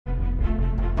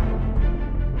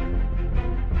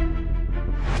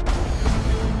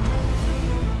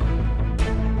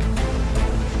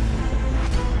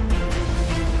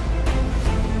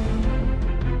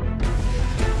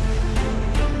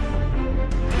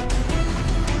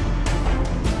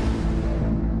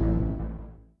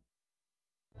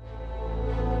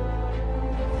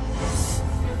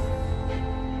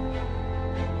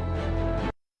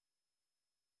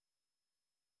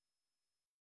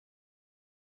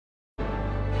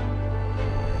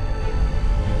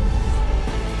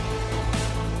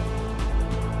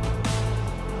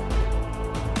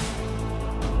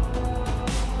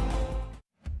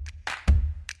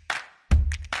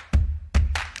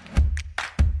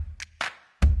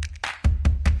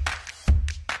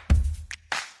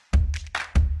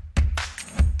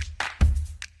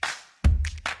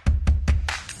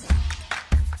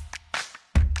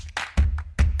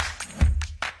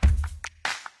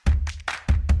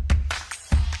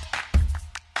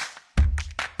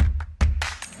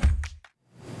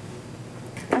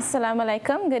Assalamu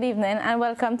alaikum, good evening and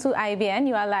welcome to IBN.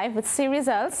 You are live with C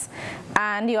Results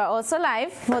and you are also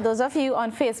live for those of you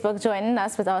on Facebook joining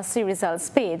us with our C Results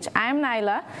page. I'm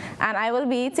Naila and I will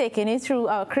be taking you through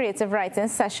our creative writing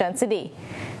session today.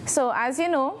 So as you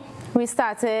know, we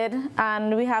started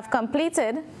and we have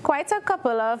completed quite a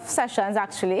couple of sessions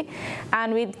actually,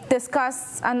 and we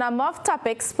discussed a number of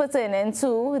topics pertaining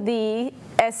to the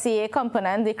SCA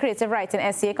component, the creative writing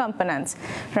SCA component,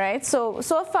 right? So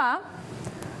far,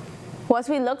 what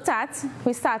we looked at,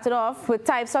 we started off with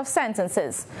types of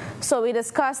sentences. So we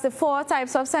discussed the 4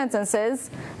 types of sentences,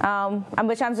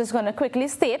 which I'm just going to quickly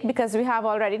state because we have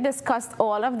already discussed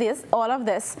all of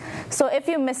this. So if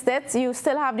you missed it, you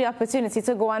still have the opportunity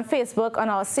to go on Facebook on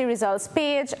our C Results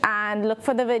page and look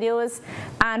for the videos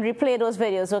and replay those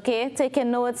videos, okay? Taking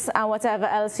notes and whatever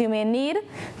else you may need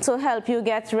to help you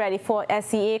get ready for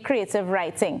SCA creative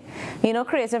writing. You know,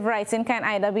 creative writing can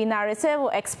either be narrative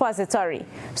or expository.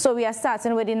 So we are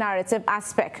starting with the narrative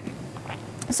aspect.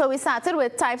 So we started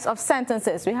with types of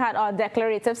sentences. We had our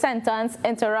declarative sentence,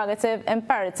 interrogative,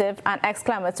 imperative, and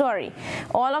exclamatory.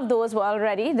 All of those were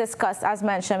already discussed as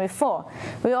mentioned before.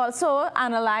 We also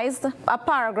analyzed a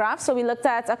paragraph. So we looked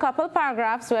at a couple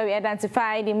paragraphs where we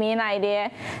identified the main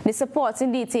idea, the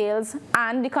supporting details,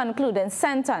 and the concluding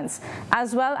sentence,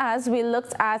 as well as we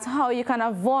looked at how you can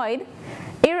avoid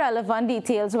irrelevant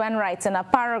details when writing a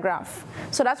paragraph.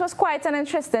 So that was quite an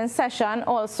interesting session.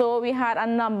 Also, we had a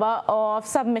number of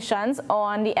submissions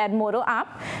on the Edmodo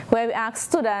app where we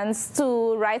asked students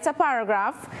to write a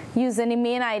paragraph using the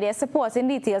main idea, supporting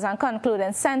details, and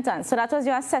concluding sentence. So that was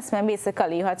your assessment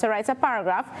basically. You had to write a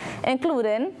paragraph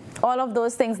including all of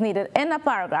those things needed in a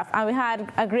paragraph. And we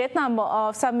had a great number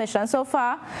of submissions so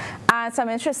far and some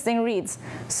interesting reads.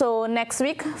 So next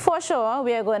week, for sure,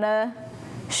 we're going to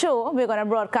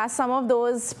broadcast some of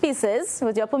those pieces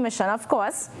with your permission, of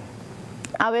course.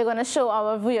 And we're going to show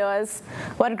our viewers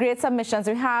what great submissions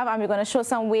we have, and we're going to show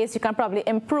some ways you can probably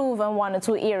improve in 1 or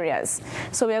 2 areas.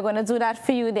 So we're going to do that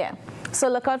for you there. So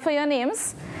look out for your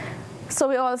names. So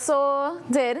we also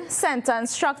did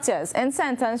sentence structures. In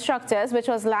sentence structures, which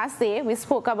was last day, we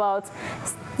spoke about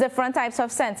different types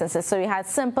of sentences. So we had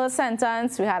simple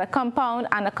sentence, we had a compound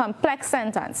and a complex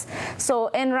sentence. So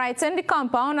in writing the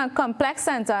compound and complex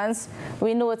sentence,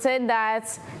 we noted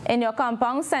that in your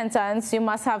compound sentence, you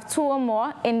must have 2 or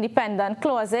more independent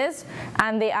clauses,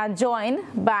 and they are joined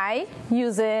by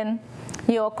using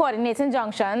your coordinating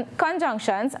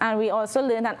conjunctions, and we also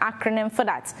learned an acronym for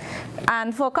that.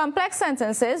 And for complex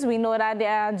sentences, we know that they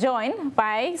are joined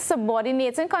by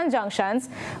subordinating conjunctions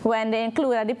when they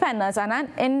include a dependence and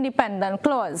an independent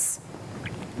clause.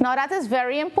 Now that is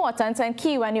very important and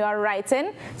key when you are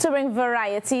writing to bring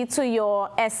variety to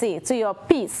your essay, to your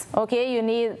piece, okay? You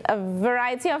need a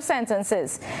variety of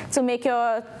sentences to make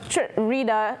your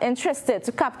reader interested,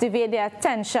 to captivate their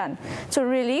attention, to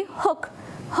really hook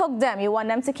them. You want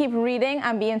them to keep reading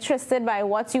and be interested by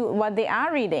what they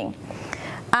are reading.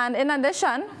 And in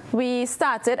addition, we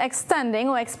started extending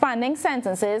or expanding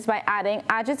sentences by adding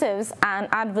adjectives and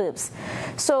adverbs.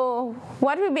 So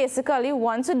what we basically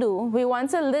want to do, we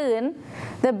want to learn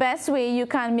the best way you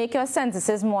can make your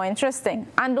sentences more interesting.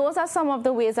 And those are some of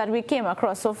the ways that we came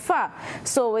across so far.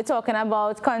 So we're talking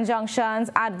about conjunctions,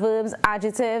 adverbs,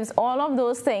 adjectives, all of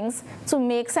those things to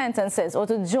make sentences, or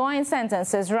to join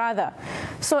sentences rather.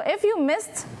 So if you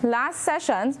missed last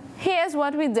session, here's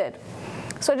what we did.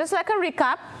 So just like a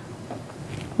recap,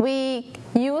 we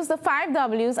use the 5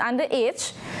 W's and the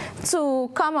H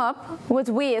to come up with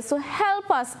ways to help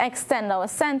us extend our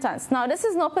sentence. Now, this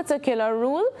is no particular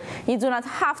rule. You do not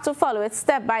have to follow it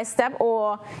step by step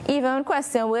or even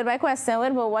question word by question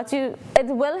word, but it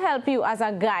will help you as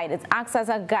a guide. It acts as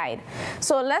a guide.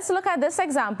 So let's look at this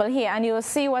example here, and you will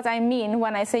see what I mean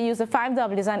when I say use the 5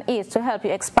 W's and H to help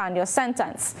you expand your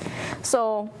sentence.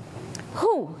 So,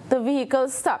 who? The vehicle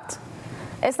stopped.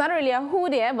 It's not really a who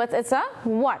there, but it's a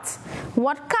what.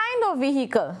 What kind of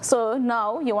vehicle? So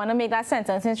now you want to make that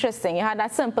sentence interesting. You had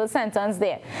that simple sentence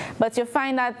there, but you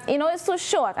find that, you know, it's too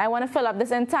short. I want to fill up this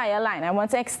entire line. I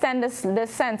want to extend this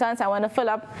sentence. I want to fill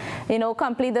up, you know,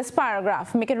 complete this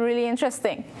paragraph, make it really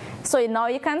interesting. So now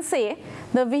you can say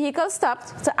the vehicle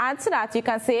stopped. To add to that, you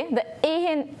can say the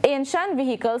ancient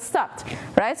vehicle stopped,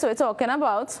 right? So we're talking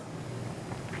about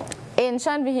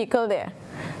ancient vehicle there.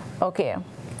 Okay.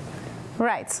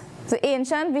 Right, the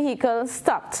ancient vehicle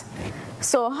stopped.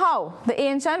 So how? The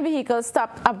ancient vehicle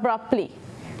stopped abruptly,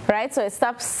 right? So it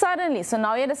stopped suddenly. So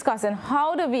now you're discussing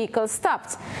how the vehicle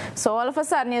stopped. So all of a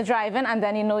sudden you're driving and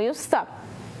then you know you stop.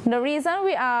 The reason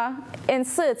we are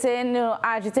inserting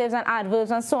adjectives and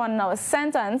adverbs and so on in our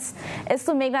sentence is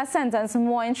to make that sentence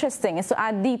more interesting, is to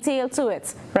add detail to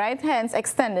it, right? Hence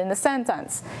extending the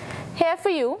sentence. Here for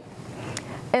you,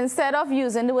 instead of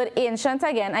using the word ancient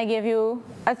again, I give you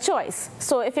a choice.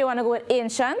 So if you want to go with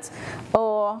ancient,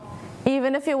 or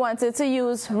even if you wanted to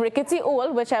use rickety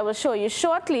old, which I will show you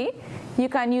shortly, you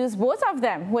can use both of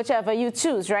them, whichever you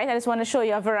choose, right? I just want to show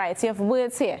you a variety of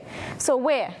words here. So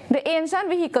where? The ancient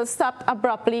vehicle stopped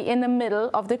abruptly in the middle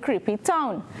of the creepy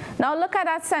town. Now look at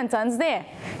that sentence there.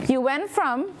 You went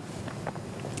from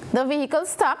the vehicle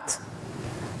stopped,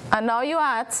 and now you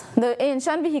are at the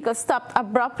ancient vehicle stopped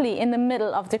abruptly in the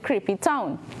middle of the creepy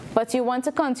town. But you want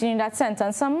to continue that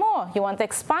sentence some more. You want to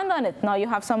expand on it. Now you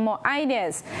have some more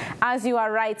ideas. As you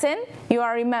are writing, you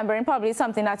are remembering probably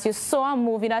something that you saw, a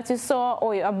movie that you saw,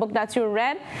 or a book that you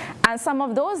read. And some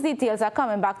of those details are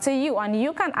coming back to you, and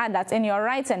you can add that in your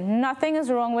writing. Nothing is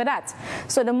wrong with that.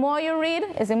 So the more you read,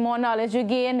 is the more knowledge you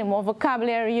gain, the more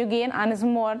vocabulary you gain, and the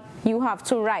more you have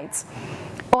to write.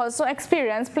 Also,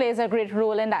 experience plays a great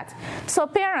role in that. So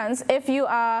parents, if you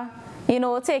are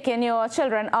taking your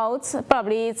children out,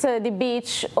 probably to the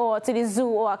beach or to the zoo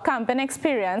or a camping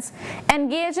experience,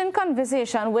 engage in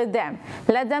conversation with them.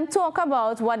 Let them talk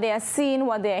about what they are seeing,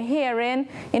 what they are hearing,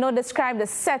 describe the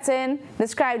setting,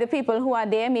 describe the people who are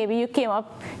there. Maybe you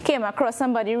came across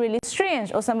somebody really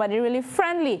strange or somebody really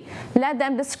friendly. Let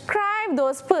them describe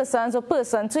those persons or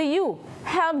person to you.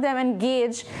 Help them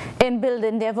engage in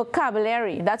building their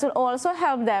vocabulary. That will also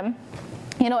help them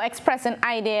expressing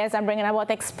ideas and bringing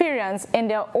about experience in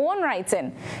their own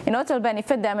writing. It will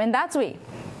benefit them in that way.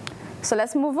 So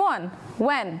let's move on.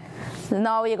 When?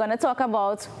 Now you're going to talk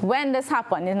about when this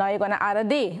happened. Now you're going to add a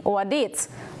day or a date.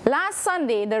 Last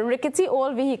Sunday, the rickety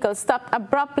old vehicle stopped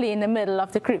abruptly in the middle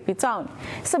of the creepy town.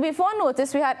 So before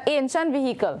notice, we had ancient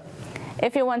vehicle.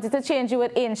 If you wanted to change it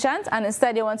with ancient and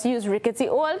instead you want to use rickety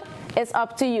old, it's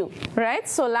up to you, right?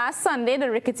 So last Sunday, the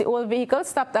rickety old vehicle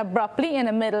stopped abruptly in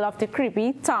the middle of the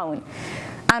creepy town.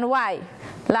 And why?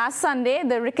 Last Sunday,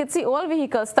 the rickety old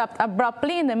vehicle stopped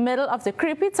abruptly in the middle of the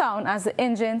creepy town as the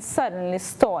engine suddenly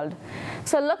stalled.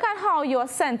 So look at how your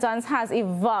sentence has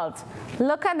evolved.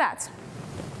 Look at that.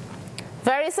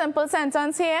 Very simple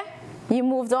sentence here. You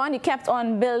moved on, you kept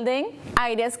on building,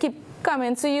 ideas keep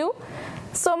coming to you.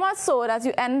 So much so that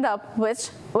you end up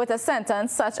with a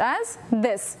sentence such as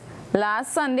this.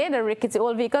 Last Sunday, the rickety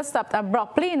old vehicle stopped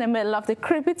abruptly in the middle of the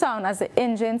creepy town as the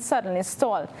engine suddenly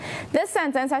stalled. This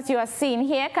sentence that you are seeing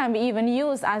here can be even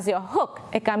used as your hook.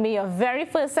 It can be your very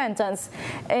first sentence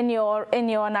in your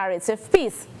narrative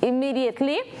piece.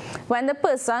 Immediately, when the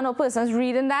person or persons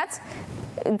reading that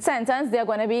sentence, they're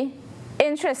going to be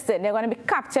interested, they're going to be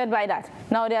captured by that.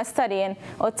 Now they are studying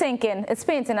or thinking, it's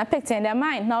painting a picture in their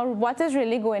mind. Now what is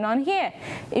really going on here?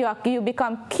 You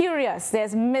become curious.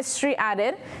 There's mystery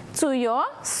added to your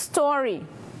story.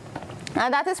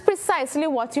 And that is precisely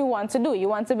what you want to do. You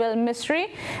want to build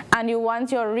mystery, and you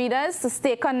want your readers to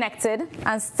stay connected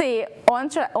and stay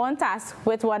on task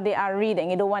with what they are reading.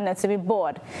 You don't want them to be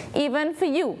bored. Even for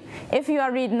you, if you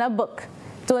are reading a book,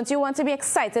 don't you want to be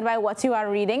excited by what you are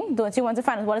reading? Don't you want to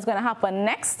find out what is going to happen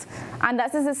next? And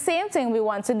that is the same thing we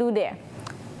want to do there.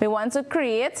 We want to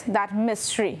create that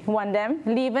mystery. We want them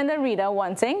leaving the reader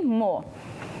wanting more.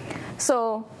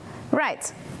 So, right.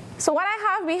 So what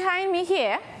I have behind me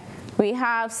here, we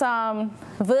have some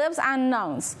verbs and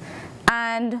nouns.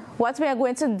 And what we are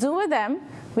going to do with them,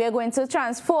 we are going to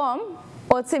transform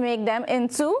or to make them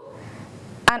into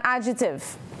an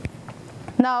adjective.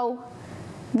 Now,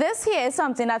 this here is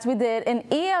something that we did in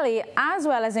ELA as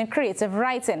well as in creative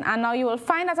writing. And now you will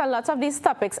find that a lot of these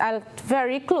topics are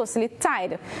very closely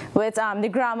tied with the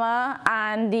grammar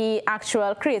and the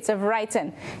actual creative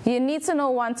writing. You need to know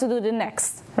one to do the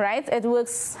next, right? It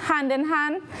works hand in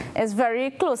hand, it's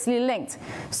very closely linked.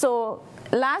 So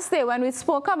last day when we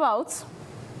spoke about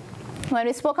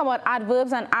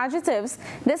adverbs and adjectives,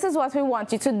 this is what we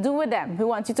want you to do with them. We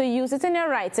want you to use it in your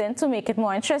writing to make it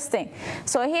more interesting.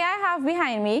 So here I have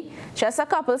behind me just a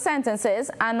couple sentences,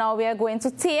 and now we are going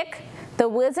to take the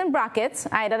words in brackets,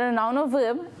 either the noun or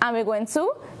verb, and we're going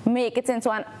to make it into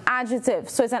an adjective.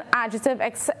 So it's an adjective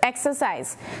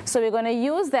exercise. So we're going to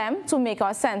use them to make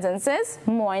our sentences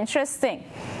more interesting.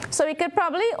 So we could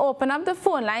probably open up the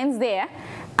phone lines there,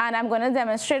 and I'm going to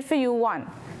demonstrate for you one.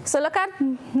 So look at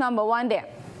number one there.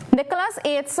 Nicholas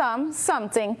ate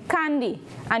something candy,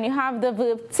 and you have the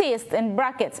verb taste in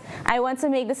brackets. I want to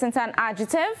make this into an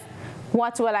adjective.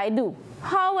 What will I do?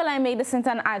 How will I make this into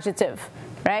an adjective?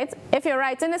 Right? If you're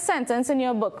writing a sentence in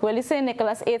your book, will you say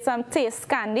Nicholas ate some taste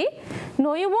candy?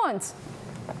 No, you won't.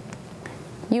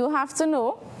 You have to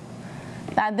know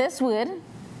that this word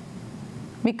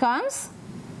becomes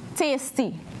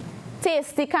tasty.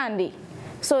 Tasty candy.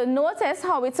 So notice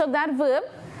how we took that verb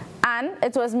and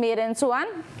it was made into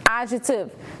an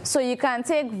adjective. So you can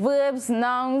take verbs,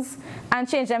 nouns, and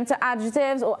change them to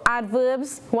adjectives or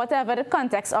adverbs, whatever the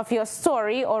context of your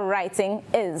story or writing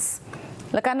is.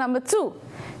 Look at number 2.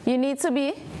 You need to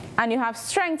be, and you have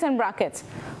strength in brackets.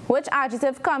 Which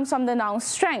adjective comes from the noun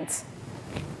strength?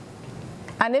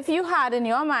 And if you had in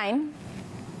your mind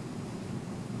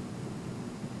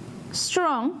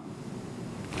strong,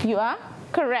 you are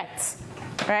correct.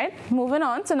 Right? Moving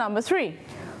on to number 3.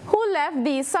 Who left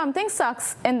these something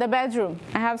socks in the bedroom?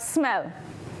 I have smell.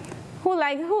 Who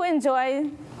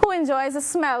enjoys the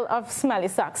smell of smelly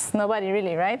socks? Nobody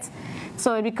really, right?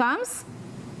 So it becomes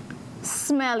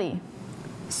smelly.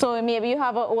 So maybe you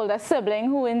have an older sibling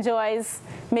who enjoys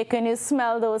making you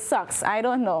smell those socks. I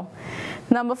don't know.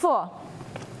 Number 4.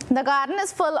 The garden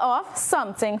is full of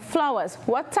something flowers.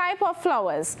 What type of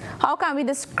flowers? How can we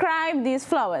describe these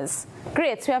flowers?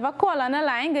 Great. We have a caller on the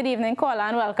line. Good evening, caller,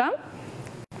 and welcome.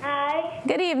 Hi.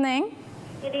 Good evening.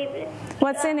 Good evening.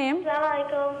 What's your name?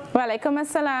 Assalamualaikum. Walaikum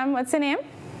assalam. What's your name?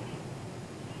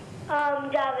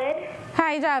 Javed.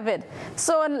 Hi, Javed.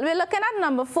 So we're looking at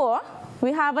number 4.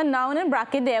 We have a noun in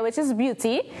bracket there, which is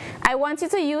beauty. I want you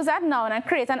to use that noun and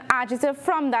create an adjective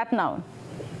from that noun.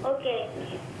 Okay.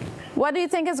 What do you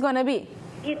think it's going to be?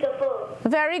 Beautiful.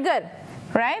 Very good.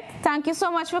 Right? Thank you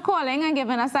so much for calling and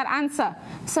giving us that answer.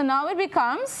 So now it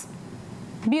becomes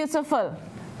beautiful.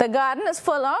 The garden is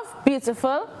full of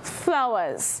beautiful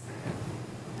flowers.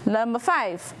 Number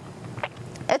 5.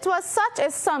 It was such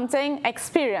a something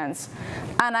experience.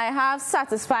 And I have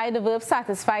satisfied, the verb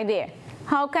satisfy there.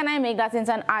 How can I make that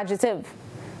into an adjective?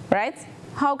 Right?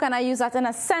 How can I use that in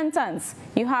a sentence?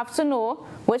 You have to know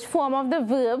which form of the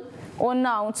verb or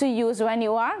noun to use when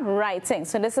you are writing.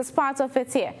 So this is part of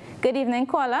it here. Good evening,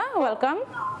 caller. Welcome.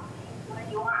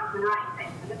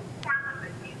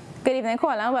 Good evening,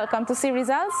 caller. Welcome to See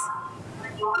Results.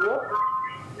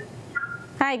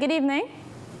 Hi, good evening.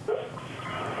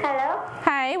 Hello.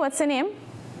 Hi, what's your name?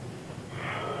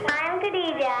 I'm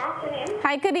Khadija.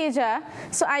 Hi, Khadija.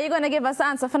 So are you going to give us the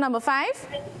answer for number 5?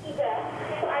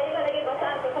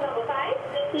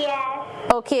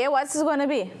 Yes. Okay, what's it going to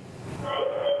be?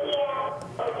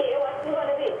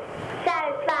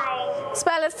 Satisfying.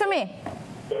 Spell it for me.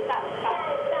 Satisfying.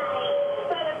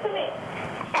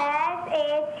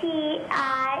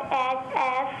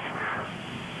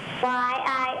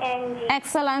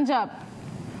 Excellent job.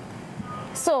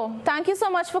 So, thank you so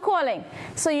much for calling.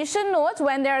 So you should note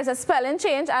when there is a spelling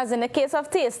change, as in the case of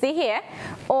tasty here,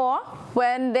 or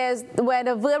when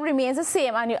the verb remains the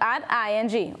same and you add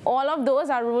ing. All of those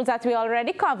are rules that we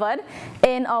already covered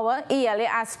in our ELA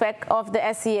aspect of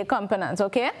the SEA component,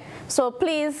 okay? So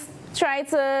please try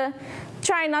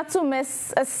not to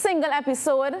miss a single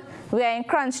episode. We are in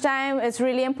crunch time. It's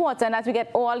really important that we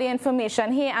get all the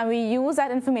information here and we use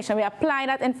that information. We apply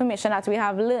that information that we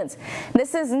have learned.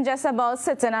 This isn't just about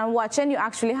sitting and watching. You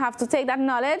actually have to take that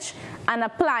knowledge and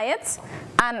apply it.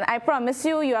 And I promise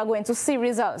you, you are going to see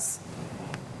results.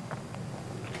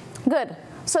 Good.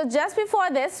 So just before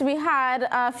this, we had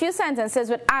a few sentences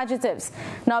with adjectives.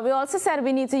 Now, we also said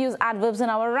we need to use adverbs in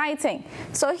our writing.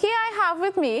 So here I have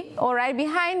with me, or right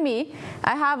behind me,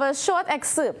 I have a short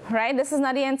excerpt, right? This is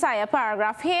not the entire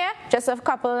paragraph here, just a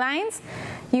couple lines.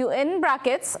 In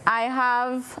brackets, I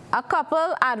have a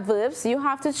couple adverbs. You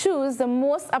have to choose the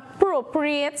most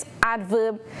appropriate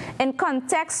adverb in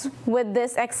context with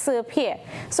this excerpt here.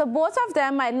 So both of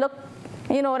them might look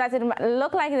that it might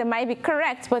look like it might be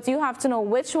correct, but you have to know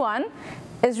which one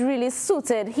is really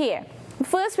suited here.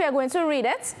 First, we are going to read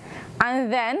it,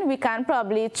 and then we can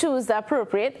probably choose the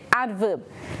appropriate adverb.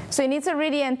 So you need to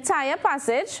read the entire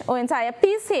passage or entire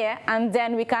piece here, and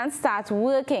then we can start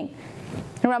working.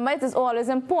 Remember, it is always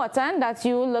important that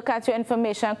you look at your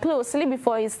information closely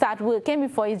before you start working,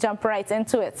 before you jump right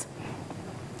into it.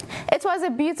 It was a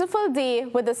beautiful day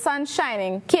with the sun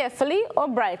shining carefully or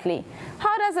brightly.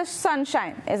 How does the sun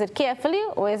shine? Is it carefully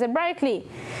or is it brightly?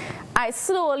 I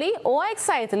slowly or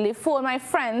excitedly phoned my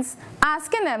friends,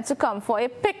 asking them to come for a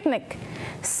picnic.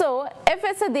 So if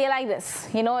it's a day like this,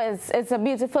 it's a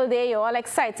beautiful day, you're all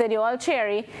excited, you're all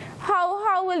cheery,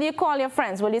 how will you call your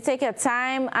friends? Will you take your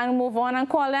time and move on and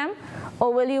call them?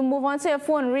 Or will you move on to your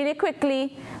phone really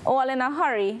quickly, all in a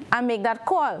hurry, and make that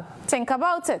call? Think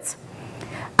about it.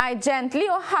 I gently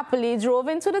or happily drove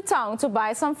into the town to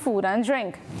buy some food and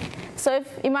drink. So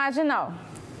imagine now,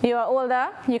 you are older,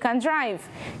 you can drive.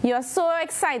 You are so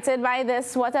excited by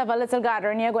this, whatever little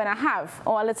gathering you're going to have,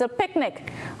 or a little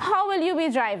picnic. How will you be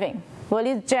driving? Will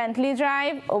you gently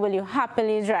drive or will you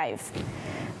happily drive?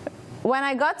 When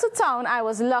I got to town, I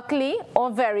was luckily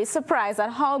or very surprised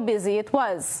at how busy it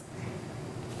was.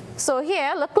 So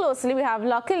here, look closely, we have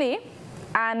luckily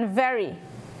and very.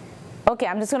 Okay,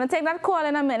 I'm just going to take that call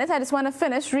in a minute. I just want to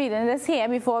finish reading this here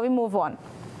before we move on.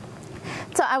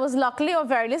 So I was luckily or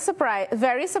very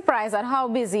surprised at how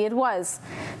busy it was.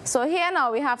 So here now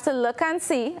we have to look and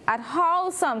see at how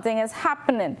something is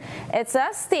happening. It's a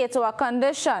state or a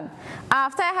condition.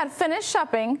 After I had finished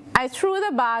shopping, I threw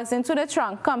the bags into the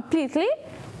trunk completely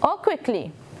or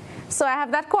quickly. So I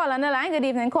have that caller on the line. Good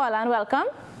evening, caller, and welcome.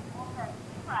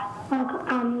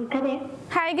 Good day.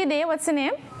 Hi, good day. What's your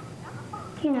name?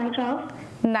 Charles.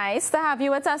 Nice to have you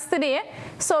with us today.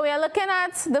 So we are looking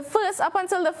at the first, up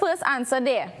until the first answer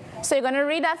there. So you're going to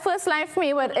read that first line for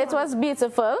me where it was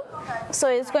beautiful. So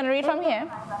it's going to read from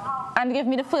here and give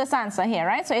me the first answer here,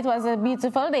 right? So it was a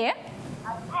beautiful day.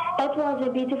 It was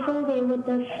a beautiful day with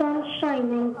the sun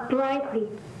shining brightly.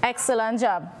 Excellent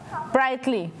job.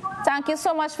 Brightly. Thank you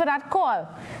so much for that call.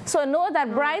 So know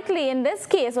that brightly in this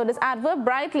case, or this adverb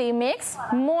brightly, makes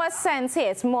more sense here.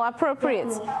 It's more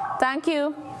appropriate. Thank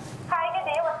you. Hi, good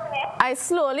day. What's your name? I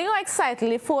slowly or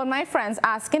excitedly phone my friends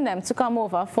asking them to come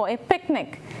over for a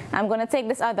picnic. I'm going to take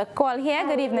this other call here.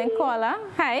 Good evening, caller.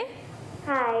 Hi.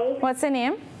 Hi. What's your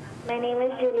name? My name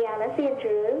is Juliana St.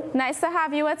 Jules. Nice to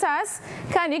have you with us.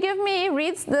 Can you give me,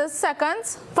 read the second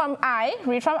from I,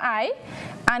 read from I,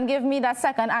 and give me that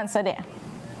second answer there.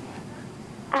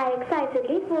 I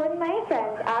excitedly phoned my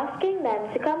friends asking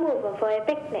them to come over for a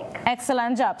picnic.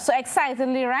 Excellent job. So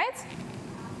excitedly, right?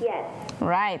 Yes.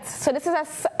 Right. So this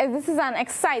is an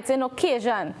exciting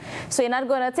occasion. So you're not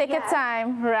going to take your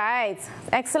time. Right.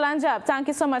 Excellent job. Thank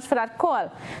you so much for that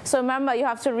call. So remember, you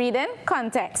have to read in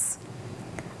context.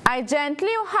 I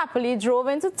gently or happily drove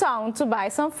into town to buy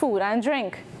some food and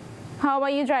drink. How are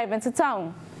you driving to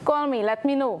town? Call me. Let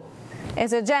me know.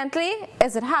 Is it gently?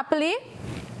 Is it happily?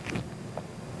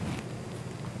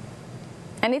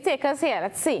 Any takers here?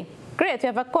 Let's see. Great. We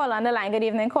have a call on the line. Good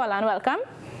evening, caller, and welcome.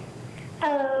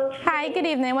 Hello. Hi, good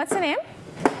evening. What's your name?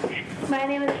 My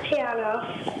name is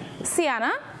Tiana.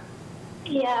 Sienna?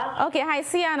 Yeah. Okay, hi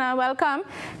Sienna, welcome.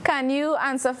 Can you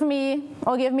answer for me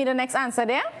or give me the next answer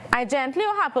there? I gently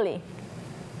or happily?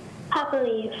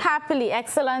 Happily. Happily,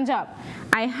 excellent job.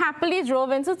 I happily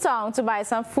drove into town to buy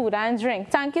some food and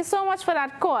drink. Thank you so much for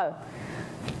that call.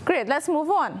 Great, let's move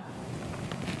on.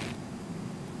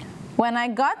 When I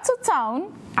got to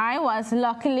town, I was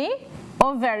luckily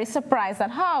or very surprised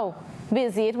at how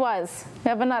busy it was. We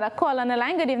have another call on the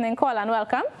line. Good evening, caller, and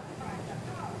welcome.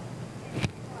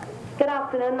 Good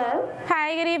afternoon, ma'am.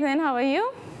 Hi, good evening. How are you?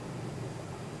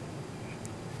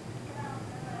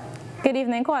 Good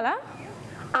evening, caller.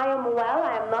 I am well.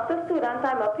 I am not a student.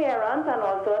 I'm a parent and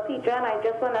also a teacher, and I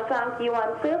just want to thank you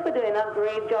and Sir for doing a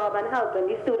great job and helping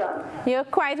the students. You're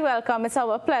quite welcome. It's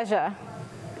our pleasure.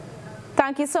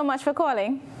 Thank you so much for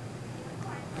calling.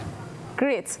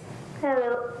 Great.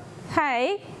 Hello.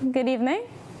 Hi, good evening.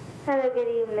 Hello,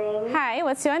 good evening. Hi,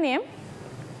 what's your name?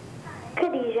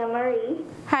 Khadija Marie.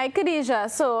 Hi, Khadija.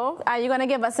 So, are you going to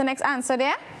give us the next answer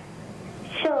there?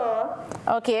 Sure.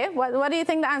 Okay, what do you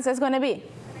think the answer is going to be?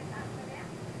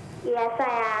 Yes,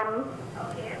 I am.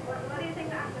 Okay, what do you think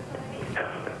the answer is going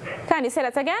to be? Can you say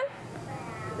that again?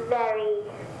 Very.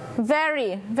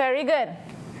 Very, very good.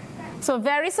 So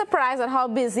very surprised at how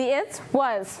busy it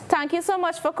was. Thank you so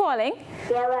much for calling.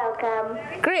 You're welcome.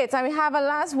 Great, and we have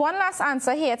one last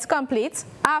answer here to complete.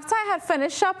 After I had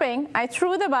finished shopping, I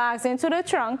threw the bags into the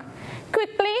trunk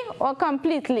quickly or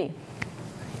completely.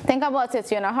 Think about it,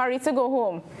 you're in a hurry to go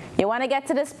home. You want to get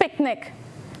to this picnic.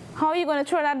 How are you going to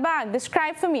throw that bag?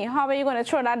 Describe for me, how are you going to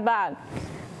throw that bag?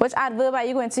 Which adverb are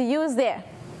you going to use there?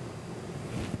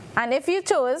 And if you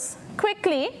chose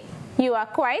quickly, you are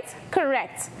quite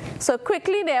correct. So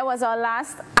quickly there was our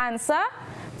last answer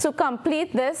to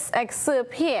complete this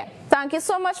excerpt here. Thank you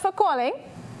so much for calling.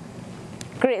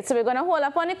 Great, so we're going to hold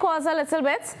up on the calls a little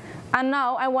bit. And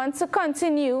now I want to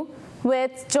continue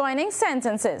with joining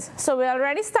sentences. So we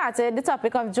already started the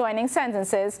topic of joining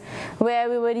sentences, where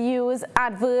we would use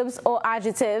adverbs or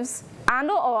adjectives and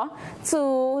or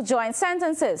to join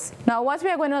sentences. Now what we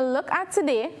are going to look at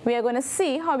today, we are going to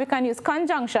see how we can use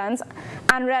conjunctions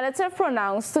and relative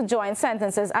pronouns to join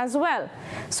sentences as well.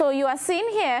 So you are seeing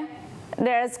here,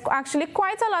 there's actually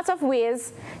quite a lot of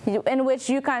ways in which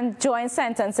you can join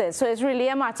sentences. So it's really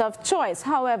a matter of choice,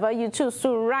 however you choose to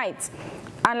write.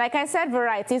 And like I said,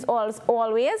 variety is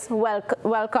always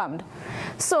welcomed.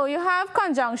 So you have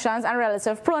conjunctions and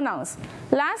relative pronouns.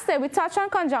 Last day we touched on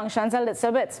conjunctions a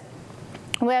little bit.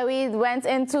 where we went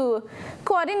into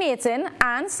coordinating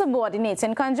and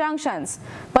subordinating conjunctions.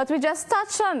 But we just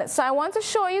touched on it. So I want to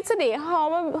show you today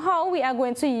how we are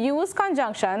going to use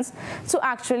conjunctions to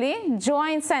actually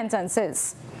join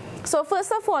sentences. So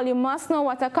first of all, you must know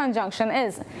what a conjunction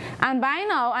is. And by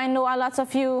now, I know a lot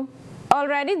of you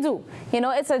already do. You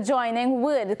know, it's a joining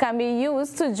word. It can be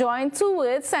used to join two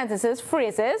words, sentences,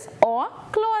 phrases, or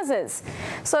clauses.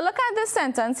 So look at this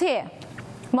sentence here.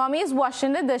 Mommy is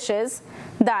washing the dishes.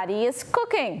 Daddy is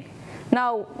cooking.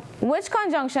 Now, which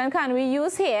conjunction can we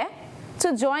use here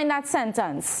to join that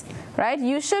sentence? Right?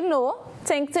 You should know.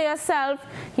 Think to yourself,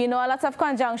 you know a lot of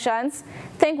conjunctions.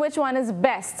 Think which one is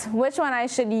best, which one I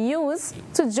should use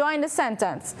to join the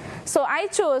sentence. So I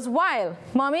chose while.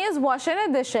 Mommy is washing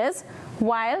the dishes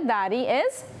while Daddy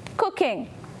is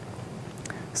cooking.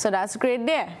 So that's great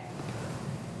there.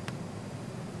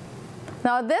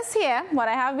 Now this here, what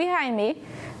I have behind me,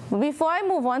 before I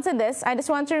move on to this, I just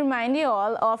want to remind you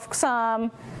all of some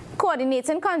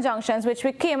coordinating conjunctions which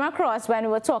we came across when we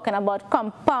were talking about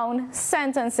compound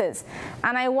sentences.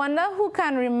 And I wonder who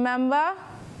can remember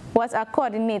what are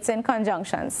coordinating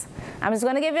conjunctions. I'm just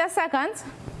going to give you a second.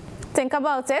 Think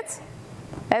about it.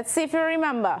 Let's see if you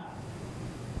remember.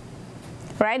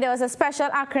 Right, there was a special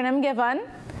acronym given,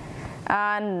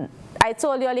 and I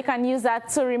told you all you can use that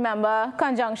to remember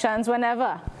conjunctions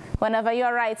whenever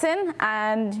you're writing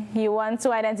and you want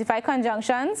to identify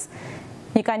conjunctions.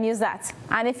 You can use that.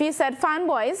 And if you said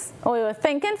fanboys, or you were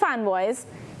thinking fanboys,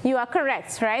 you are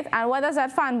correct, right? And what does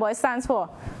that fanboy stand for?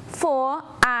 For,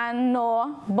 and,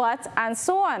 nor, but, and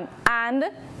so on. And,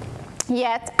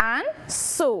 yet, and,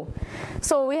 so.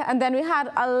 And then we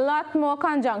had a lot more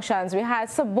conjunctions. We had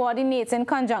subordinating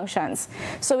conjunctions.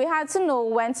 So we had to know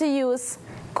when to use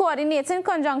coordinating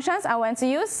conjunctions and when to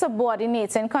use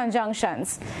subordinating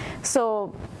conjunctions.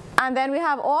 So, and then we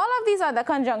have all of these other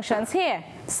conjunctions here,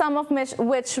 some of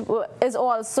which is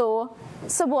also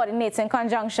subordinating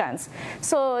conjunctions.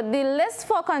 So the list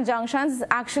for conjunctions is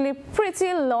actually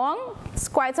pretty long. It's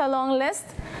quite a long list,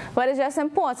 but it's just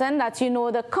important that you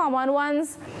know the common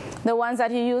ones, the ones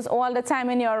that you use all the time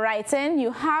in your writing.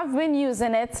 You have been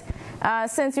using it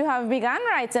since you have begun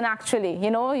writing, actually.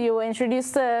 You know, you were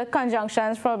introduced to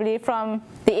conjunctions probably from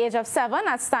the age of 7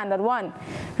 at standard 1,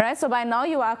 right? So by now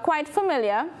you are quite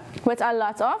familiar with a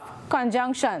lot of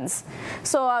conjunctions.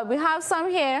 So we have some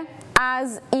here: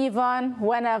 as, even,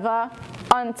 whenever,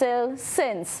 until,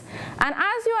 since. And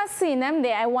as you are seeing them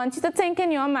there, I want you to think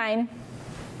in your mind,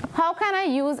 how can I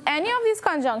use any of these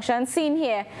conjunctions seen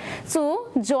here to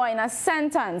join a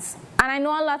sentence? And I know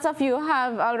a lot of you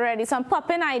have already some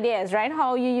popping ideas, right?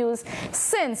 How you use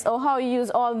since, or how you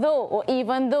use although, or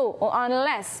even though, or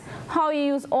unless. How you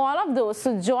use all of those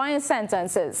to join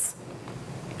sentences.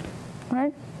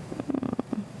 Right?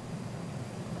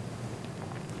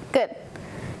 Good.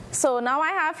 So now I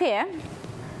have here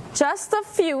just a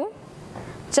few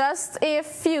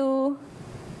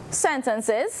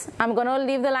sentences. I'm going to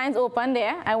leave the lines open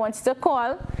there. I want you to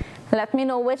call. Let me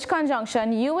know which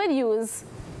conjunction you would use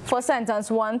for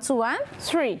sentence 1, 2, and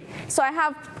 3. So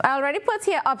I already put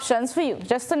here options for you.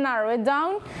 Just to narrow it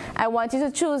down, I want you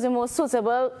to choose the most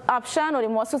suitable option, or the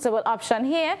most suitable option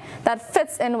here that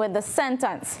fits in with the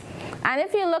sentence. And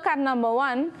if you look at number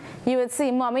 1, you would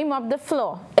see, Mommy mopped the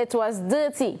floor. It was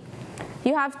dirty.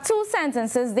 You have two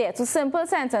sentences there, two simple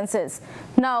sentences.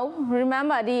 Now,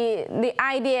 remember, the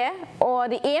idea or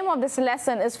the aim of this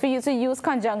lesson is for you to use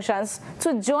conjunctions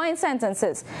to join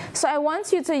sentences. So I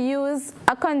want you to use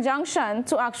a conjunction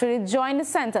to actually join the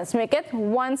sentence, make it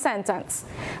one sentence.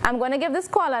 I'm going to give this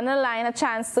caller on the line a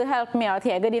chance to help me out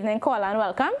here. Good evening, caller, and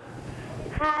welcome.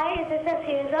 Hi, is this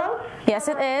S1E6? Yes,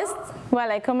 it is.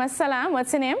 Walaikum assalam.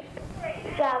 What's your name?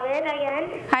 Javed again.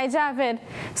 Hi, Javed.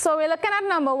 So we're looking at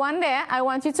number 1 there. I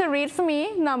want you to read for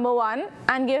me number 1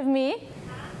 and give me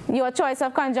your choice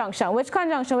of conjunction. Which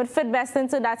conjunction would fit best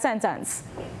into that sentence?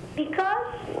 Because.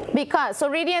 Because. So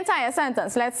read the entire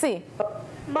sentence. Let's see.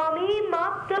 Mommy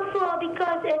mopped the floor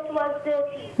because it was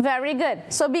dirty. Very good.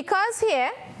 So because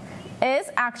here is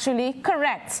actually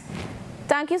correct.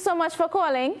 Thank you so much for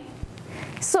calling.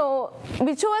 So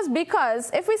we chose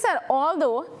because. If we said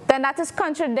although, then that is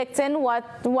contradicting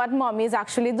what Mommy is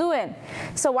actually doing.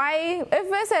 So if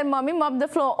we said Mommy mopped the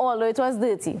floor although it was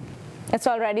dirty, it's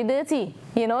already dirty,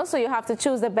 you know, so you have to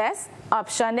choose the best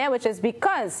option there, which is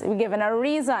because. We're given a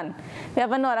reason. We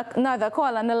have another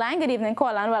call on the line. Good evening,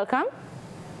 caller, and welcome.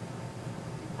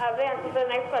 Have we answered the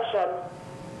next question?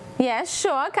 Yes,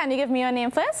 sure. Can you give me your name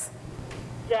first?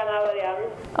 Jenna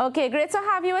Williams. Okay, great to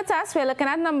have you with us. We're looking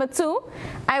at number 2.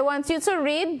 I want you to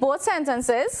read both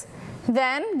sentences,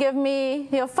 then give me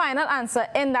your final answer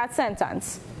in that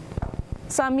sentence.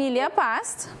 So Amelia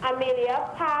passed. Amelia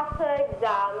passed her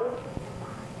exams.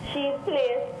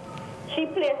 She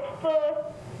placed first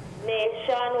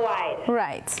nationwide.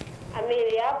 Right.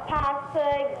 Amelia passed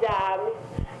her exams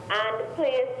and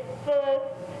placed first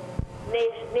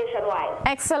nationwide.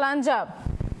 Excellent job.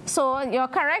 So your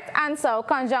correct answer,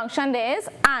 conjunction there is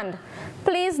and.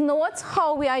 Please note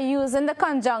how we are using the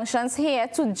conjunctions here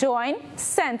to join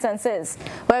sentences,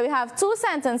 where we have two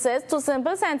sentences, two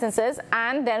simple sentences,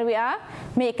 and then we are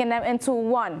making them into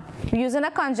one, using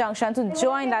a conjunction to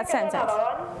join that sentence.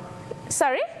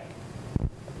 Sorry?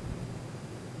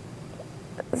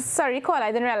 Sorry, caller,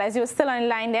 I didn't realize you were still on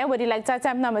line there. Would you like to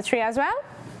attempt number 3 as well?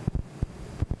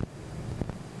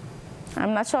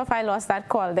 I'm not sure if I lost that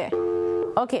call there.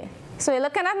 Okay, so you're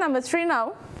looking at number 3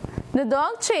 now. The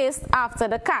dog chased after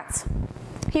the cat.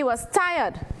 He was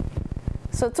tired.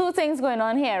 So two things going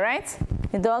on here, right?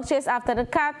 The dog chased after the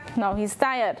cat. Now he's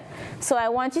tired. So I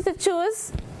want you to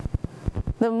choose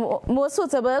the most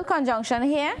suitable conjunction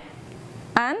here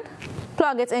and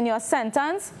plug it in your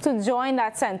sentence to join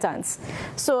that sentence.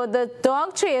 So the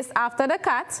dog chased after the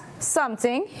cat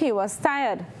something. He was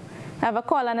tired. I have a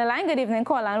call on the line. Good evening,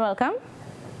 caller, and welcome.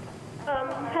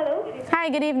 Hello. Hi,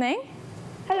 good evening.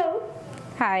 Hello.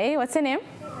 Hi, what's your name?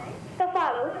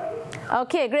 Stefano.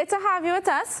 Okay, great to have you with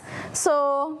us.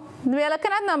 So we are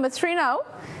looking at number 3 now.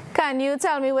 Can you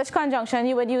tell me which conjunction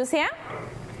you would use here?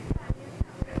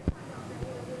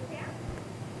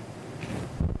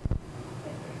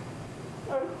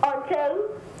 Until.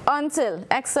 Until.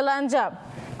 Excellent job.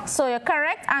 So your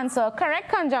correct answer, correct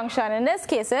conjunction in this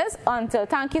case is until.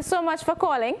 Thank you so much for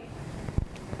calling.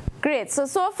 Great. So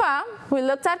far we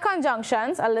looked at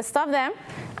conjunctions, a list of them,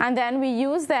 and then we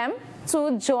use them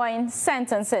to join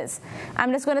sentences.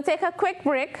 I'm just going to take a quick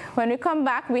break. When we come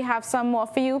back, we have some more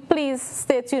for you. Please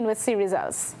stay tuned with C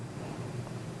Results.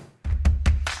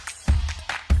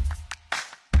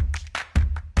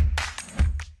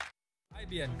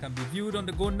 IBN can be viewed on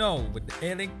the go now with the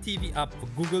Airlink TV app for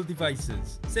Google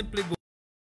devices. Simply go.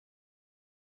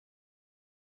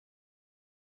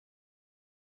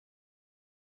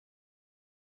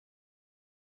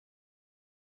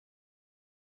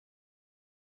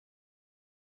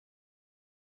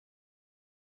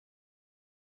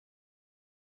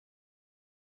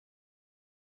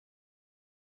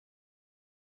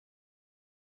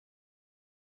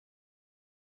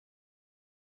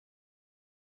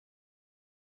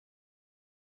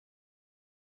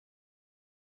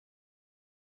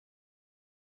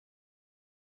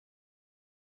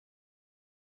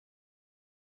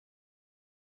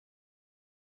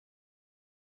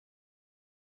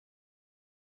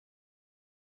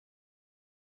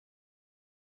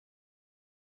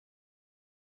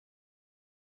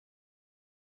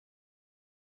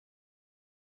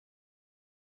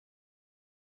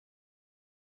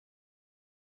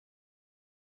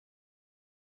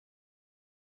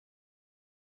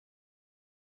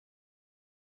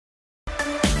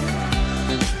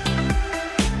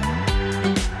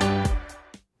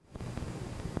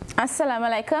 Assalamu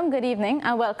alaikum, good evening,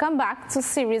 and welcome back to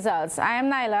C Results. I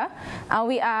am Naila, and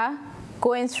we are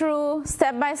going through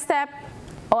step by step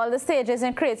all the stages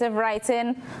in creative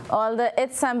writing, all the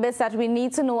its and bits that we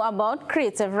need to know about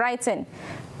creative writing.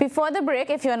 Before the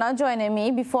break, if you're not joining me,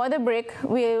 before the break,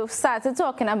 we started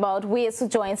talking about ways to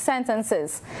join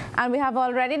sentences. And we have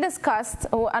already discussed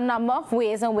a number of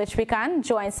ways in which we can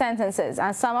join sentences.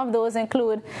 And some of those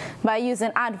include by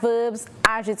using adverbs,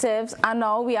 adjectives, and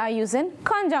now we are using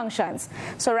conjunctions.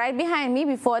 So right behind me,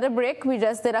 before the break, we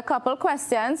just did a couple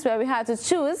questions where we had to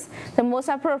choose the most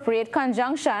appropriate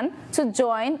conjunction to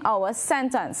join our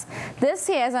sentence. This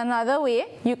here is another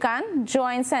way you can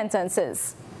join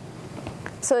sentences.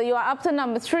 So you are up to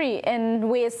number 3 in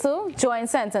ways to join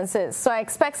sentences. So I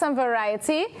expect some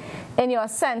variety in your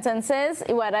sentences,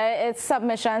 whether it's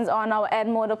submissions on our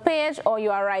Edmodo page or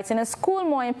you are writing in school,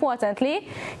 more importantly,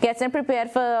 getting prepared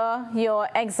for your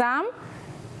exam.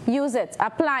 Use it,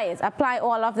 apply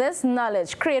all of this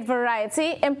knowledge, create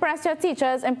variety, impress your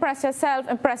teachers, impress yourself,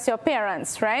 impress your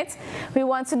parents, right? We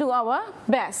want to do our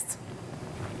best.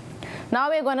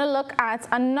 Now we're going to look at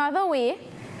another way,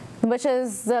 which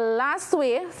is the last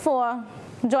way for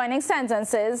joining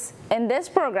sentences in this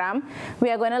program.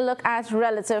 We are going to look at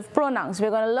relative pronouns.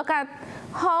 We're going to look at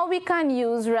how we can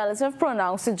use relative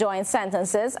pronouns to join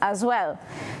sentences as well.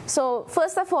 So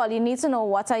first of all, you need to know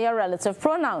what are your relative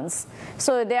pronouns.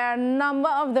 So there are a number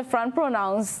of different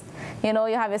pronouns. You know,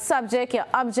 you have your subject, your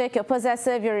object, your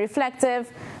possessive, your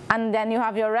reflective, and then you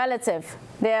have your relative.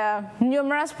 There are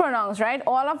numerous pronouns, right?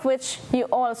 All of which you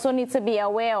also need to be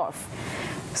aware of.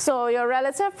 So your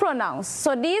relative pronouns.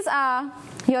 So these are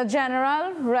your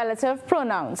general relative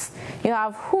pronouns. You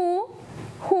have who,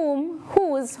 whom,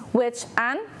 whose, which,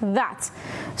 and that.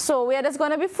 So we are just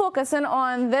going to be focusing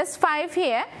on this 5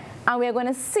 here, and we're going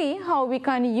to see how we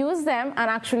can use them and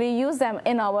actually use them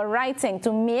in our writing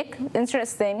to make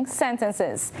interesting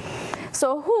sentences.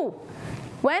 So who?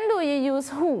 When do you use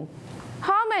who?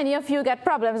 How many of you get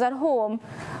problems at home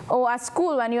or at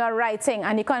school when you are writing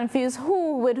and you confuse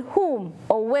who with whom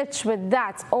or which with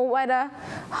that, or whether,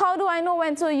 how do I know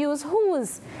when to use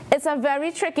whose? It's a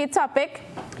very tricky topic.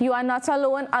 You are not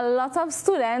alone. A lot of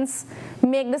students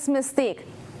make this mistake.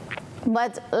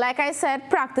 But like I said,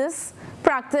 practice,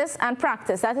 practice, and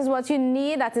practice. That is what you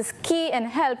need. That is key in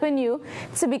helping you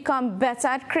to become better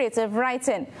at creative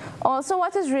writing. Also,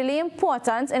 what is really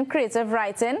important in creative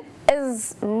writing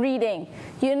is reading.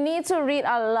 You need to read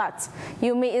a lot.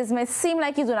 It may seem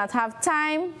like you do not have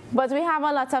time, but we have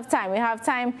a lot of time. We have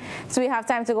time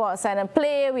to go outside and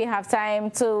play. We have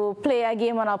time to play a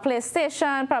game on our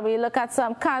PlayStation, probably look at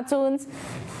some cartoons.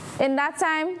 In that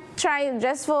time, try,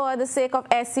 just for the sake of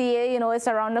SEA, you know, it's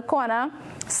around the corner,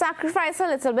 sacrifice a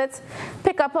little bit,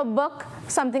 pick up a book,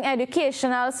 something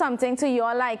educational, something to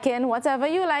your liking, whatever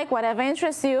you like, whatever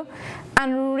interests you,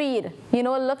 and read. You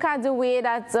know, look at the way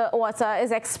that the author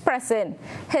is expressing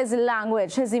his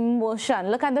language, his emotion.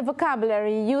 Look at the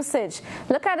vocabulary usage.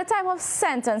 Look at the type of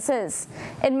sentences.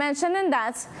 In mentioning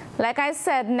that, like I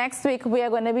said, next week we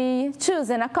are going to be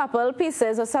choosing a couple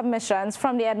pieces or submissions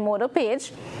from the Edmodo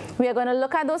page. We are going to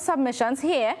look at those submissions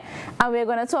here, and we're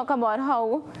going to talk about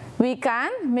how we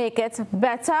can make it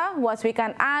better, what we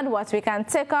can add, what we can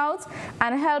take out,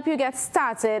 and help you get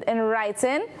started in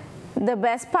writing the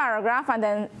best paragraph, and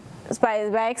then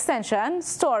by extension,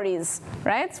 stories,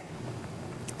 right?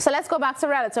 So let's go back to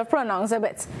relative pronouns a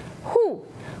bit. Who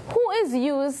is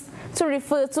used to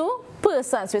refer to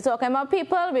persons. We're talking about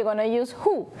people, we're going to use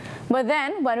who. But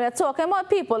then when we're talking about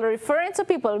people, referring to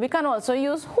people, we can also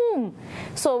use whom.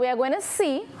 So we are going to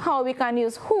see how we can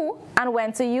use who and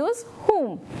when to use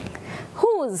whom.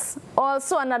 Whose,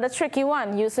 also another tricky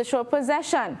one, used to show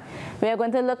possession. We are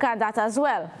going to look at that as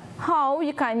well. How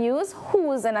you can use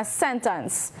whose in a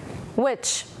sentence.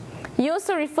 Which, used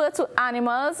to refer to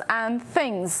animals and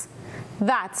things.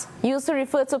 That, used to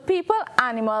refer to people,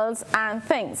 animals, and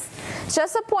things.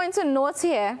 Just a point to note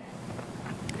here,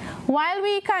 while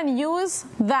we can use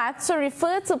that to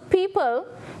refer to people,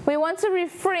 we want to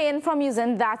refrain from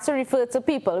using that to refer to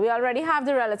people. We already have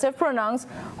the relative pronouns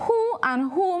who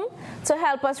and whom to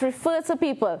help us refer to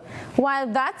people. While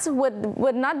that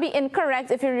would not be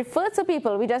incorrect if you refer to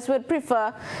people, we just would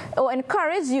prefer or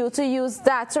encourage you to use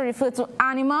that to refer to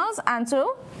animals and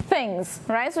to things,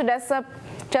 right? So that's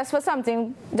just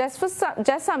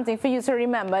something for you to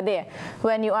remember there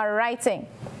when you are writing.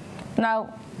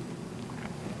 Now,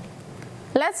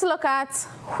 let's look at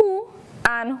who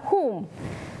and whom.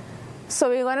 So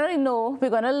we're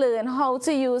going to learn how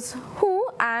to use who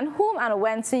and whom and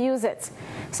when to use it.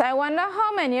 So I wonder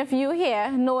how many of you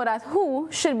here know that who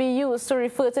should be used to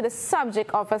refer to the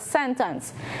subject of a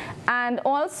sentence. And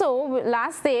also,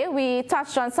 last day, we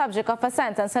touched on subject of a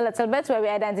sentence a little bit, where we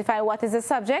identify what is the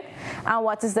subject and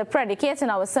what is the predicate in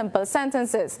our simple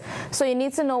sentences. So you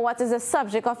need to know what is the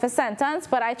subject of a sentence,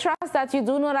 but I trust that you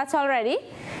do know that already.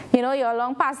 You know, you're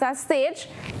long past that stage.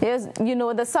 You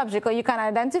know the subject, or you can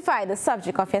identify the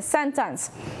subject of your sentence.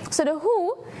 So the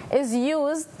who is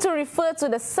used to refer to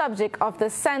the subject of the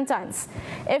sentence.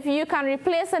 If you can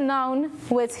replace a noun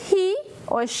with he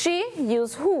or she,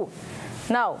 use who.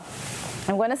 Now,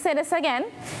 I'm going to say this again.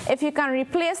 If you can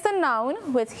replace the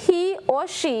noun with he or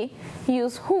she,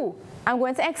 use who. I'm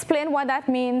going to explain what that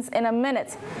means in a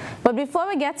minute. But before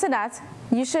we get to that,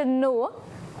 you should know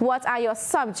what are your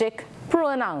subject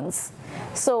pronouns.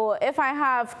 So if I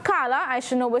have Carla, I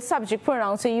should know which subject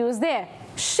pronoun to use there.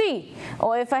 She.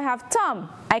 Or if I have Tom,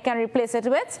 I can replace it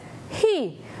with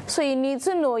he. So you need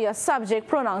to know your subject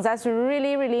pronouns. That's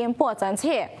really, really important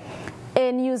here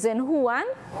in using who and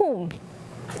whom.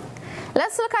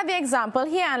 Let's look at the example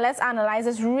here and let's analyze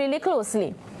this really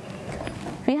closely.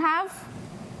 We have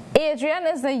Adrian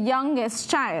is the youngest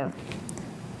child.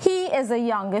 He is the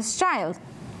youngest child.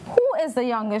 Who is the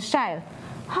youngest child?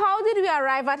 How did we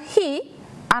arrive at he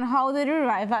and how did we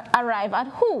arrive at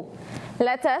who?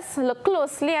 Let us look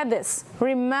closely at this.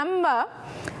 Remember,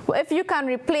 if you can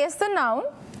replace the noun,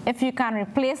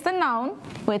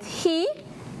 with he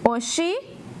or she,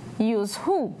 use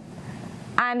who.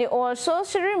 And you also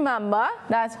should remember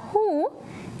that who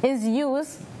is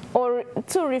used or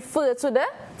to refer to the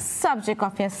subject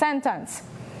of your sentence.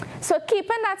 So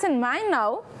keeping that in mind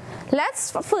now,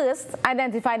 Let's first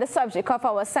identify the subject of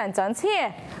our sentence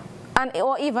here,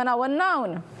 or even our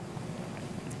noun.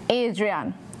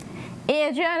 Adrian.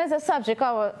 Adrian is the subject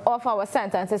of our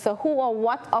sentence. It's a who or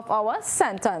what of our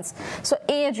sentence. So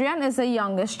Adrian is the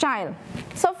youngest child.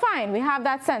 So fine, we have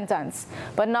that sentence.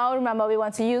 But now remember, we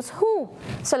want to use who.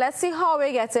 So let's see how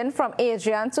we're getting from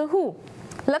Adrian to who.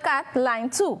 Look at line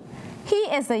 2. He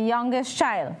is the youngest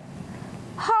child.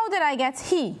 How did I get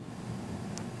he?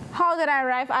 How did I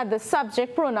arrive at the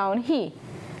subject pronoun he?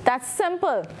 That's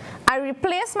simple. I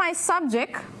replace my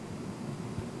subject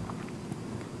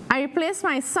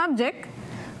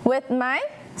with my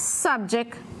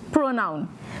subject pronoun.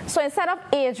 So instead of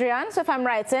Adrian, so if I'm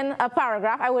writing a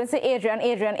paragraph, I wouldn't say Adrian,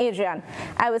 Adrian, Adrian.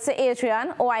 I would say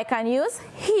Adrian, or I can use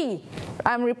he.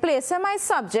 I'm replacing my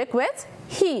subject with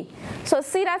he. So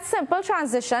see that simple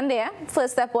transition there.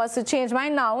 First step was to change my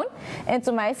noun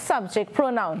into my subject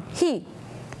pronoun, he.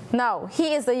 Now,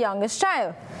 he is the youngest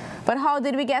child. But how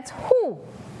did we get who?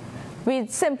 We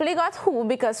simply got who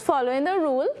because following the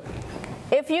rule,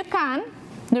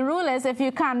 the rule is if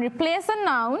you can replace a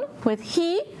noun with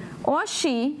he or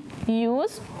she,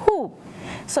 use who.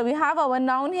 So we have our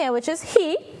noun here, which is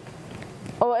he,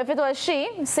 or if it was she,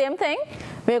 same thing.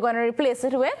 We're going to replace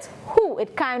it with who.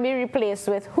 It can be replaced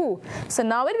with who. So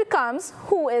now it becomes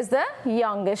who is the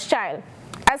youngest child.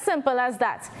 As simple as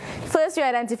that. First you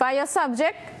identify your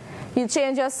subject, you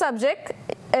change your subject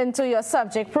into your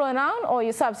subject pronoun, or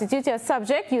you substitute your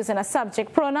subject using a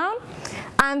subject pronoun,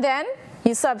 and then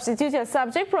you substitute your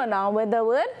subject pronoun with the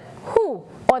word who,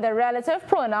 or the relative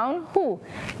pronoun who,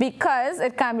 because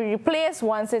it can be replaced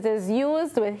once it is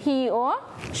used with he or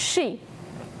she.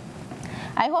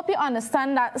 I hope you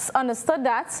understood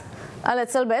that a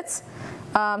little bit.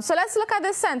 So let's look at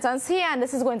this sentence here, and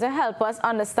this is going to help us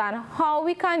understand how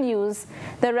we can use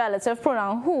the relative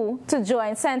pronoun who to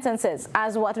join sentences,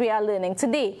 as what we are learning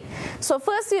today. So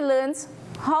first we learned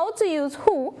how to use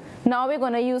who. Now we're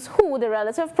going to use who, the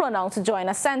relative pronoun, to join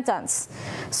a sentence.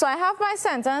 So I have my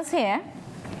sentence here.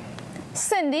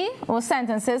 Cindy, or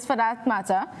sentences for that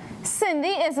matter, Cindy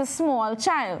is a small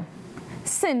child.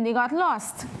 Cindy got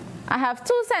lost. I have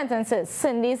two sentences.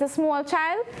 Cindy is a small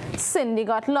child. Cindy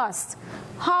got lost.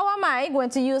 How am I going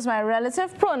to use my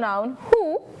relative pronoun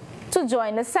who to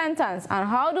join the sentence? And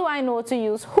how do I know to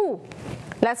use who?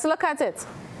 Let's look at it.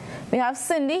 We have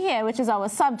Cindy here, which is our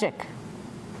subject.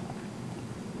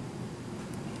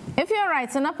 If you're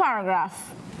writing a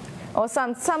paragraph, or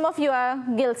some of you are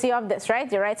guilty of this,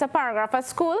 right? You write a paragraph at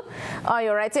school, or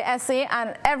you write an essay,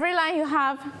 and every line you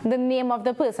have the name of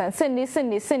the person, Cindy,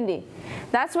 Cindy, Cindy.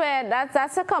 That's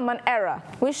a common error.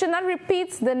 We should not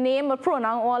repeat the name or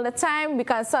pronoun all the time. We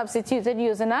can substitute it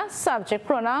using a subject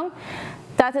pronoun.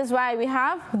 That is why we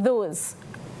have those.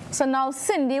 So now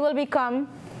Cindy will become,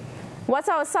 what's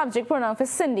our subject pronoun for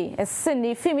Cindy? Is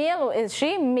Cindy female or is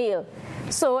she male?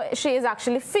 So she is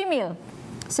actually female.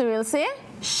 So we'll say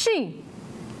she.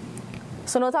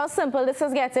 So note how simple this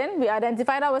is getting. We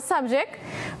identified our subject.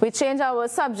 We changed our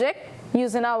subject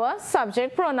using our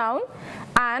subject pronoun.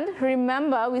 And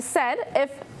remember, we said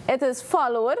if it is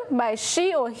followed by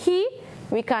she or he,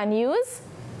 we can use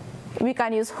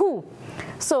who.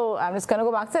 So I'm just going to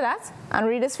go back to that and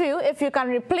read this for you. If you can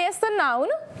replace the noun,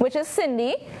 which is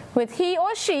Cindy, with he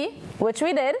or she, which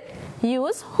we did,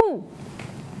 use who.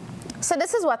 So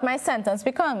this is what my sentence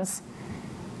becomes.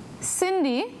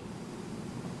 Cindy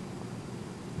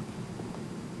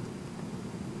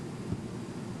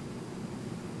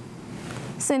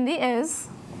is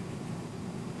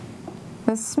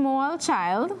the small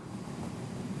child,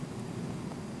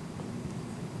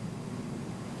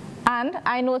 and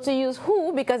I know to use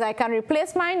who because I can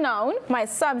replace my noun, my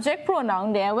subject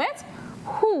pronoun there with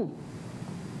who.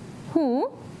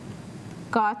 Who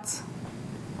got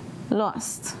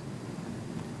lost.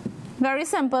 Very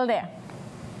simple there.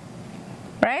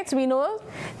 Right? We know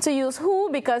to use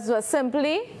who because it was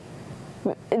simply,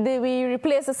 we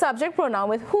replace the subject pronoun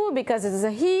with who because it is a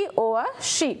he or a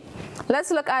she. Let's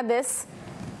look at this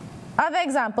other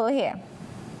example here.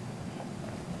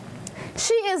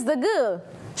 She is the girl.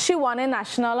 She won a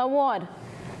national award.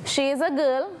 She is a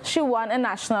girl. She won a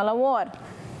national award.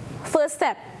 First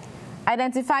step,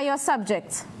 identify your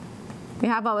subject. We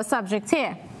have our subject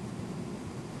here.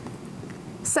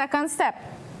 Second step,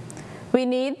 we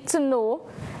need to know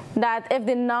that if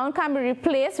the noun can be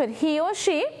replaced with he or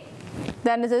she,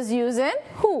 then it is using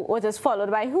who, or it is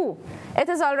followed by who. It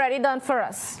is already done for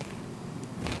us.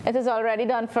 It is already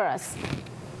done for us.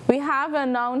 We have a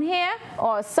noun here,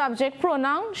 or subject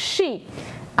pronoun, she.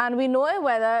 And we know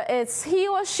whether it's he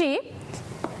or she.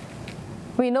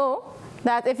 We know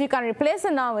that if you can replace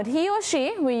a noun with he or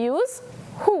she, we use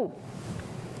who.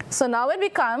 So now it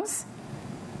becomes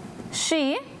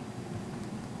she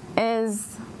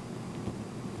is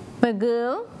the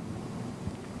girl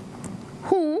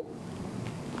who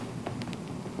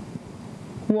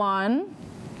won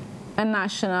a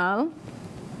national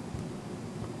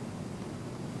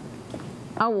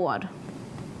award.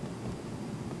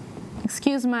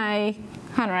 Excuse my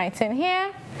handwriting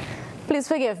here, please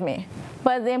forgive me.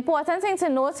 But the important thing to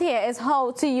note here is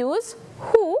how to use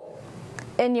who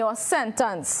in your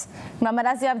sentence. Remember,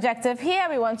 that's the objective here.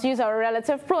 We want to use our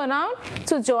relative pronoun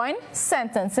to join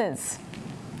sentences.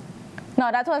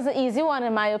 Now that was the easy one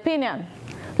in my opinion.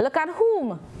 Look at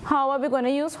whom. How are we going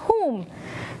to use whom?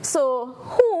 So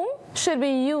whom should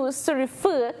be used to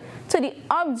refer to the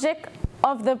object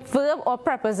of the verb or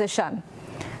preposition.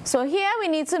 So here we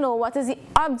need to know what is the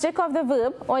object of the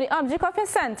verb or the object of a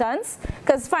sentence,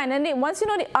 because finally once you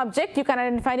know the object, you can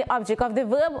identify the object of the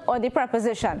verb or the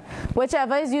preposition,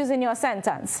 whichever is used in your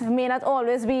sentence. It may not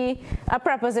always be a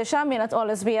preposition, may not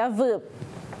always be a verb.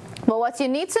 But what you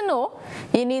need to know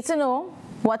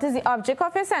what is the object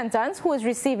of a sentence, who is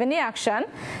receiving the action,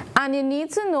 and you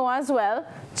need to know as well,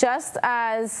 just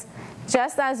as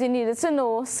you needed to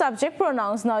know subject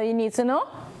pronouns, now you need to know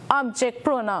object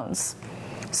pronouns.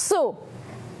 So,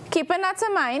 keeping that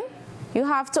in mind, you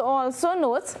have to also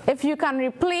note if you can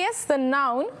replace the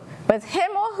noun with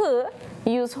him or her,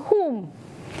 use whom.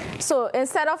 So,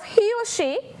 instead of he or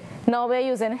she, now we're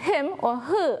using him or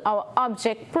her, our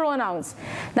object pronouns.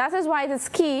 That is why it is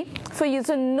key for you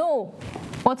to know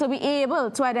or to be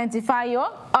able to identify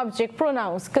your object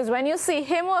pronouns. Because when you see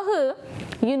him or her,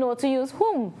 you know to use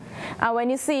whom. And when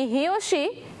you see he or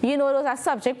she, you know those are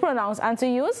subject pronouns and to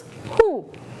use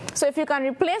who. So if you can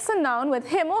replace a noun with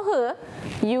him or her,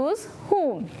 use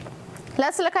whom.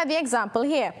 Let's look at the example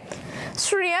here.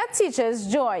 Shreya teaches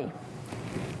Joy.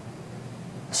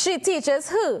 She teaches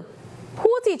her.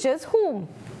 Who teaches whom?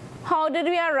 How did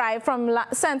we arrive from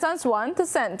sentence 1 to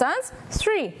sentence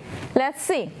 3? Let's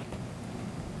see.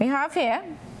 We have here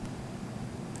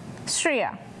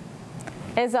Shreya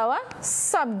is our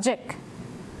subject.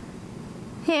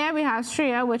 Here we have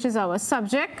Shreya, which is our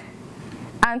subject,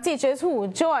 and teaches who?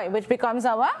 Joy, which becomes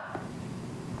our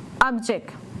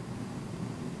object.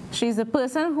 She's the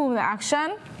person whom the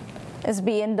action is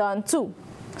being done to.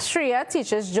 Shreya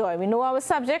teaches Joy. We know our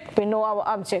subject, we know our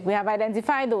object. We have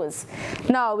identified those.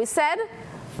 Now we said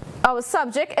our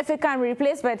subject, if it can be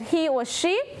replaced by he or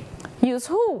she, use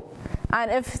who.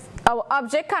 And if our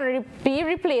object can be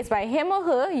replaced by him or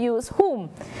her, use whom.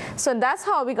 So that's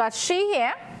how we got she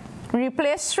here.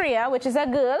 Replace Shreya, which is a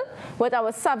girl, with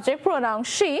our subject pronoun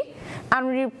she, and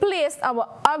replaced our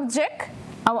object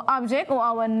or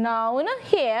our noun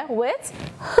here with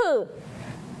her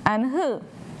and her.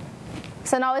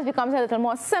 So now it becomes a little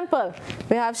more simple.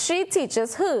 We have she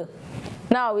teaches her.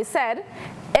 Now we said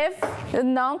if the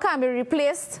noun can be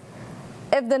replaced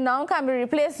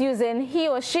using he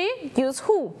or she, use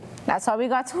who. That's how we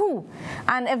got who.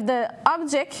 And if the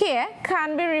object here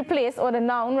can be replaced, or the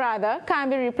noun rather, can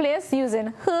be replaced using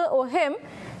her or him,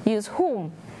 use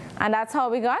whom. And that's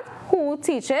how we got who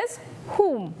teaches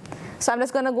whom. So I'm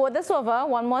just going to go this over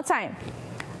one more time.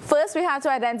 First, we have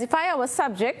to identify our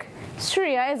subject.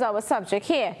 Shreya is our subject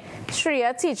here.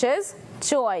 Shreya teaches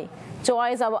Joy.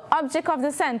 Joy is our object of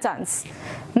the sentence.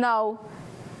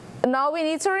 Now we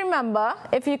need to remember,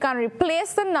 if you can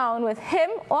replace the noun with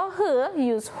him or her,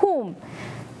 use whom.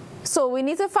 So we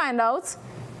need to find out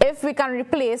if we can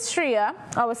replace Shreya,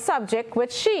 our subject,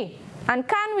 with she. And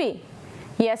can we?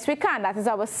 Yes, we can. That is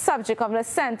our subject of the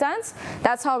sentence.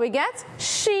 That's how we get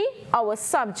she, our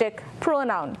subject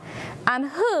pronoun. And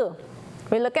her,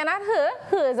 we're looking at her.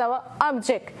 Her is our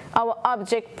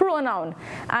object pronoun.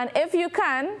 And if you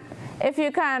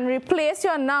can replace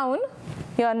your noun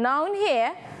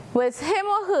here with him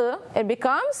or her, it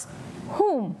becomes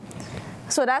whom.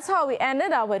 So that's how we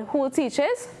ended up with who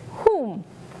teaches whom.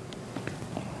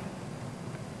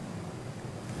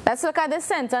 Let's look at this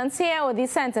sentence here, or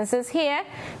these sentences here.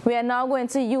 We are now going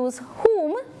to use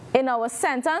whom in our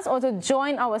sentence, or to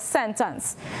join our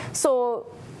sentence. So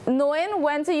knowing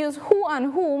when to use who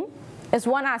and whom is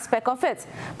one aspect of it,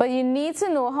 but you need to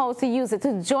know how to use it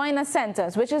to join a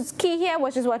sentence, which is key here,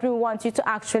 which is what we want you to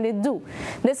actually do.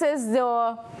 This is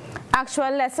the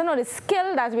actual lesson, or the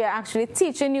skill that we are actually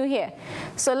teaching you here.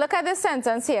 So look at this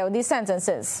sentence here, these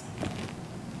sentences.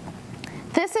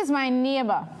 This is my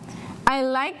neighbor. I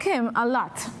like him a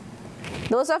lot.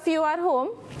 Those of you at home,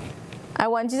 I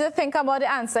want you to think about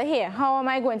the answer here. How am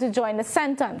I going to join the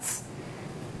sentence?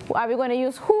 Are we going to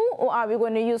use who, or are we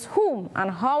going to use whom?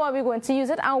 And how are we going to use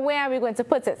it, and where are we going to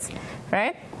put it?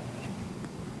 Right?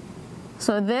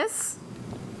 So this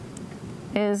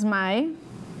is my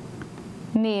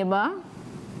neighbor.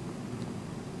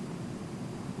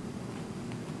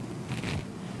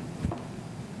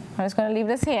 I'm just going to leave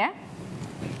this here.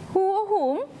 Who or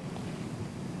whom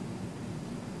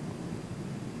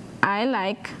I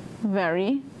like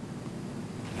very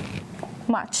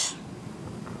much.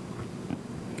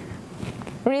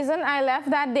 Reason I left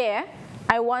that there,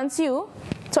 I want you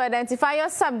to identify your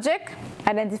subject,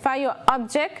 identify your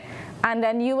object, and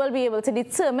then you will be able to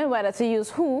determine whether to use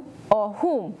who or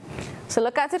whom. So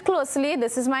look at it closely.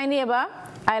 This is my neighbor.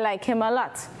 I like him a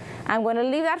lot. I'm going to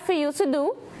leave that for you to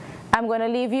do. I'm going to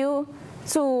leave you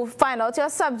to find out your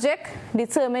subject,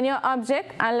 determine your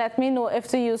object, and let me know if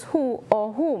to use who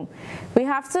or whom. We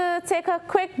have to take a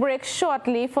quick break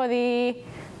shortly for the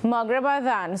Maghrib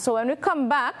Adhan. So when we come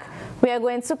back, we are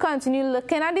going to continue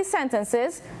looking at the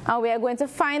sentences, and we are going to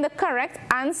find the correct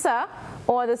answer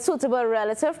or the suitable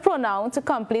relative pronoun to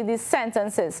complete these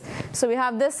sentences. So we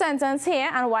have this sentence here,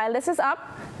 and while this is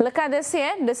up, look at this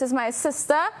here. This is my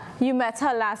sister. You met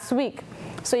her last week.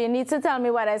 So you need to tell me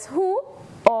whether it's who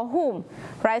or whom.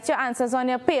 Write your answers on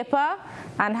your paper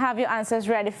and have your answers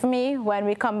ready for me when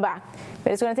we come back.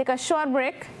 We're just going to take a short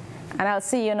break, and I'll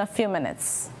see you in a few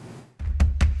minutes.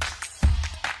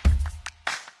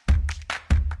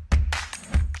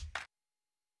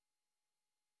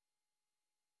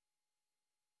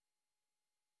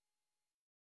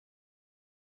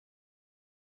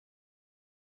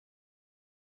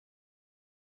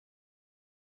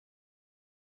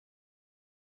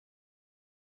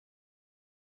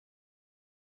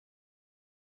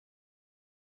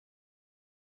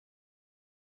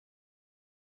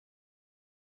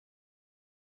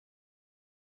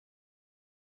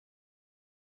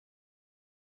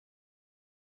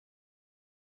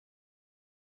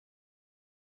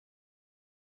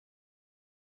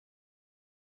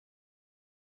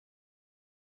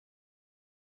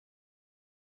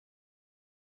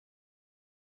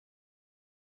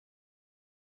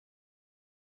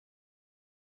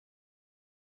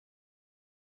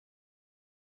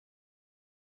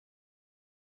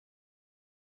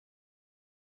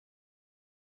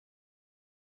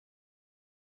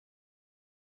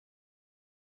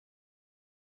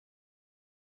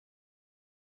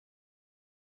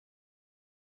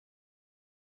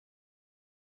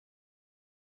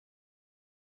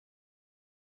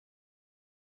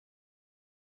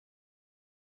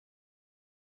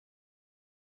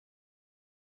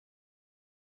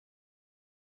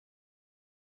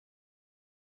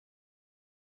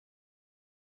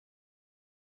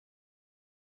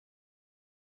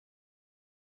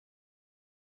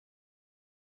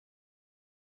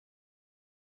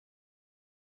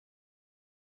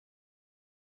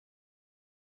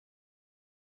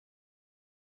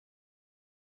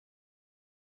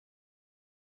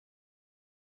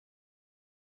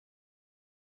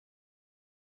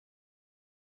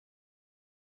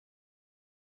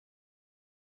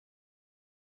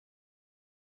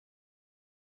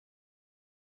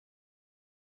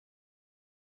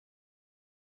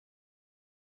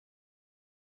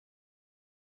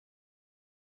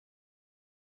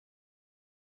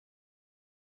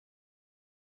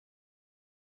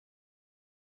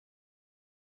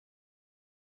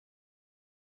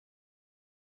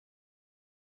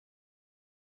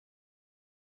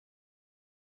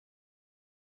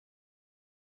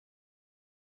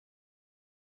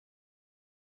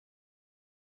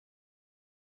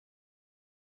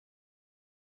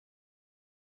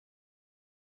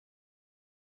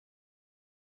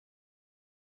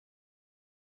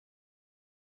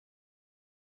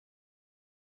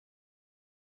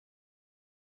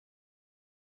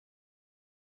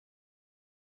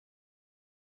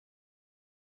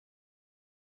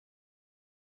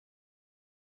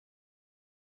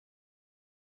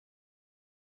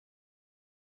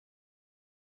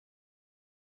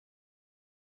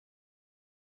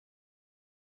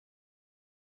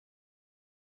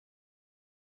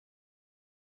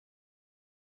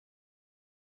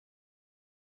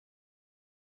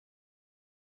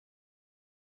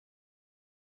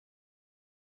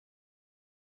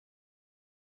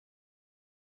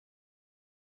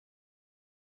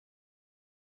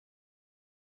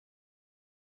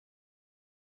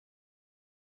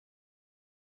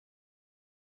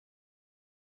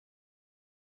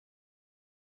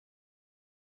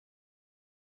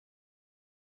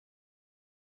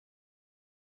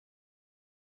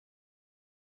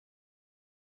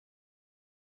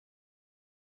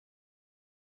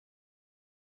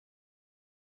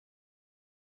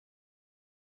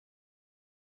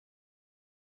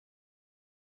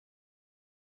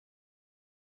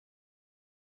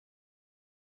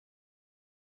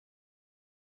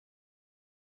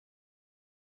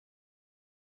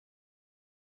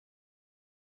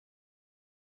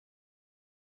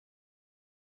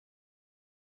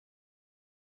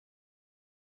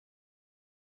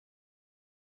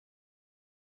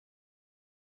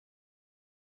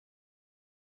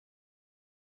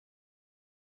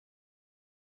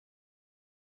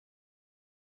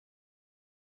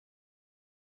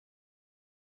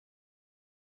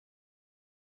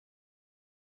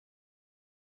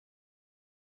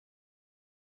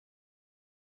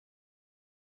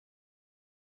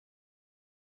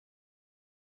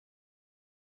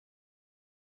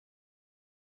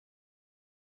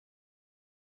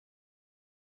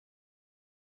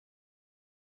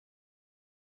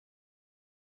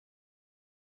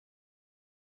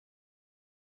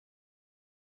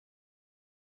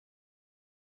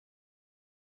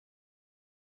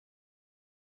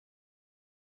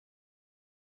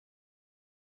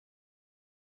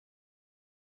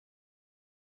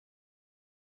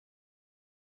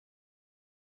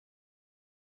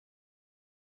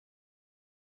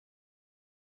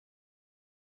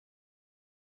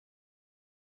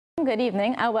 Good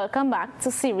evening and welcome back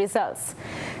to C Results.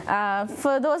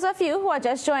 For those of you who are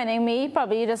just joining me,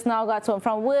 probably you just now got home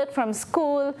from work, from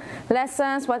school,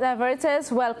 lessons, whatever it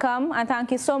is, welcome and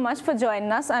thank you so much for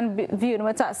joining us and viewing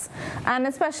with us. And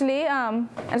especially, I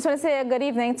just want to say a good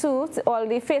evening to all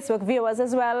the Facebook viewers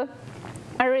as well.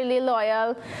 A really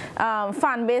loyal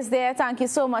fan base there. Thank you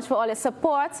so much for all your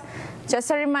support. Just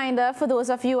a reminder for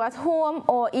those of you at home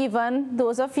or even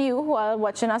those of you who are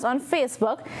watching us on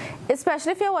Facebook,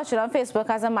 especially if you're watching on Facebook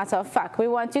as a matter of fact, we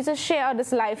want you to share out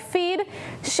this live feed,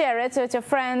 share it with your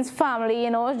friends, family, you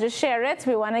know, just share it.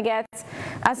 We want to get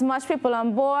as much people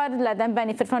on board, let them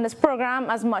benefit from this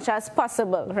program as much as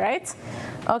possible, right?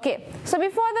 Okay, so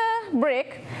before the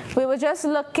break, we were just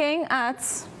looking at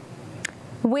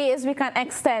ways we can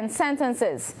extend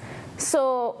sentences.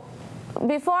 So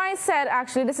before I said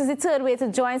actually this is the third way to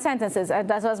join sentences,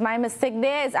 that was my mistake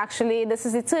there. Is actually this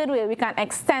is the third way we can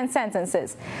extend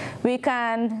sentences. We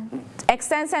can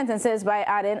extend sentences by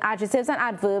adding adjectives and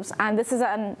adverbs, and this is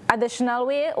an additional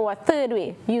way or a third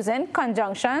way using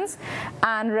conjunctions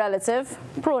and relative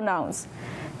pronouns.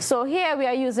 So here we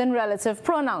are using relative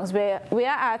pronouns where we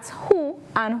are at who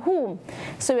and whom.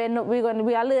 So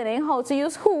we are learning how to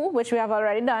use who, which we have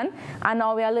already done, and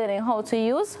now we are learning how to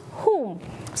use whom.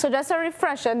 So just a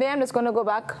refresher there, I'm just going to go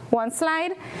back one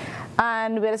slide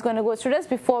and we're just going to go through this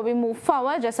before we move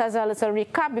forward, just as a little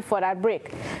recap before that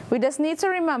break. We just need to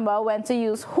remember when to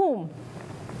use whom.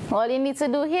 All you need to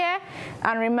do here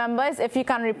and remember is if you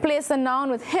can replace the noun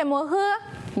with him or her,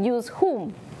 use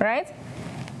whom, right?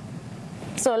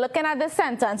 So looking at this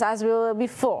sentence as we were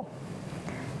before.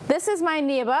 This is my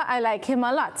neighbor, I like him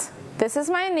a lot. This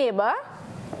is my neighbor,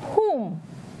 whom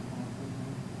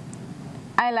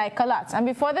I like a lot. And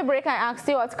before the break, I asked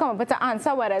you all to come up with the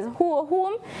answer, whether it's who or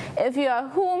whom. If you are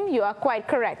whom, you are quite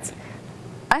correct.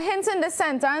 A hint in this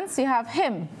sentence, you have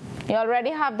him. You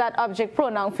already have that object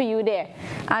pronoun for you there.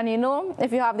 And you know,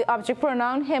 if you have the object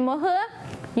pronoun him or her,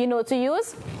 you know to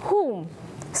use whom.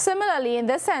 Similarly, in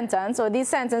this sentence, or these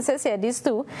sentences here, these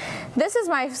two, this is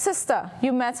my sister.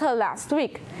 You met her last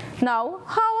week. Now,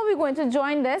 how are we going to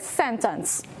join this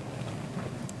sentence?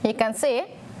 You can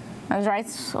say, I'll write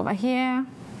over here.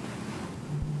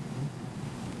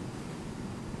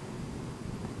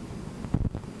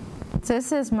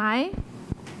 This is my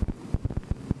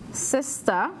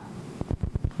sister,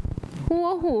 who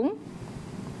or whom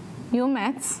you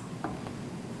met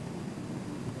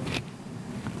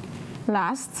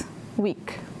last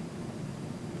week.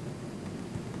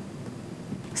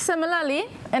 Similarly,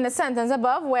 in the sentence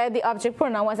above where the object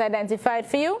pronoun was identified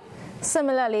for you,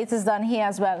 similarly it is done here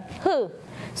as well, who.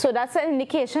 So that's an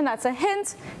indication, that's a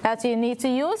hint that you need to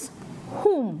use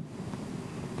whom.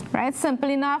 Right? Simple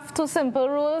enough, 2 simple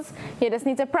rules. You just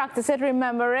need to practice it,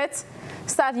 remember it,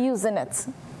 start using it.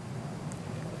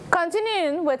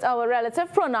 Continuing with our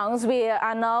relative pronouns, we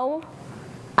are now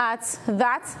at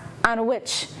that and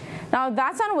which. Now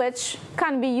that and which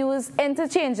can be used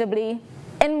interchangeably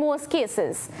in most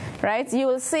cases, right? You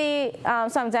will see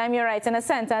sometimes you're writing a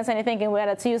sentence and you're thinking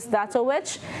whether to use that or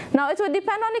which. Now it will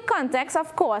depend on the context,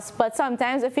 of course, but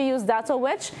sometimes if you use that or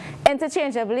which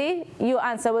interchangeably, your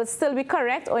answer will still be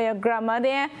correct or your grammar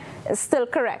there is still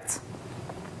correct.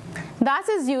 That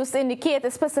is used to indicate a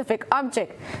specific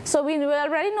object. So we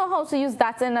already know how to use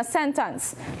that in a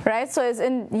sentence, right? So it's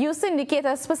used to indicate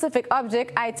a specific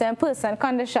object, item, person,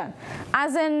 condition.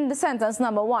 As in the sentence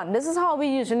number 1. This is how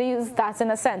we usually use that in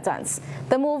a sentence.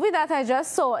 The movie that I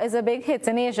just saw is a big hit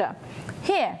in Asia.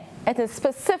 Here, it is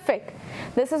specific.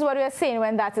 This is what we are saying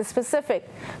when that is specific.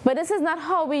 But this is not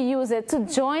how we use it to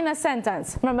join a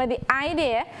sentence. Remember, the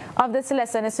idea of this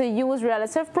lesson is to use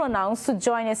relative pronouns to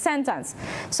join a sentence.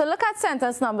 So look at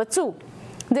sentence number 2.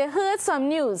 They heard some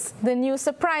news. The news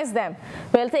surprised them.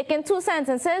 We're taking 2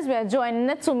 sentences. We are joining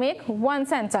it to make 1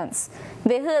 sentence.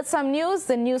 They heard some news.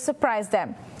 The news surprised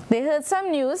them. They heard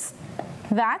some news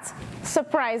that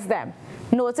surprised them.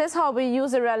 Notice how we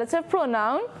use a relative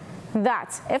pronoun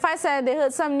that. If I said they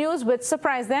heard some news which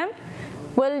surprised them,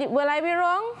 will I be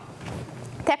wrong?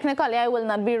 Technically, I will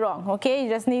not be wrong, okay? You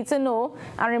just need to know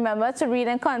and remember to read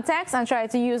in context and try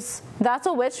to use that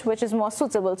or which is more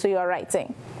suitable to your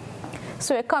writing.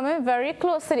 So we're coming very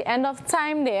close to the end of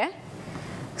time there.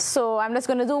 So I'm just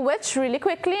going to do which really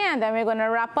quickly and then we're going to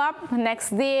wrap up.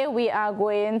 Next day, we are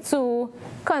going to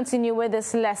continue with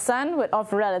this lesson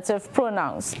of relative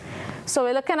pronouns. So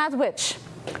we're looking at which.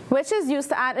 Which is used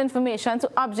to add information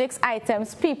to objects,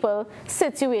 items, people,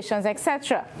 situations,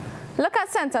 etc. Look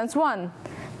at sentence 1.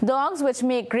 Dogs which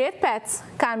make great pets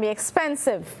can be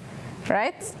expensive,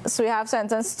 right? So we have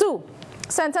sentence 2.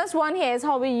 Sentence 1 here is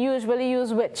how we usually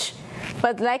use which.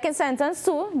 But like in sentence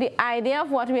 2, the idea of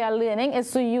what we are learning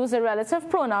is to use a relative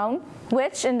pronoun,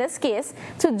 which in this case,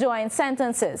 to join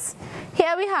sentences.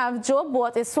 Here we have Joe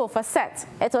bought a sofa set.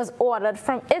 It was ordered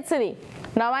from Italy.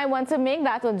 Now I want to make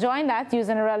that or join that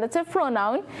using a relative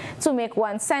pronoun to make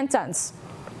one sentence.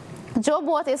 Joe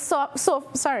bought a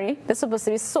sorry, there's supposed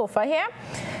to be sofa here.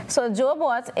 So Joe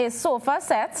bought a sofa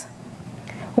set,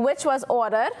 which was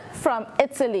ordered from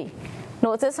Italy.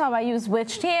 Notice how I use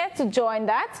which here to join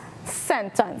that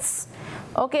sentence.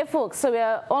 Okay, folks, so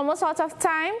we're almost out of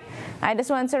time. I just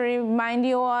want to remind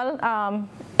you all,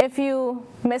 if you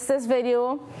missed this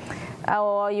video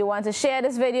or you want to share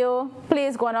this video,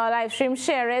 please go on our live stream,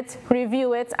 share it,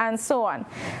 review it, and so on.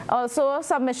 Also,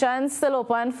 submissions still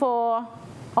open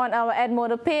on our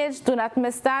Edmodo page. Do not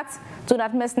miss that. Do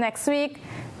not miss next week.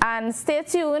 And stay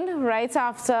tuned right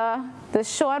after the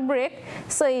short break.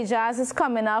 So Ijaz is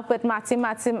coming up with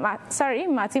mathematics,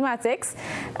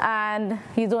 and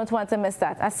you don't want to miss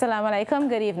that. Assalamu alaikum.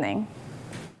 Good evening.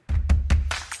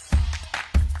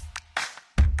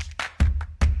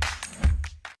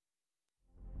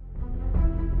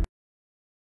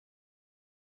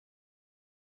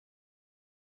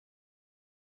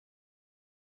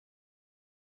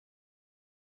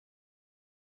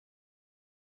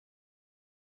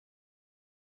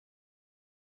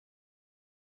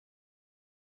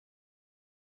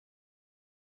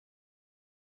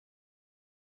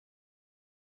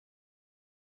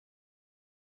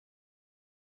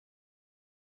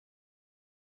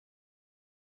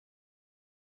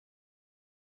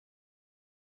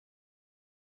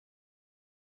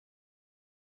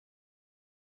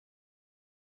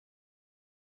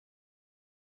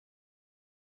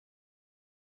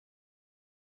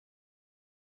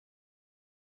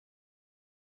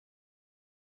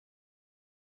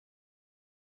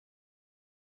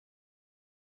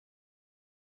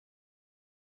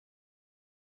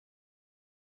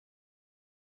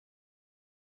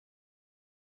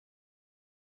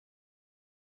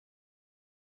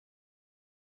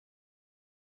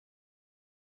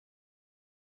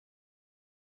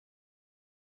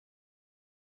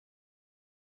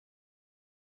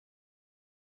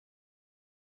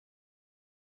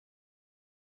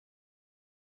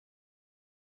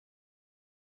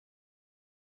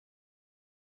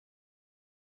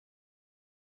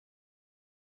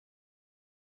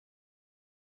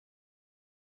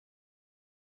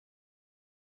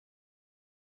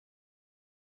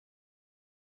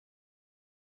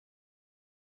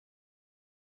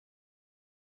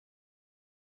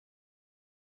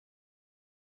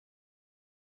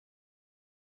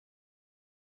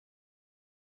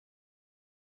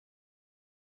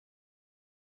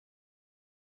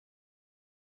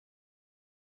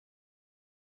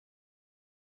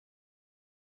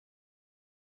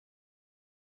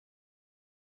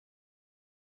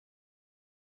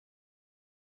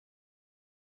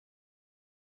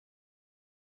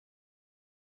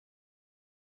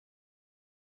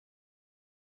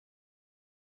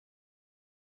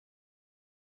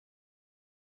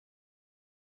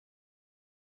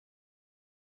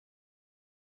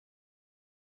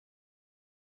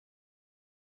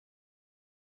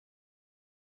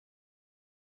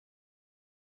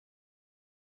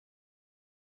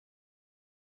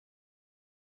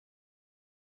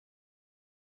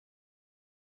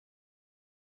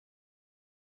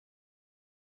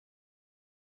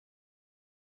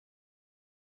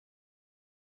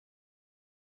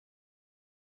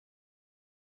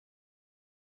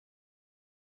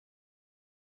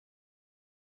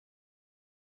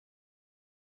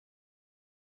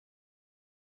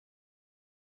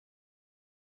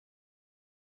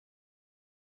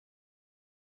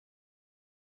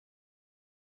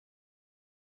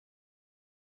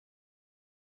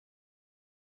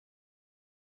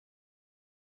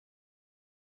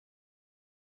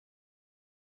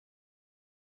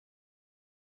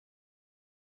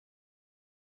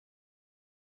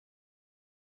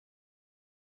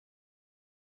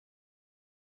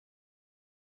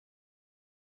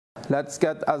 Let's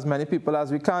get as many people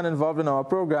as we can involved in our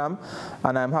program,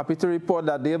 and I'm happy to report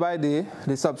that day by day,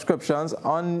 the subscriptions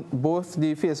on both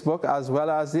the Facebook as well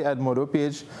as the Edmodo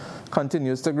page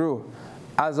continues to grow.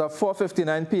 As of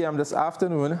 4:59 p.m. this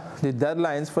afternoon, the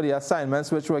deadlines for the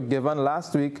assignments which were given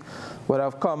last week would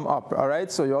have come up, all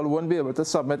right? So you all won't be able to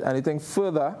submit anything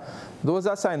further. Those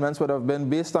assignments would have been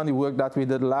based on the work that we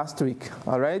did last week,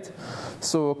 all right?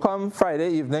 So come Friday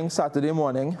evening, Saturday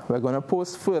morning, we're going to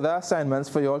post further assignments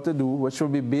for you all to do, which will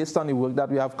be based on the work that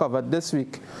we have covered this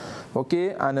week.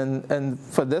 Okay, and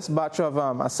for this batch of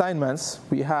assignments,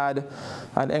 we had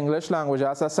an English language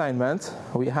arts assignment,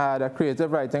 we had a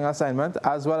creative writing assignment,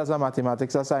 as well as a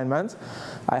mathematics assignment.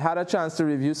 I had a chance to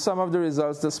review some of the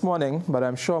results this morning, but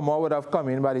I'm sure more would have come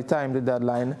in by the time the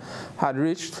deadline had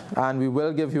reached, and we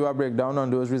will give you a breakdown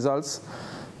on those results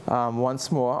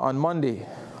once more on Monday.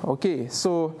 Okay,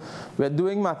 so we're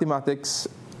doing mathematics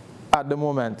at the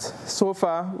moment. So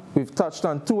far, we've touched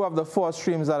on 2 of the 4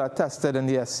 streams that are tested in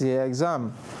the SCA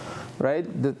exam, right?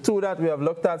 The 2 that we have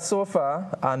looked at so far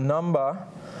are number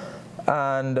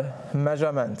and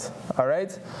measurement, all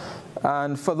right?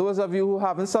 And for those of you who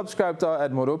haven't subscribed to our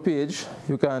Edmodo page,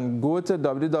 you can go to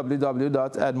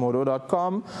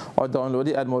www.edmodo.com or download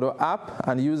the Edmodo app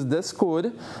and use this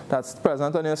code that's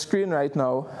present on your screen right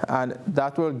now, and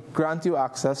that will grant you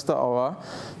access to our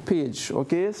page,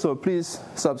 okay? So please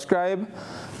subscribe.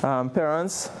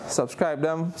 Parents, subscribe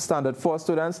them. Standard 4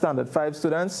 students, Standard 5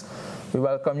 students. We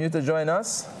welcome you to join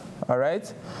us, all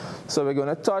right? So we're going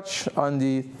to touch on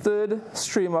the 3rd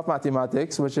stream of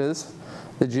mathematics, which is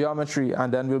the geometry,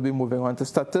 and then we'll be moving on to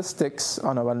statistics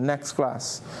on our next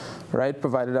class, right?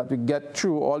 Provided that we get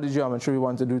through all the geometry we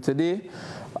want to do today.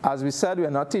 As we said, we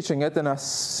are not teaching it in a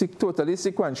totally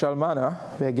sequential manner.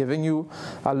 We're giving you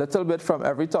a little bit from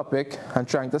every topic and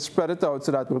trying to spread it out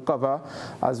so that we'll cover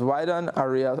as wide an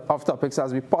array of topics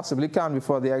as we possibly can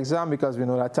before the exam, because we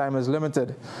know that time is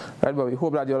limited, right? But we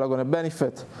hope that you all are going to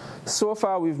benefit. So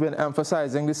far, we've been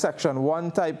emphasizing the section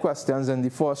 1 type questions in the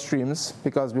 4 streams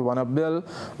because we want to build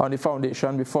on the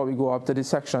foundation before we go up to the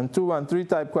section 2 and 3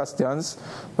 type questions,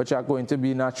 which are going to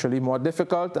be naturally more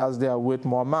difficult as they are worth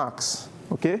more marks.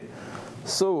 Okay,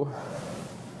 so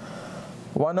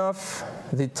one of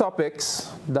the topics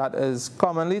that is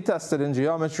commonly tested in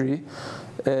geometry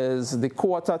is the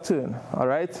quarter turn, all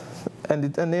right?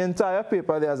 And in the entire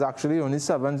paper, there's actually only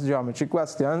 7 geometry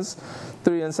questions,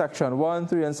 3 in section 1,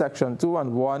 3 in section 2,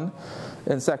 and 1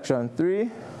 in section 3,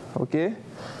 okay?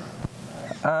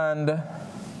 And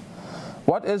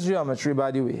what is geometry,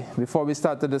 by the way, before we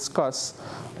start to discuss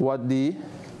what the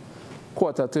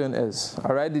quarter turn is,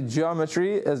 all right? The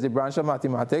geometry is the branch of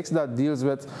mathematics that deals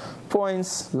with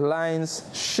points, lines,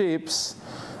 shapes,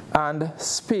 and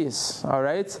space, all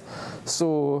right?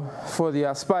 So for the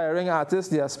aspiring artists,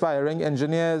 the aspiring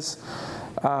engineers,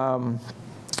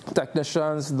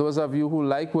 technicians, those of you who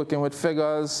like working with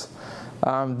figures,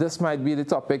 this might be the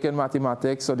topic in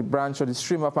mathematics or the branch or the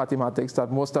stream of mathematics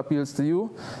that most appeals to you.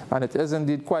 And it is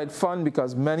indeed quite fun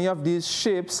because many of these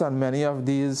shapes and many of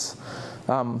these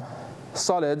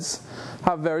solids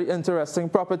have very interesting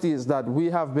properties that we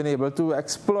have been able to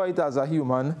exploit as a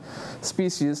human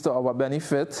species to our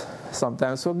benefit,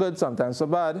 sometimes for good, sometimes for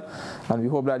bad, and we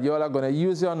hope that you all are going to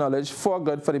use your knowledge for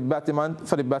good, for the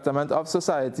betterment of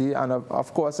society and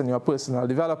of course in your personal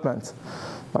development.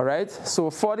 All right, so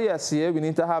for the SCA we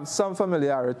need to have some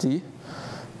familiarity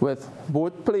with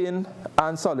both plane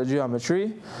and solid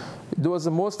geometry.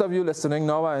 Most of you listening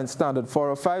now are in standard 4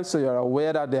 or 5, so you're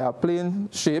aware that there are plane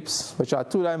shapes, which are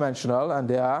 2-dimensional, and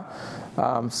there are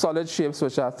solid shapes,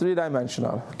 which are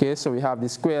 3-dimensional. Okay, so we have the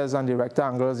squares and the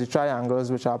rectangles, the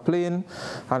triangles, which are plane,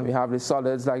 and we have the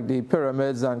solids like the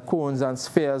pyramids and cones and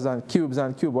spheres and cubes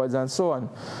and cuboids and so on.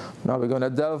 Now we're going to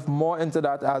delve more into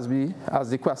that as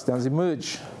the questions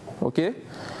emerge. Okay.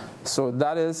 So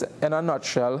that is, in a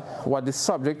nutshell, what the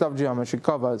subject of geometry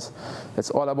covers. It's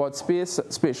all about space,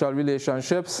 spatial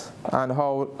relationships, and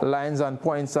how lines and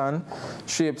points and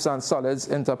shapes and solids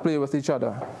interplay with each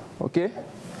other. Okay?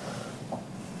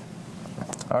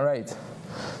 All right.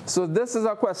 So this is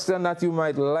a question that you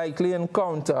might likely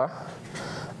encounter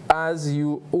as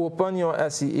you open your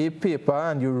SEA paper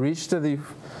and you reach to the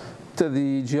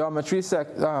geometry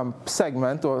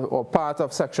segment or part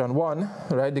of section 1,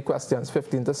 right, the questions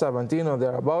 15 to 17 or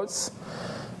thereabouts.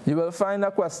 You will find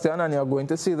a question and you're going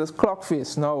to see this clock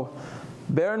face. Now,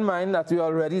 bear in mind that we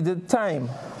already did time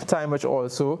which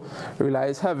also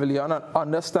relies heavily on an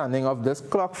understanding of this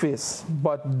clock face.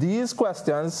 But these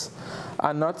questions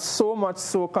are not so much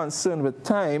so concerned with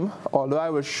time, although I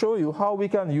will show you how we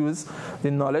can use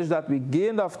the knowledge that we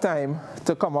gained of time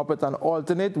to come up with an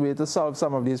alternate way to solve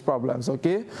some of these problems,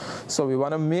 okay? So we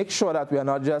want to make sure that we are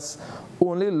not just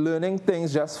only learning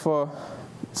things just for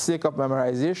sake of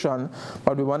memorization,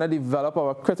 but we want to develop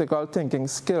our critical thinking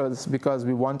skills because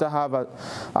we want to have a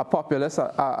populace,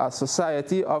 a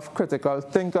society of critical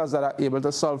thinkers that are able to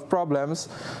solve problems,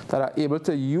 that are able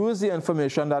to use the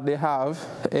information that they have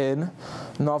in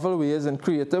novel ways and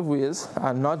creative ways,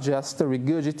 and not just to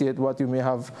regurgitate what you may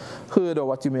have heard or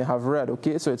what you may have read,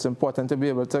 okay? So it's important to be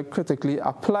able to critically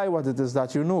apply what it is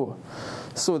that you know.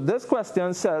 So this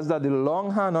question says that the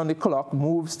long hand on the clock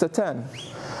moves to 10.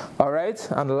 All right,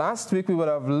 and last week we would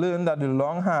have learned that the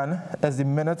long hand is the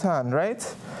minute hand, right?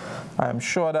 I am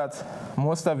sure that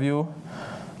most of you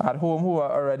at home who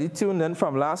are already tuned in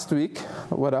from last week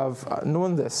would have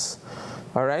known this.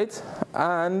 All right?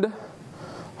 And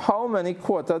how many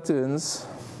quarter turns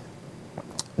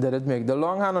did it make? The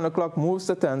long hand on the clock moves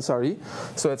to 10, sorry.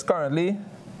 So it's currently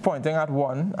pointing at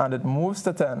 1 and it moves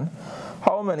to 10.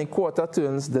 How many quarter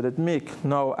turns did it make?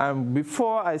 Now,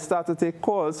 before I start to take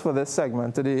calls for this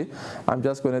segment today, I'm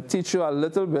just going to teach you a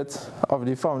little bit of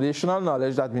the foundational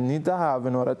knowledge that we need to have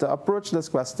in order to approach this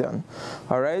question.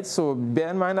 All right, so bear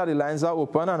in mind that the lines are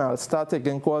open and I'll start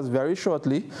taking calls very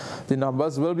shortly. The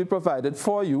numbers will be provided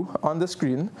for you on the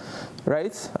screen,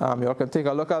 right? You can take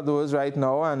a look at those right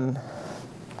now and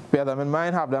bear them in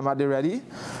mind, have them at the ready.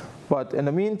 But in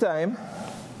the meantime,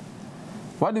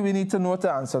 what do we need to know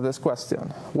to answer this question?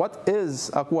 What is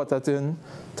a quarter turn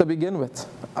to begin with?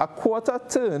 A quarter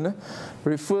turn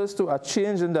refers to a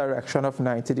change in direction of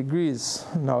 90 degrees.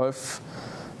 Now, if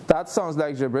that sounds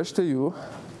like gibberish to you,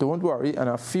 don't worry, in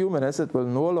a few minutes it will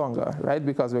no longer, right?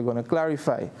 Because we're going to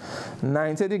clarify.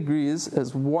 90 degrees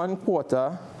is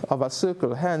 1/4 of a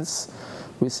circle, hence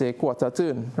we say quarter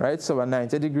turn, right? So a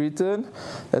 90-degree turn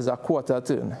is a quarter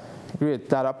turn. Great,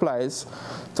 that applies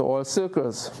to all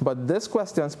circles. But this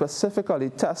question specifically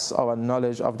tests our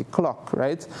knowledge of the clock,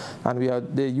 right? And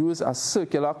they use a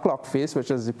circular clock face,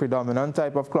 which is the predominant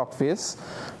type of clock face,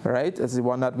 right? It's the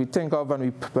one that we think of when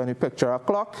we picture a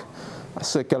clock, a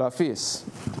circular face,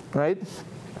 right?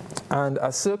 And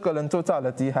a circle in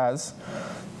totality has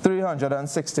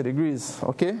 360 degrees,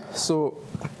 okay? So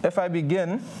if I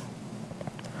begin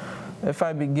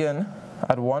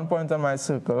at one point on my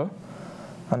circle,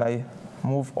 and I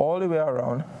move all the way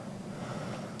around,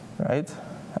 right,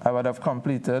 I would have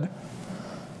completed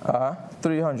a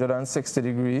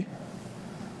 360-degree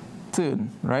turn,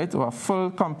 right, or a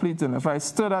full complete turn. If I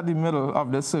stood at the middle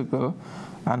of the circle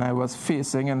and I was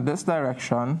facing in this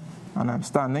direction, and I'm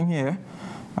standing here,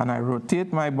 and I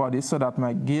rotate my body so that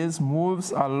my gaze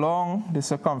moves along the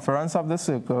circumference of the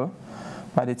circle,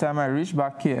 by the time I reach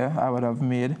back here, I would have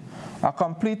made a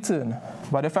complete turn.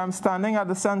 But if I'm standing at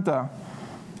the center,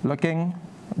 looking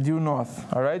due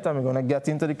north, all right, and we're going to get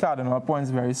into the cardinal points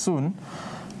very soon,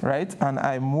 right, and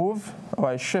I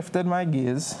I shifted my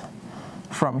gaze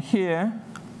from here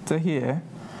to here,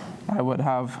 I would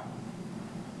have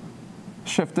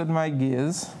shifted my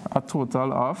gaze a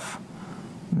total of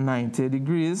 90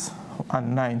 degrees,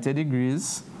 and 90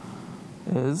 degrees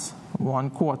is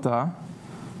 1/4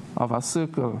 of a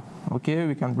circle. Okay,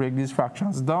 we can break these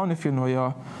fractions down if you know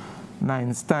your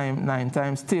 9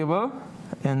 times table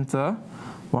into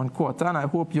 1/4, and I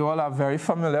hope you all are very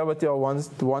familiar with your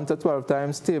 1 to 12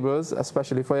 times tables,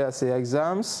 especially for your essay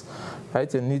exams,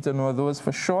 right? You need to know those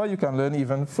for sure. You can learn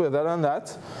even further than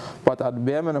that, but at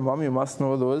bare minimum you must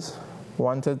know those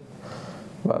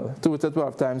 2 to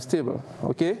 12 times table,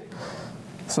 okay?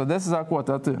 So this is a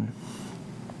quarter turn,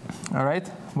 all right?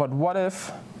 But what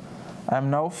if I'm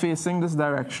now facing this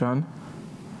direction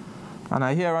and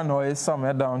I hear a noise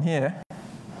somewhere down here,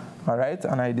 all right,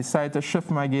 and I decide to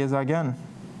shift my gaze again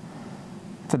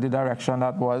to the direction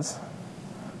that was,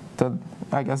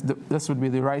 I guess this would be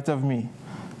the right of me.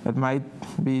 It might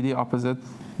be the opposite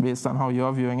based on how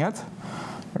you're viewing it,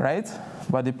 right?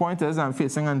 But the point is I'm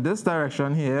facing in this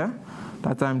direction here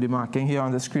that I'm demarking here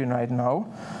on the screen right now,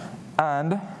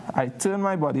 and I turn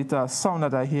my body to a sound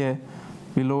that I hear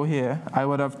below here. I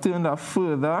would have turned a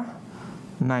further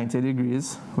 90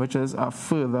 degrees, which is a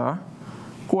further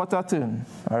quarter turn.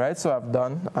 All right, so I've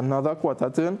done another quarter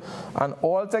turn, and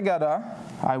altogether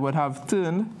I would have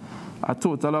turned a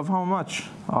total of how much?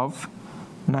 Of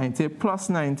 90 plus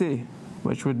 90,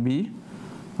 which would be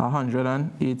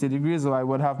 180 degrees. So I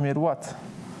would have made what?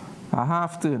 A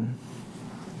half turn.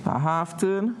 A half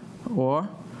turn or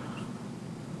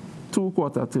 2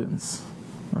 quarter turns.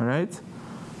 All right,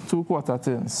 2 quarter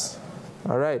turns.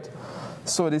 All right,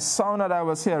 so the sound that I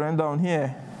was hearing down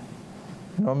here,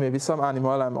 you know, maybe some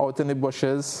animal, I'm out in the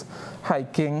bushes,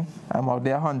 hiking, I'm out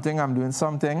there hunting, I'm doing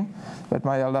something with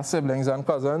my elder siblings and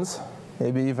cousins,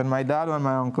 maybe even my dad and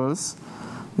my uncles.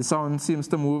 The sound seems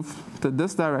to move to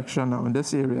this direction now, in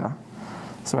this area.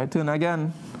 So I turn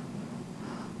again.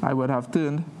 I would have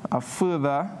turned a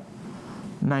further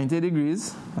 90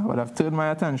 degrees. I would have turned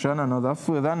my attention another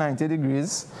further 90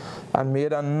 degrees and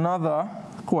made another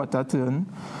quarter turn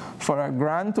for a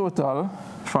grand total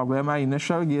from where my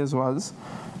initial gaze was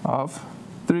of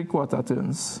 3 quarter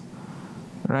turns,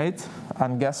 right?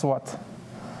 And guess what?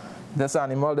 This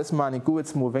animal, this manikou,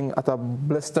 it's moving at a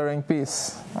blistering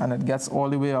pace, and it gets all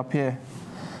the way up here,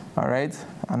 all right?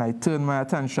 And I turn my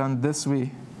attention this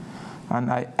way, and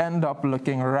I end up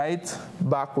looking right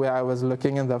back where I was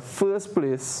looking in the first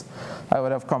place, I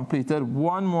would have completed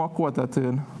one more quarter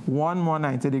turn, one more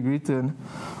 90-degree turn,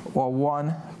 or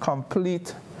one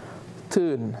complete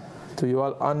turn. Do you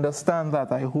all understand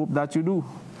that? I hope that you do.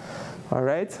 All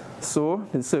right, so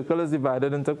the circle is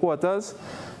divided into quarters,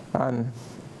 and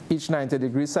each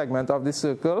 90-degree segment of the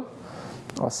circle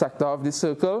or sector of the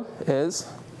circle is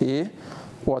a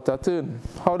quarter turn.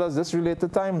 How does this relate to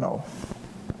time now?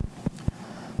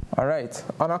 All right,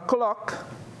 on a clock,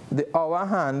 the hour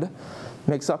hand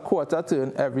makes a quarter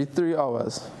turn every 3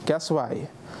 hours. Guess why?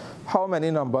 How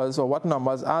many numbers, or what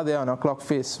numbers are there on a clock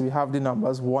face? We have the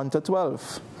numbers 1 to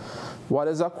 12. What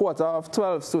is a quarter of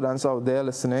 12, students out there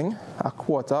listening? A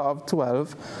quarter of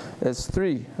 12 is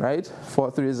 3, right?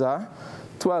 4 3s are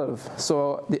 12.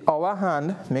 So the hour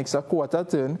hand makes a quarter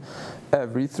turn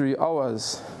every 3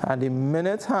 hours. And the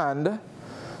minute hand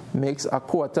makes a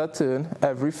quarter turn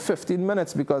every 15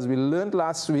 minutes, because we learned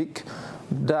last week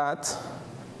that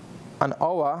an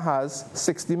hour has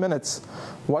 60 minutes.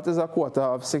 What is a quarter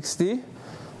of 60?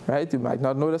 Right? You might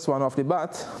not know this one off the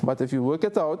bat, but if you work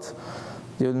it out,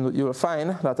 you'll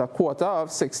find that a quarter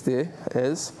of 60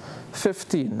 is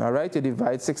 15, all right? You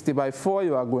divide 60 by 4,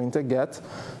 you are going to get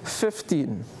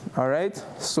 15, all right?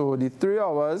 So the 3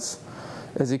 hours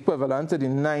is equivalent to the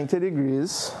 90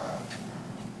 degrees,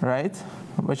 right?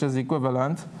 Which is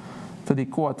equivalent to the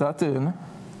quarter turn,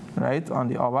 right, on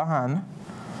the hour hand,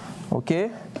 okay?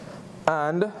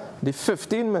 And the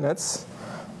 15 minutes,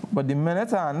 but the minute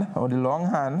hand, or the long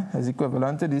hand, is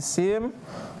equivalent to the same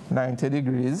 90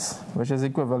 degrees, which is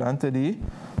equivalent to the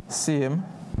same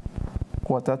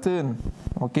quarter turn,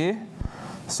 okay?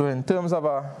 So in terms of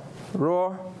a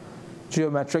raw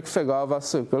geometric figure of a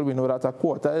circle, we know that a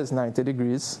quarter is 90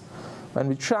 degrees. When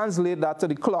we translate that to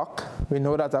the clock, we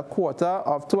know that a quarter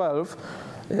of 12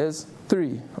 is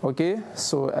 3, okay?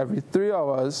 So every 3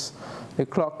 hours, the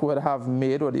clock would have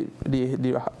made, or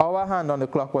the hour hand on the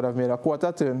clock would have made a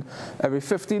quarter turn. Every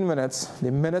 15 minutes,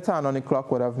 the minute hand on the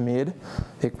clock would have made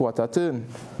a quarter turn,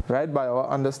 right, by our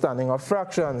understanding of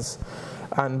fractions.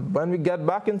 And when we get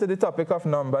back into the topic of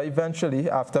number, eventually,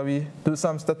 after we do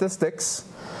some statistics,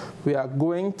 we are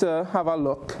going to have a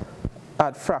look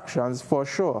at fractions for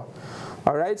sure.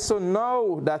 All right, so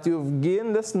now that you've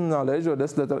gained this knowledge, or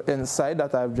this little insight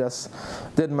that I've just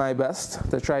did my best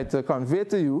to try to convey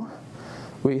to you,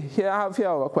 we have here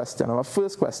our question, our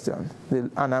first question,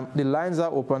 and the lines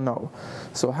are open now.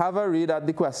 So have a read at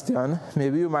the question.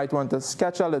 Maybe you might want to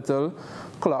sketch a little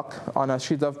clock on a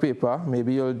sheet of paper.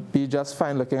 Maybe you'll be just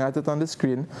fine looking at it on the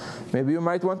screen. Maybe you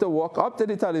might want to walk up to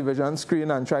the television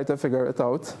screen and try to figure it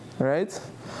out, right?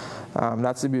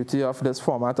 That's the beauty of this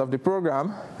format of the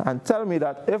program. And tell me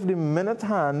that if the minute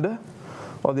hand,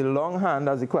 or the long hand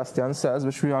as the question says,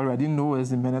 which we already know is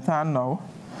the minute hand now,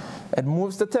 it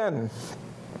moves to 10.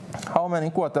 How many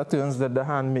quarter turns did the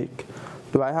hand make?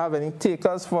 Do I have any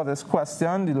takers for this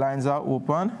question? The lines are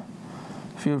open.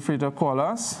 Feel free to call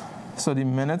us. So the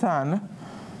minute hand,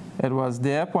 it was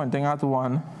there pointing at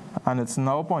 1, and it's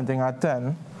now pointing at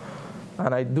 10.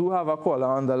 And I do have a caller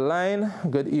on the line.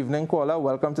 Good evening, caller.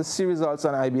 Welcome to C Results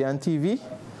on IBN TV.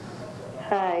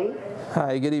 Hi.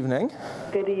 Hi, good evening.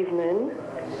 Good evening.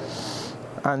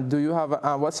 And do you have,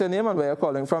 what's your name and where you're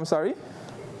calling from, sorry?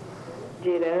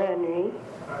 Jada Henry.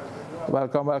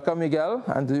 Welcome, welcome, Miguel.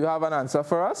 And do you have an answer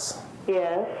for us?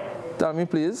 Yes. Tell me,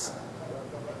 please.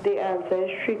 The answer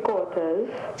is 3/4.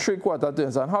 3/4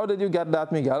 turns. And how did you get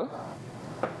that, Miguel?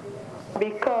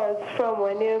 Because from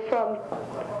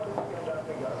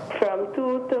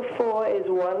 2 to 4 is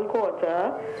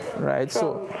 1/4. Right.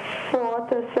 From 4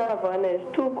 to 7 is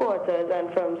 2/4,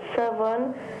 and from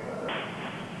 7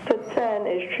 to 10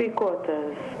 is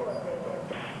 3/4.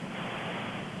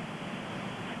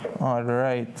 All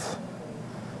right.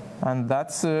 And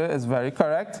that, sir, is very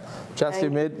correct. Just you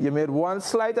made one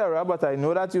slight error, but I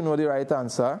know that you know the right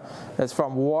answer. It's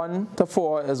from 1 to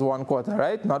 4 is 1/4,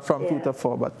 right? Not from 2 to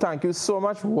 4. But thank you so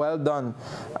much. Well done.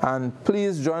 And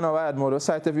please join our Edmodo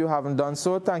site if you haven't done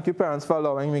so. Thank you, parents, for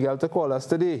allowing Miguel to call us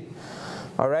today.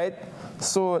 All right.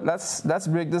 So let's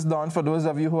break this down for those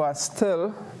of you who are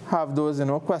still have those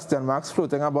question marks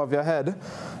floating above your head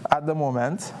at the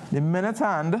moment. The minute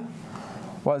hand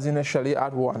was initially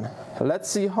at 1. Let's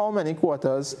see how many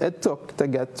quarters it took to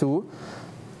get to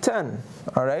 10,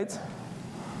 all right?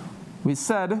 We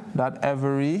said that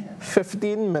every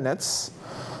 15 minutes,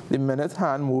 the minute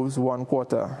hand moves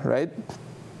 1/4, right?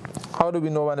 How do we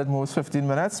know when it moves 15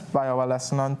 minutes? By our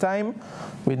lesson on time.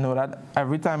 We know that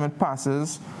every time it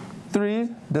passes 3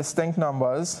 distinct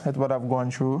numbers, it would have gone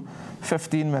through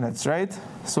 15 minutes, right?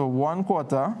 So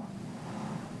 1/4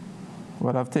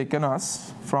 would have taken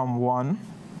us from 1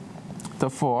 to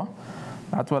 4.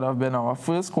 That would have been our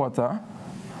first quarter.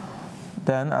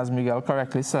 Then, as Miguel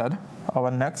correctly said, our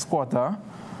next quarter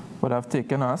would have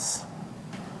taken us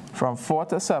from 4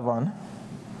 to 7,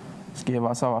 which gave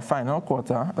us our final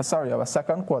quarter, our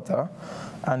second quarter.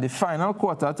 And the final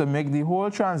quarter to make the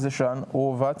whole transition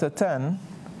over to 10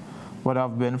 would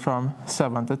have been from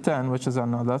 7 to 10, which is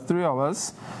another 3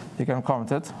 hours. You can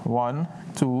count it. 1,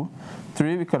 2,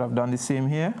 3. We could have done the same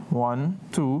here. 1,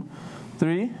 2,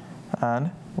 3,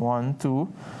 and 1, 2,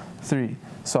 3.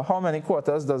 So how many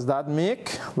quarters does that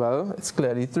make? Well, it's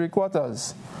clearly 3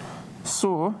 quarters.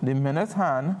 So the minute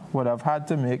hand would have had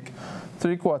to make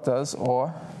 3 quarters,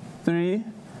 or 3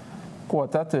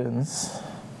 quarter turns,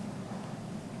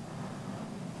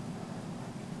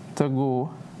 to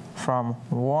go from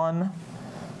 1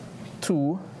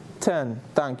 to 10.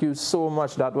 Thank you so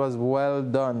much. That was well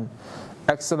done.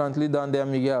 Excellently done there,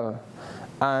 Miguel.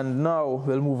 And now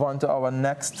we'll move on to our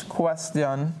next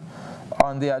question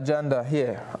on the agenda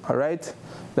here. All right?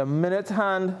 The minute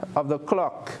hand of the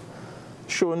clock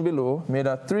shown below made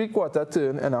a 3/4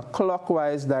 turn in a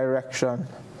clockwise direction.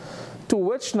 To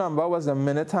which number was the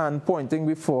minute hand pointing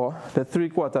before the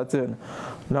 3/4 turn?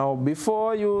 Now,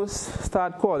 before you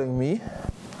start calling me,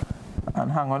 and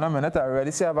hang on a minute, I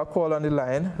already see I have a call on the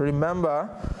line. Remember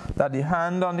that the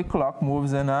hand on the clock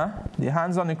moves in the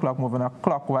hands on the clock move in a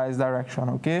clockwise direction,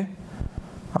 okay?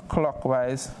 A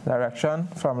clockwise direction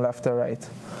from left to right.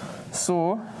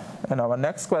 So, in our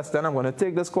next question, I'm going to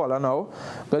take this caller now.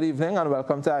 Good evening and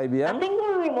welcome to IBN. I think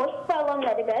the remote fell on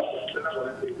the bed.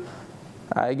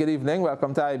 Hi, good evening.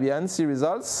 Welcome to IBN. See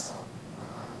results.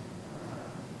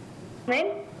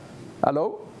 Name?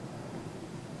 Hello?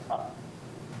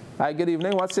 Hi, good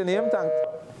evening. What's your name?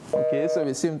 Okay, so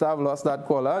we seem to have lost that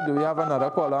caller. Do we have another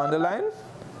caller on the line?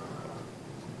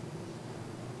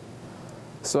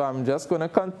 So I'm just going to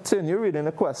continue reading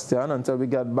the question until we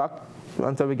get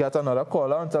another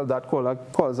caller, until that caller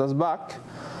calls us back.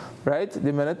 Right?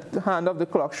 The minute hand of the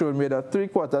clock showed me a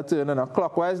 3/4 turn in a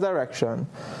clockwise direction.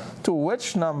 To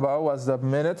which number was the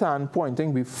minute hand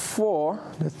pointing before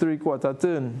the 3/4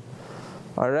 turn?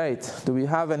 All right. Do we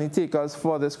have any takers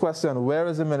for this question? Where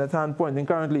is the minute hand pointing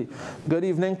currently? Good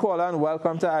evening, caller, and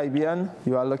welcome to IBN.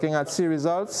 You are looking at C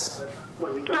results.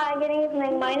 Hi, good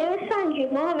evening. My name is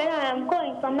Sanjeev Mohammed and I'm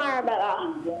calling from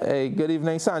Marabella. Hey, good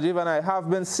evening, Sanjeev. And I have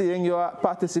been seeing your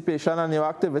participation and your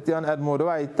activity on Edmodo.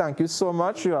 I thank you so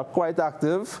much. You are quite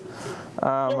active.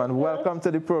 And welcome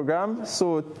to the program.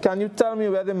 So can you tell me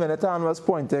where the minute hand was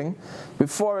pointing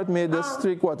before it made this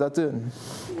 3/4 turn?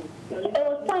 It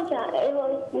was pointing at it.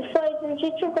 Was before it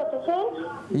reached 3/4 turn?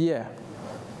 Yeah.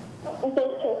 The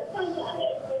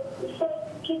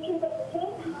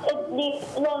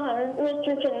 100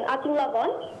 restriction at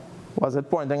 11. Was it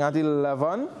pointing at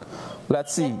 11?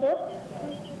 Let's see.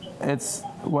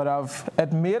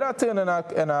 It made a turn in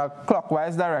a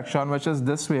clockwise direction, which is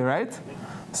this way, right?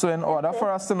 So in order for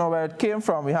us to know where it came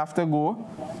from, we have to go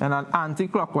in an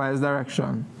anti-clockwise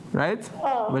direction, right?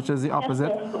 Which is the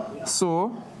opposite.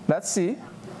 So let's see.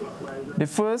 The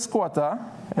first quarter,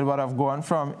 it would have gone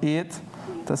from 8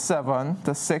 to 7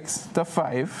 to 6 to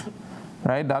 5.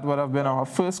 Right, that would have been our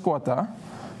first quarter.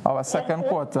 Our second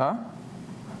quarter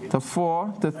to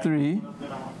 4 to 3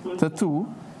 to 2.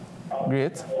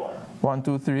 Great. 1,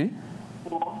 2, 3.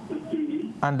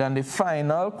 And then the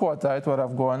final quarter, it would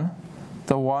have gone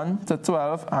to 1 to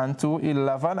 12 and to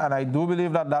 11. And I do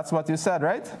believe that that's what you said,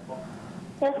 right?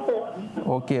 Yes, sir.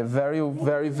 Okay, very,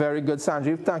 very, very good,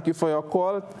 Sanjeev. Thank you for your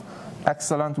call.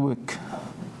 Excellent work.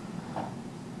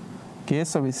 Okay,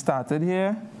 so we started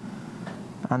here.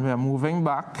 And we're moving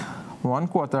back 1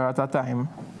 quarter at a time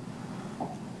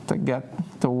to get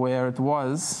to where it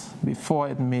was before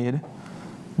it made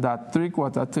that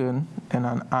 3/4 turn in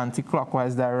an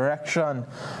anti-clockwise direction.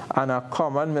 And a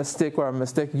common mistake, or a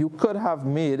mistake you could have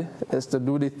made, is to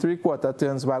do the 3/4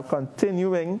 turns while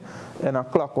continuing in a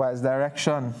clockwise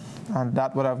direction. And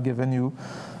that would have given you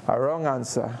a wrong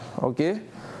answer. Okay?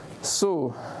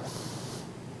 So,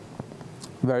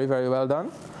 very, very well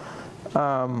done.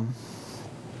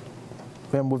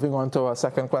 We're moving on to our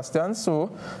second question. So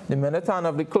the minute hand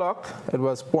of the clock, it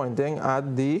was pointing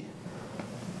at the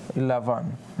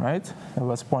 11, right? It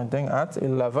was pointing at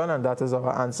 11, and that is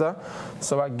our answer.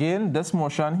 So again, this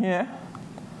motion here,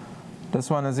 this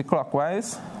one is the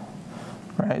clockwise,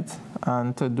 right?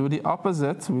 And to do the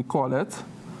opposite, we call it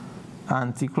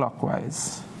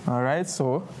anti-clockwise. All right,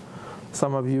 so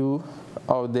some of you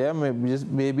out there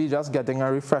may be just getting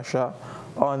a refresher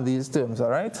on these terms, all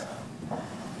right?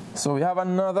 So we have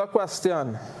another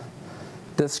question.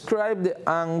 Describe the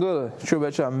angle through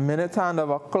which a minute hand of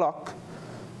a clock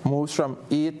moves from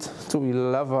 8 to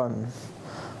 11.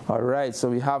 All right, so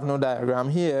we have no diagram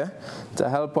here to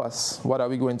help us. What are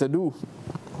we going to do?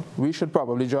 We should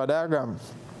probably draw a diagram.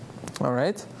 All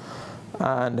right,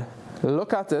 and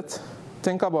look at it,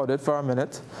 think about it for a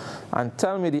minute, and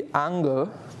tell me the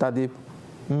angle that the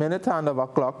minute hand of a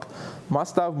clock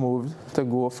must have moved to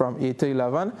go from 8 to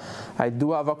 11. I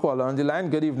do have a caller on the line.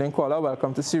 Good evening, caller.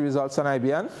 Welcome to See Results on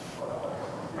IBN.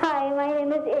 Hi, my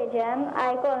name is Adrian.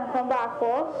 I call from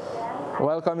Barakpur.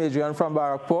 Welcome, Adrian from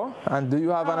Barakpur. And do you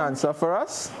have an answer for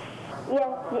us? Yes,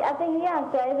 I think the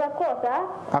answer is a quarter.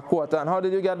 A quarter. And how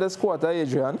did you get this quarter,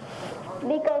 Adrian?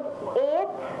 Because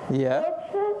 8, Yeah.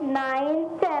 8,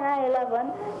 9, 10, and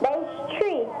 11, that is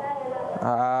 3.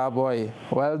 Ah, boy.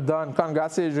 Well done.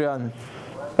 Congrats, Adrian.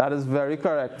 That is very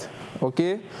correct.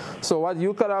 Okay? So what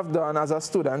you could have done as a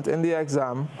student in the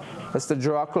exam is to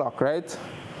draw a clock, right?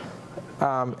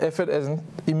 If it isn't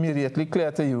immediately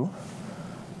clear to you.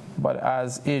 But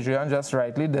as Adrian just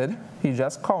rightly did, he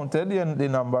just counted the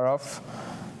number of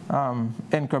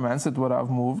increments it would have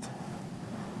moved,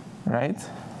 right?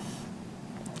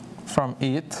 From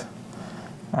 8,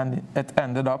 and it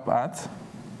ended up at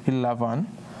 11.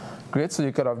 Great, so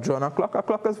you could have drawn a clock. A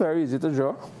clock is very easy to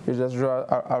draw. You just draw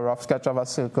a rough sketch of a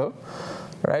circle,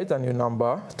 right? And you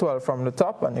number 12 from the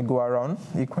top, and you go around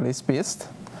equally spaced.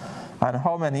 And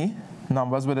how many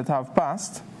numbers would it have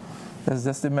passed? Is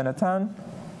this the minute hand?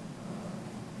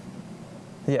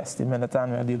 Yes, the minute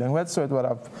hand we're dealing with. So it would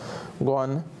have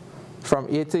gone from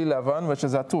 8 to 11, which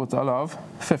is a total of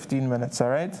 15 minutes, all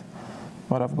right?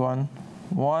 Would have gone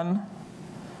 1,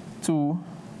 2,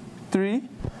 3,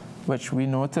 which we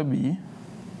know to be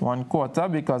 1 quarter,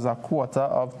 because a quarter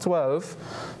of 12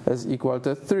 is equal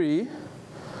to 3.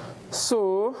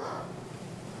 So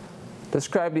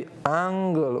describe the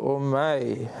angle. Oh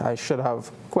my, I should have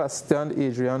questioned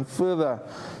Adrian further.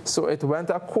 So it went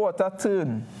a quarter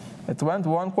turn. It went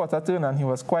 1 quarter turn, and he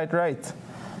was quite right.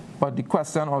 But the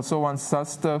question also wants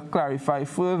us to clarify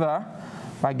further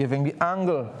by giving the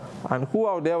angle. And who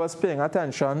out there was paying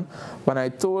attention when I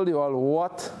told you all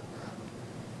what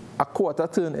a quarter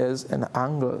turn is in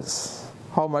angles?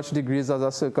 How much degrees does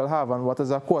a circle have, and what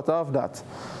is a quarter of that?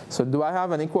 So do I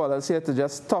have any callers here to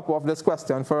just top off this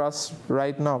question for us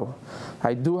right now?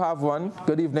 I do have one.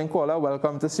 Good evening, caller.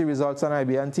 Welcome to See Results on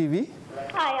IBN TV.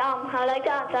 Hi, I'd like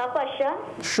to answer a question.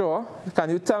 Sure. Can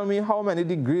you tell me how many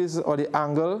degrees or the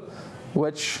angle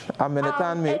which a minute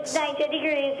hand makes? It's 90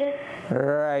 degrees.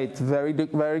 Right. Very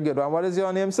good. And what is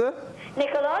your name, sir?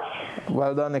 Nicholas?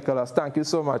 Well done, Nicholas. Thank you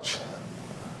so much.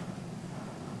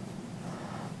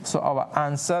 So our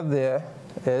answer there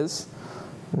is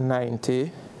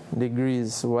 90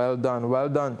 degrees. Well done, well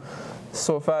done.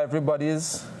 So far, everybody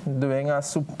is doing a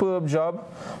superb job.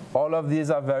 All of these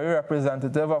are very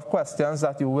representative of questions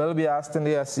that you will be asked in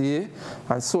the SEA.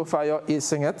 And so far, you're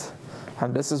acing it.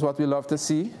 And this is what we love to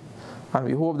see. And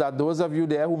we hope that those of you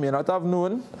there who may not have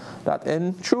known that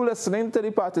in true listening to the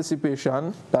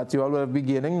participation, that you all will be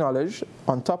gaining knowledge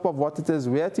on top of what it is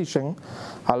we are teaching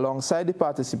alongside the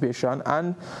participation,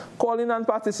 and call in and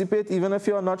participate even if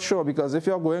you're not sure, because if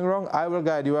you're going wrong, I will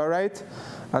guide you, all right?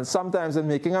 And sometimes in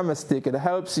making a mistake, it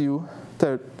helps you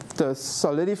to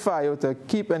solidify or to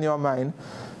keep in your mind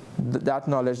that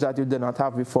knowledge that you did not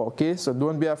have before, okay? So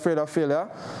don't be afraid of failure.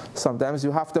 Sometimes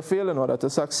you have to fail in order to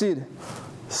succeed.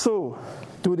 So,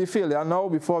 to the failure now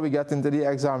before we get into the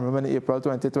exam room in April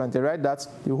 2020, right? That's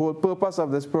the whole purpose of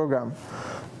this program.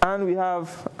 And we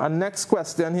have a next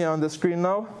question here on the screen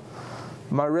now.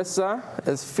 Marissa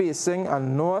is facing a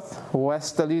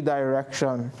northwesterly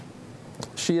direction.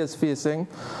 She is facing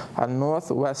a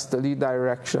northwesterly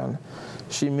direction.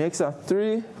 She makes a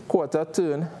 3/4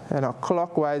 turn in a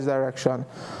clockwise direction.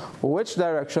 Which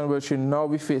direction will she now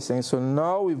be facing? So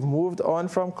now we've moved on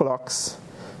from clocks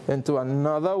into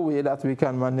another way that we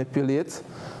can manipulate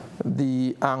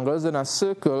the angles in a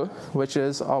circle, which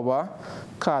is our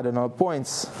cardinal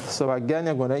points. So again,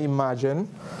 you're going to imagine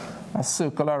a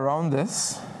circle around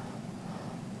this,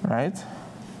 right?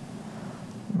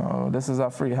 Now, this is a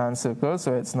freehand circle,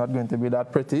 so it's not going to be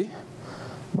that pretty.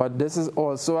 But this is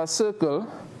also a circle,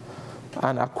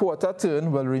 and a quarter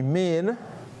turn will remain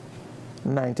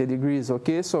 90 degrees,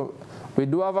 okay? So we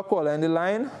do have a caller in the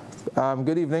line.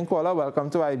 Good evening, caller.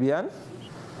 Welcome to IBN.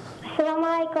 Assalamu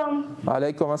alaikum.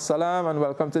 Alaikum assalam, and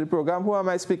welcome to the program. Who am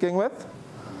I speaking with?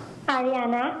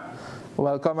 Ariana.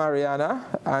 Welcome, Ariana.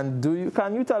 And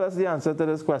can you tell us the answer to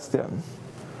this question?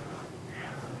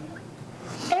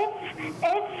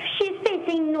 If she's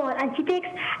facing north and she takes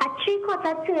a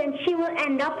 3/4 turn, she will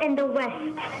end up in the west.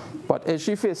 But is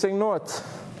she facing north?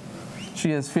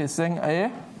 She is facing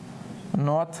a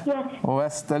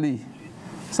northwesterly.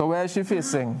 So where is she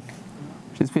facing?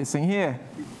 She's facing here.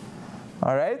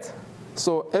 All right?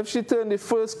 So if she turned the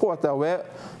first quarter,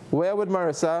 where would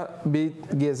Marissa be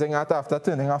gazing at after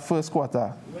turning her first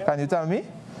quarter? Can you tell me?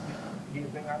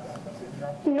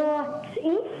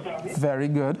 Northeast. Very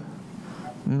good.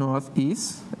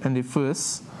 Northeast in the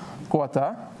first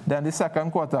quarter. Then the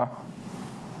second quarter.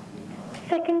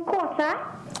 Second quarter.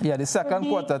 Yeah, the second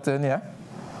quarter turn, yeah.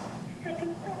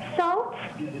 South.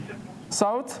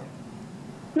 South?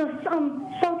 No,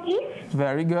 southeast.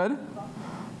 Very good.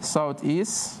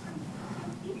 Southeast.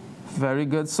 Very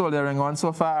good soldiering on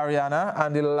so far, Ariana.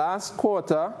 And the last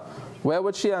quarter, where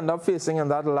would she end up facing in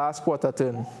that last quarter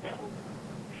turn?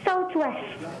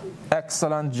 Southwest.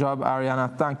 Excellent job,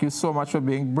 Ariana. Thank you so much for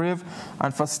being brave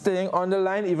and for staying on the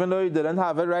line, even though you didn't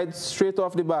have it right straight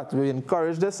off the bat. We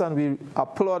encourage this and we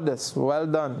applaud this. Well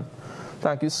done.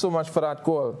 Thank you so much for that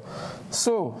call.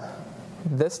 So,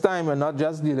 this time we're not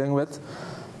just dealing with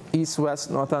east, west,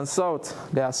 north, and south.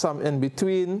 There are some in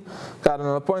between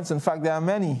cardinal points. In fact, there are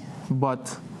many,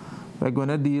 but we're going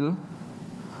to deal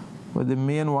with the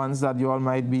main ones that you all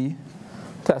might be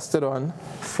tested on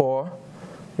for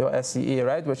your SEA,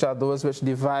 right? Which are those which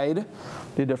divide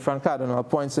the different cardinal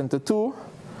points into two.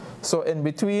 So in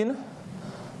between,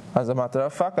 as a matter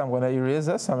of fact, I'm going to erase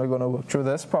this and we're going to work through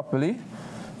this properly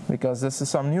because this is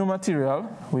some new material.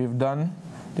 We've done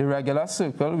the regular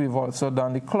circle. We've also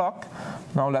done the clock.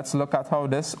 Now let's look at how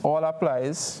this all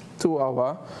applies to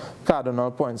our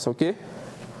cardinal points, okay?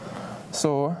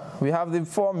 So we have the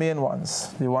four main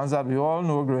ones, the ones that we all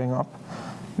know growing up.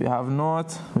 We have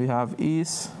north, we have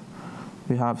east,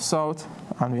 we have south,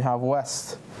 and we have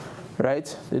west, right?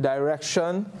 The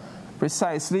direction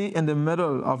precisely in the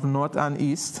middle of north and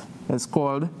east is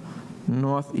called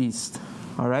northeast,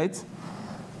 all right?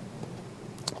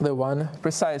 The one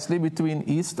precisely between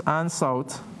east and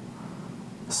south,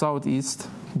 southeast.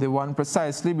 The one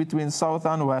precisely between south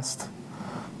and west,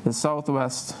 the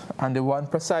southwest. And the one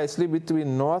precisely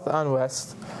between north and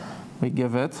west, we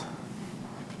give it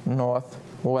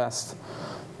northwest.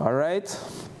 All right?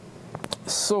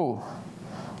 So,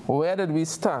 where did we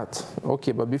start?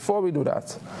 Okay, but before we do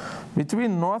that,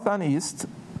 between north and east,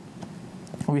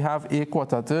 we have a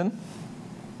quarter turn,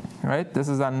 right? This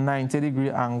is a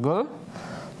 90-degree angle.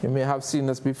 You may have seen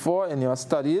this before in your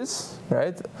studies,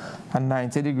 right? A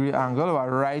 90-degree angle or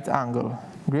a right angle,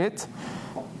 great,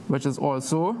 which is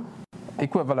also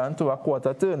equivalent to a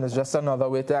quarter turn. It's just another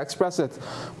way to express it.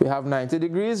 We have 90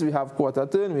 degrees, we have quarter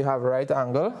turn, we have right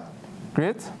angle,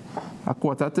 great. A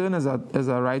quarter turn is a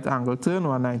right angle turn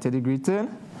or a 90-degree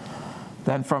turn.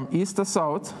 Then from east to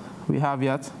south, we have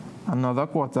yet another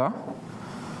quarter,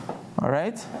 all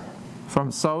right?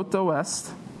 From south to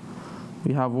west,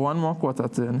 we have one more quarter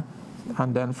turn,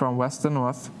 and then from west to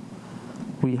north,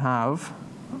 we have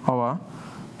our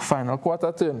final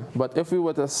quarter turn. But if we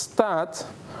were to start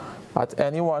at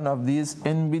any one of these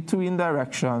in-between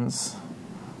directions,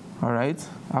 all right,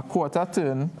 a quarter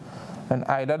turn in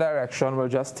either direction will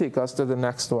just take us to the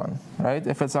next one, right?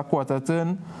 If it's a quarter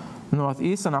turn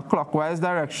northeast in a clockwise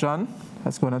direction,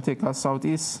 it's going to take us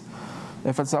southeast.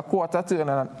 If it's a quarter turn in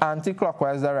an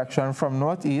anti-clockwise direction from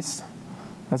northeast,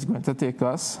 that's going to take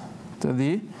us to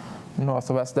the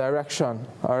northwest direction.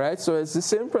 All right, so it's the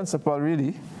same principle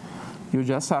really. You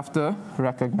just have to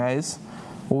recognize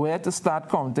where to start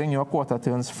counting your quarter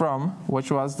turns from,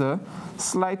 which was the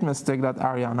slight mistake that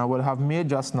Ariana would have made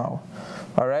just now.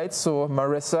 All right, so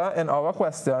Marissa in our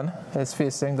question is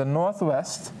facing the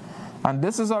northwest, and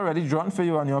this is already drawn for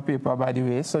you on your paper, by the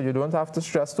way, so you don't have to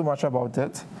stress too much about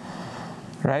it.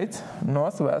 Right,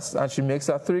 northwest, and she makes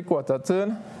a 3/4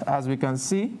 turn. As we can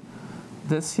see,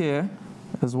 this here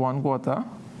is 1/4,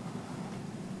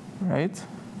 right?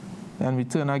 Then we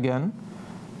turn again,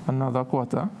 another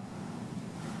quarter,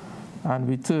 and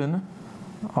we turn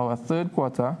our 3rd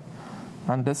quarter,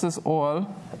 and this is all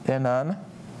in a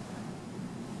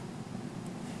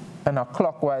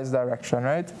clockwise direction,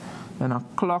 right? In a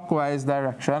clockwise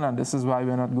direction, and this is why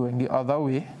we're not going the other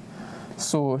way.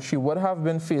 So she would have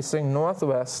been facing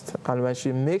northwest, and when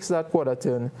she makes that quarter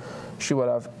turn, she would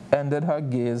have ended her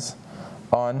gaze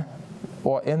on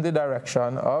or in the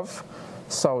direction of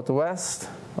southwest.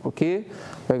 Okay,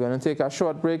 we're going to take a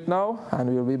short break now, and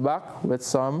we'll be back with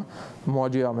some more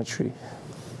geometry.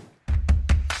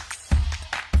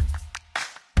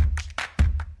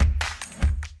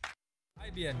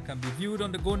 IBN can be viewed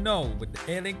on the go now with the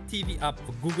Airlink TV app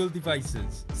for Google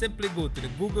devices. Simply go to the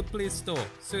Google Play Store,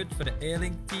 search for the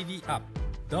Airlink TV app.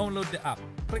 Download the app,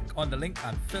 click on the link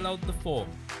and fill out the form.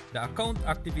 The account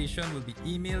activation will be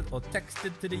emailed or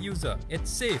texted to the user.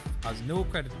 It's safe as no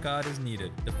credit card is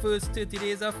needed. The first 30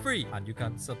 days are free and you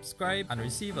can subscribe and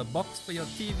receive a box for your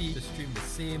TV to stream the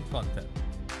same content.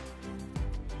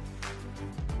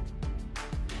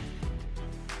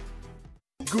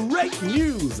 Great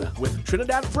news! With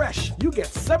Trinidad Fresh, you get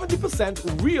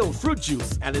 70% real fruit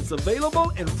juice, and it's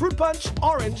available in fruit punch,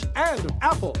 orange, and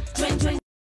apple.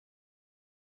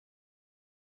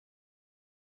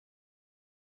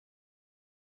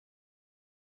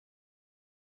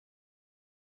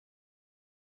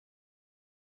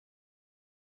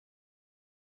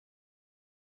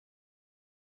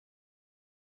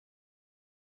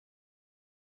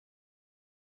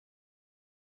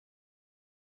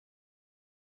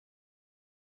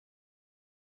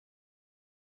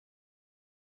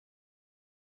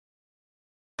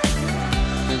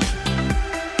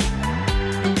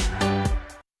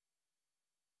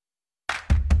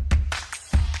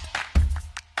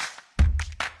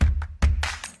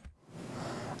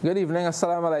 Good evening,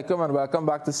 assalamu alaikum, and welcome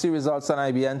back to See Results on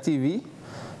IBN TV.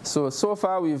 So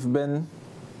far we've been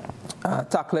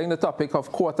tackling the topic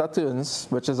of quarter turns,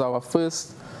 which is our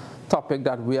first topic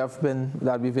that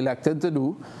we've elected to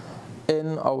do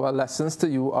in our lessons to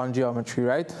you on geometry,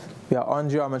 right? We are on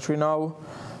geometry now.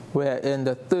 We're in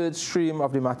the third stream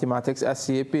of the mathematics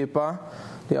SCA paper,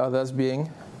 the others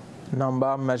being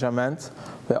number measurement.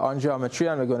 We're on geometry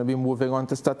and we're going to be moving on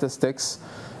to statistics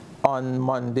on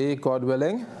Monday, God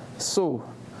willing. So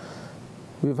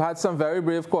we've had some very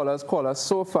brave callers call us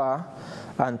so far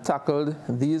and tackled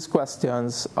these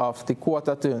questions of the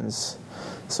quarter turns.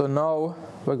 So now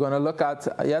we're going to look at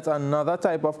yet another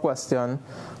type of question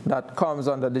that comes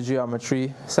under the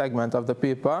geometry segment of the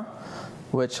paper,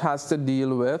 which has to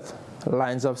deal with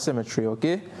lines of symmetry,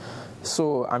 okay?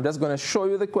 So I'm just going to show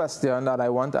you the question that I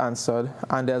want answered,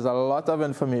 and there's a lot of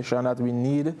information that we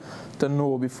need to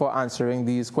know before answering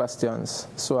these questions.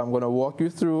 So I'm going to walk you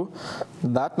through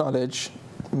that knowledge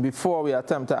before we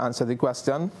attempt to answer the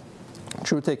question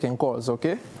through taking calls,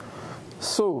 okay?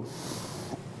 So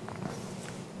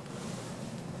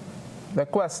the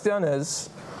question is,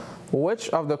 which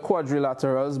of the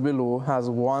quadrilaterals below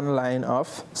has one line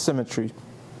of symmetry?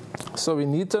 So we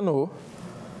need to know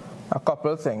a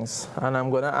couple of things, and I'm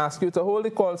going to ask you to hold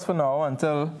the calls for now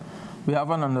until we have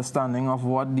an understanding of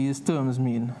what these terms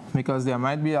mean, because there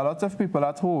might be a lot of people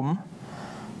at home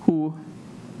who,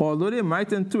 although they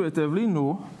might intuitively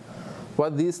know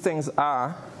what these things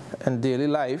are in daily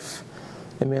life,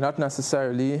 they may not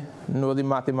necessarily know the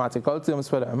mathematical terms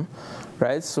for them,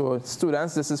 right? So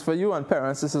students, this is for you, and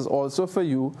parents, this is also for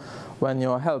you when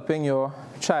you're helping your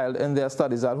child in their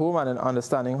studies at home and in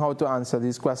understanding how to answer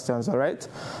these questions, all right?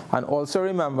 And also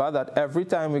remember that every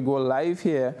time we go live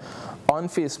here on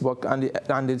Facebook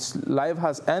and its live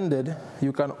has ended,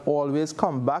 you can always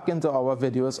come back into our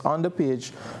videos on the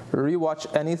page,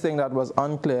 rewatch anything that was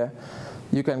unclear.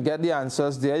 You can get the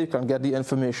answers there, you can get the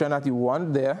information that you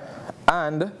want there,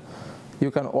 and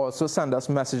you can also send us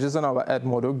messages in our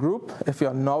Edmodo group. If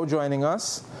you're now joining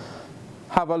us,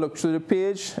 have a look through the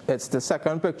page. It's the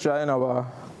second picture in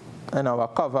our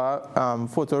cover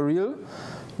photo reel,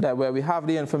 where we have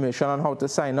the information on how to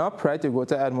sign up, right? You go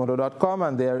to edmodo.com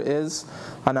and there is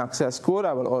an access code.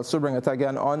 I will also bring it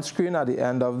again on screen at the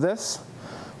end of this.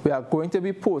 We are going to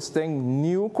be posting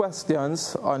new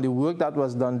questions on the work that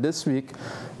was done this week,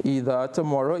 either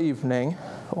tomorrow evening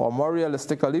or more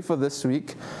realistically for this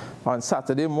week on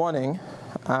Saturday morning.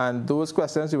 And those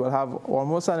questions, you will have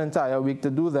almost an entire week to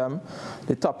do them.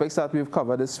 The topics that we've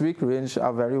covered this week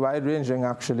are very wide-ranging,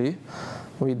 actually.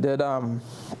 We did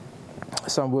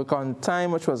some work on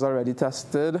time, which was already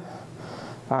tested,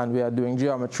 and we are doing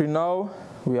geometry now.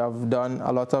 We have done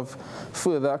a lot of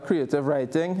further creative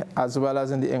writing, as well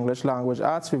as in the English language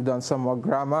arts. We've done some more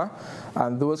grammar,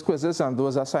 and those quizzes and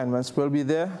those assignments will be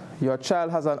there. Your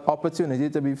child has an opportunity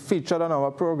to be featured on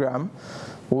our program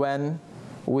when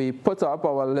we put up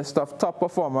our list of top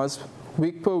performers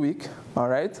week per week, all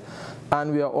right?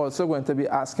 And we are also going to be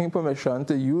asking permission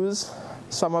to use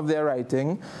some of their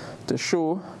writing to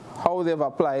show how they've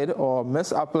applied or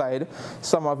misapplied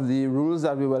some of the rules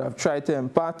that we would have tried to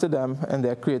impart to them in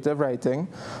their creative writing.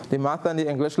 The math and the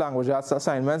English language arts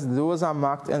assignments, those are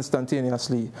marked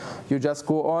instantaneously. You just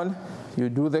go on, you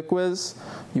do the quiz,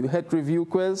 you hit review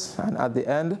quiz, and at the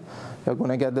end, you're going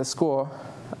to get the score,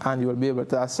 and you will be able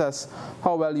to assess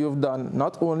how well you've done.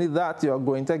 Not only that, you're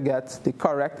going to get the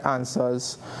correct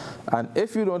answers. And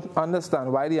if you don't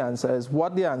understand why the answer is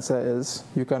what the answer is,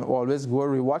 you can always go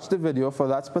rewatch the video for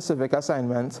that specific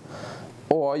assignment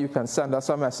or you can send us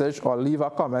a message or leave a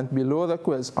comment below the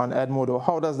quiz on Edmodo.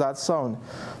 How does that sound?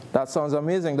 That sounds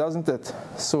amazing, doesn't it?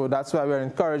 So that's why we're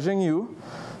encouraging you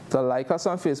to like us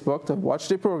on Facebook, to watch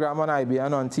the program on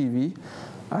IBN on TV,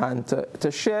 and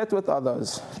to share it with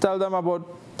others. Tell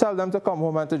them to come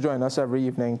home and to join us every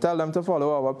evening. Tell them to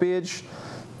follow our page.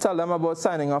 Tell them about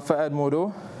signing up for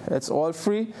Edmodo. It's all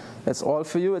free. It's all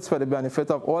for you. It's for the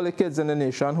benefit of all the kids in the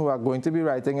nation who are going to be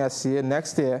writing SCA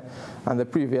next year and the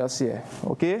previous year.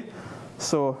 Okay?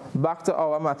 So back to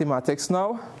our mathematics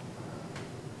now.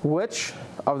 Which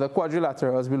of the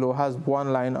quadrilaterals below has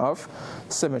one line of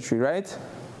symmetry, right?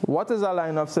 What is a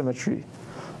line of symmetry?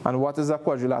 And what is a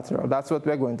quadrilateral? That's what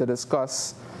we're going to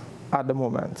discuss at the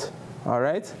moment. All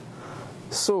right?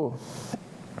 So,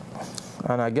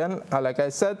 and again, like I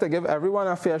said, to give everyone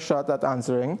a fair shot at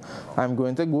answering, I'm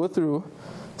going to go through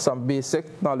some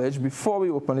basic knowledge before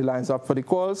we open the lines up for the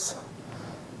calls.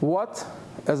 What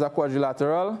is a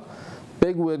quadrilateral?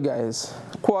 Big word, guys.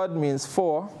 Quad means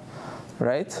 4,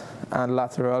 right? And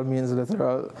lateral means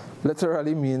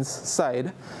literally means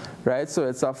side, right? So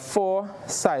it's a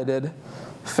 4-sided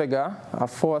figure, a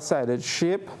 4-sided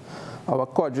shape. Our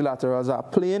quadrilaterals are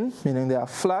plane, meaning they are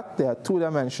flat, they are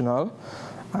 2-dimensional,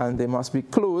 and they must be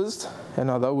closed. In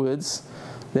other words,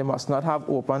 they must not have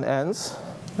open ends,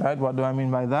 right? What do I mean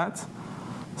by that?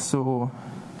 So,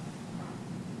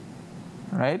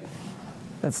 right,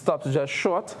 it stops just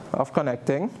short of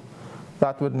connecting.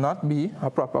 That would not be a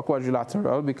proper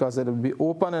quadrilateral because it would be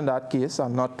open in that case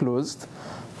and not closed.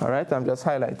 All right, I'm just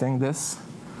highlighting this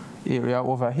area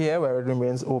over here where it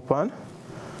remains open.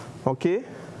 Okay,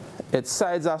 its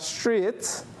sides are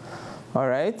straight. All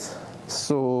right,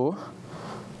 so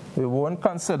we won't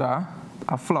consider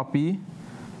a floppy,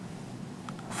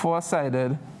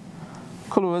 4-sided,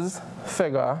 closed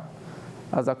figure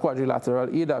as a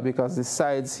quadrilateral either because the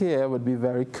sides here would be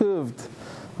very curved.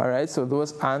 All right, so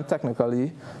those aren't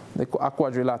technically a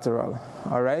quadrilateral.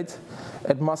 All right,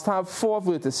 it must have 4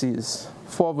 vertices.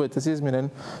 4 vertices meaning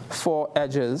 4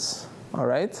 edges. All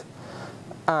right,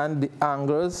 and the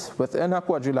angles within a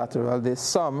quadrilateral, they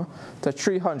sum to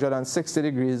 360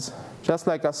 degrees, just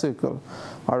like a circle.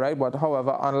 All right, but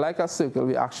however, unlike a circle,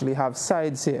 we actually have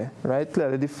sides here, right?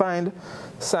 Clearly defined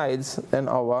sides in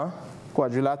our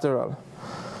quadrilateral.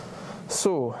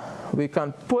 So we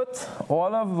can put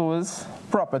all of those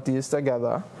properties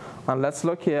together, and let's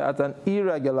look here at an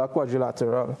irregular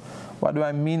quadrilateral. What do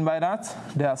I mean by that?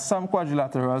 There are some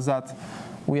quadrilaterals that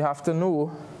we have to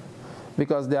know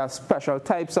because there are special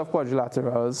types of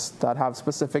quadrilaterals that have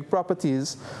specific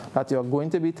properties that you're going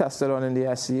to be tested on in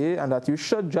the SCA and that you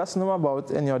should just know about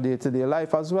in your day-to-day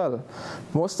life as well.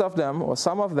 Most of them, or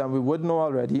some of them, we would know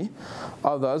already.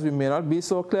 Others we may not be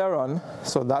so clear on,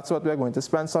 so that's what we're going to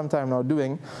spend some time now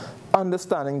doing,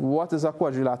 understanding what is a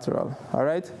quadrilateral. All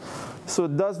right? So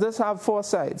does this have 4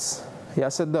 sides?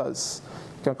 Yes, it does.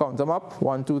 You can count them up.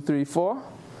 1, 2, 3, 4.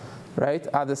 Right?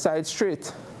 Are the sides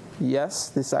straight? Yes,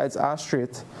 the sides are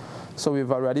straight. So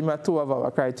we've already met 2 of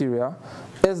our criteria.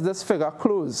 Is this figure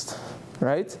closed?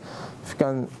 Right? If you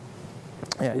can,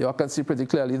 yeah, you all can see pretty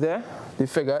clearly there. The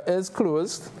figure is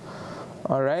closed.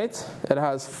 All right? It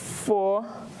has 4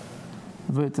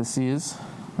 vertices.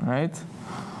 Right?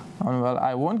 And well,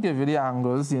 I won't give you the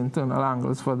angles, the internal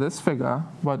angles for this figure,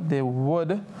 but they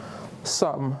would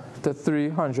sum to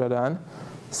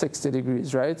 360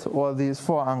 degrees, right? All these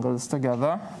 4 angles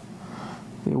together,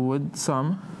 they would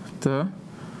sum to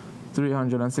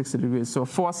 360 degrees. So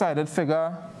 4-sided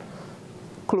figure,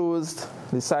 closed,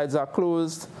 the sides are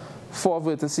closed, 4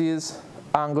 vertices,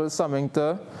 angles summing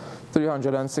to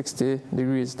 360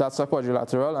 degrees. That's a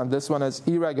quadrilateral, and this one is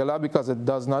irregular because it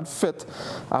does not fit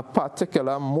a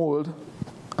particular mold,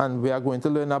 and we are going to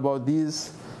learn about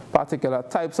these particular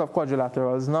types of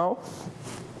quadrilaterals now.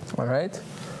 All right.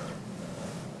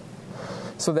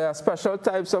 So there are special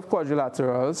types of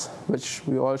quadrilaterals which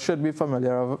we all should be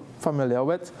familiar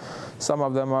with. Some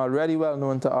of them are already well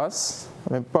known to us.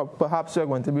 I mean, perhaps we're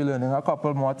going to be learning a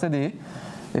couple more today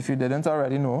if you didn't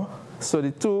already know. So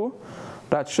the 2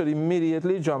 that should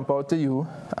immediately jump out to you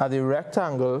are the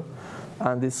rectangle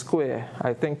and the square.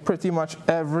 I think pretty much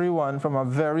everyone from a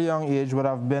very young age would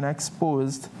have been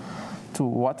exposed to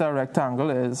what a rectangle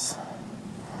is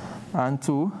and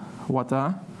to what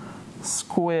a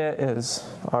square is.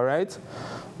 All right?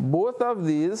 Both of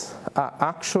these are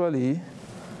actually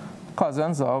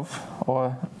cousins of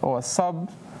or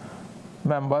sub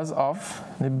members of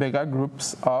the bigger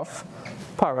groups of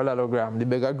parallelogram. The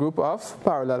bigger group of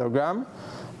parallelogram.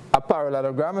 A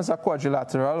parallelogram is a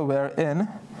quadrilateral wherein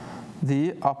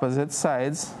the opposite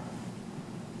sides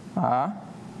are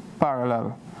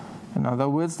parallel. In other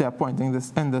words, they are pointing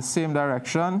this in the same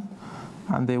direction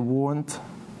and they won't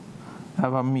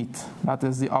ever meet. That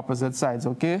is the opposite sides,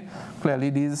 okay? Clearly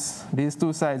these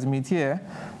two sides meet here,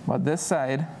 but this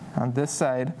side and this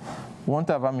side won't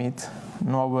ever meet,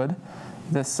 nor would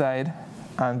this side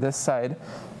and this side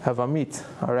ever meet,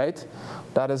 all right?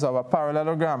 That is our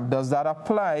parallelogram. Does that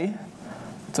apply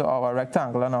to our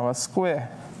rectangle and our square?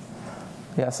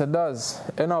 Yes, it does.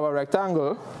 In our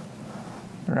rectangle,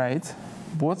 right,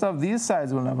 both of these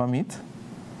sides will never meet,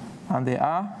 and they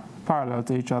are parallel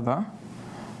to each other,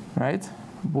 right?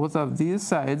 Both of these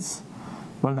sides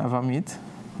will never meet,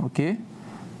 okay?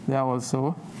 They are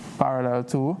also parallel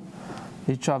to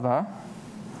each other,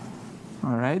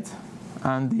 all right?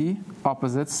 And the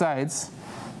opposite sides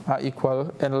are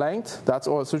equal in length. That's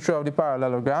also true of the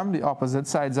parallelogram. The opposite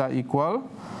sides are equal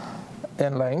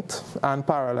in length and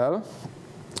parallel.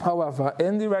 However,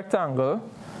 in the rectangle,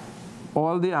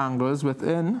 all the angles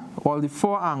within, all the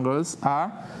four angles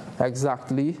are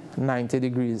exactly 90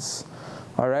 degrees.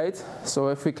 All right? So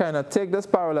if we kind of take this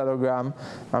parallelogram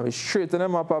and we straighten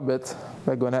them up a bit,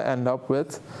 we're going to end up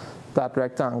with that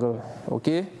rectangle.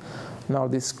 Okay? Now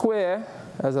the square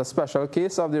is a special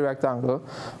case of the rectangle,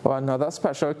 or another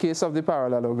special case of the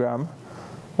parallelogram,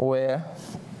 where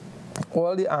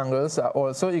all the angles are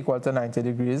also equal to 90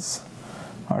 degrees.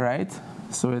 All right?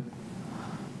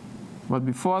 But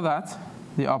before that,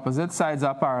 the opposite sides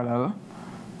are parallel,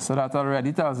 so that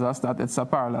already tells us that it's a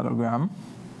parallelogram.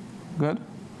 Good?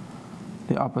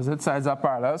 The opposite sides are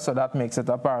parallel, so that makes it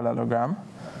a parallelogram.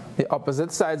 The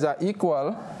opposite sides are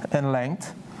equal in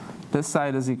length. This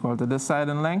side is equal to this side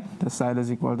in length. This side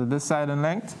is equal to this side in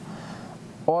length.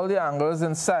 All the angles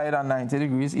inside are 90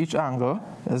 degrees. Each angle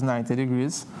is 90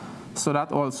 degrees. So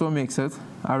that also makes it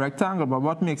a rectangle. But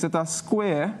what makes it a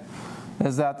square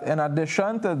is that in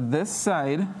addition to this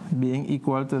side being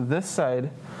equal to this side,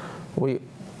 we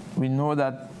know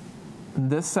that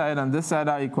this side and this side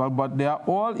are equal, but they are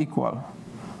all equal.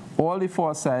 All the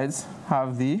four sides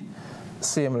have the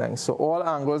same length. So all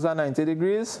angles are 90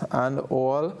 degrees and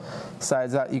all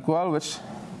sides are equal, which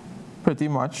pretty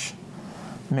much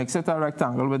makes it a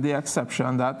rectangle, with the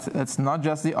exception that it's not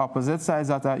just the opposite sides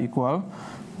that are equal,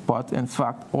 but in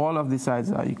fact all of the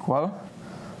sides are equal.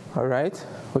 All right?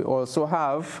 We also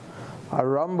have a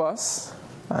rhombus.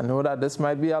 I know that this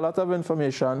might be a lot of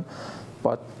information,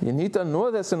 but you need to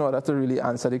know this in order to really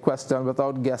answer the question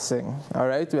without guessing. All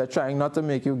right? We are trying not to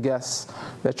make you guess.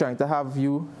 We're trying to have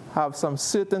you have some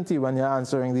certainty when you're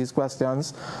answering these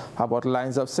questions about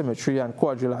lines of symmetry and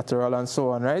quadrilateral and so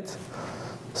on, right?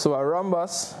 So a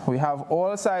rhombus, we have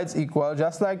all sides equal,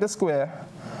 just like the square.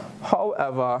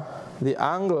 However, the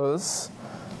angles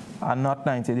are not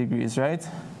 90 degrees, right?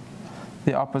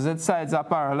 The opposite sides are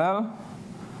parallel,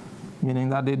 meaning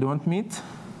that they don't meet,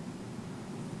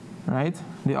 right?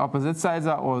 The opposite sides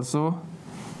are also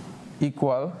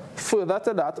equal. Further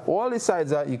to that, all the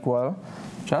sides are equal,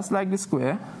 just like the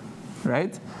square,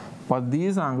 right? But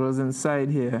these angles inside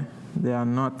here, they are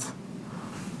not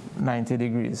 90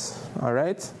 degrees, all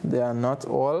right? They are not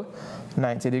all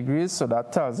 90 degrees, so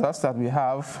that tells us that we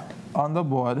have on the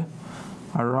board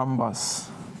a rhombus,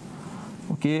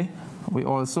 okay? We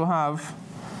also have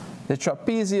the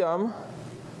trapezium,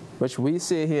 which we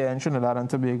say here in Trinidad and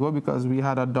Tobago because we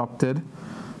had adopted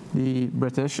the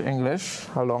British English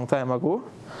a long time ago.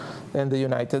 In the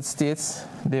United States,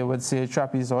 they would say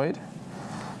trapezoid,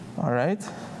 all right?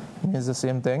 Means the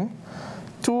same thing.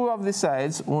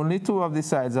 Only two of the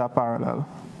sides are parallel,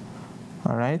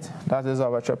 all right? That is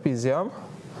our trapezium.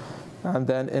 And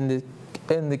then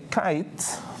in the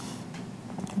kite,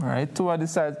 all right, two of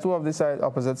the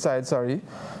opposite sides,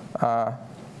 are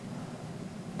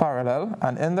parallel.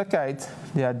 And in the kite,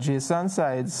 the adjacent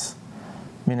sides,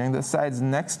 meaning the sides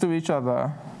next to each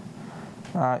other,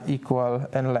 are equal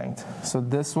in length. So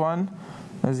this one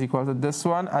is equal to this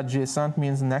one. Adjacent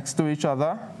means next to each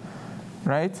other,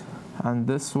 right? And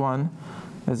this one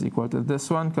is equal to this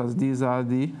one because these are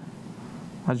the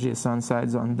adjacent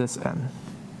sides on this end,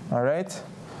 all right?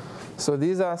 So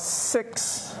these are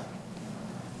 6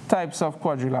 types of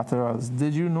quadrilaterals.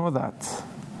 Did you know that?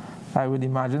 I would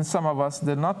imagine some of us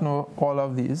did not know all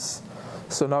of these.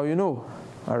 So now you know,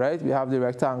 all right? We have the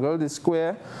rectangle, the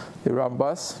square, the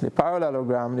rhombus, the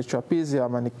parallelogram, the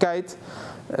trapezium, and the kite.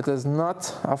 It is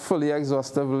not a fully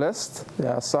exhaustive list.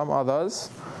 There are some others,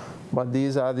 but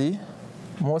these are the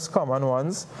most common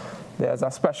ones. There's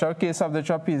a special case of the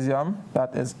trapezium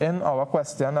that is in our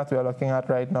question that we're looking at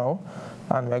right now,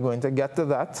 and we're going to get to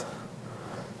that,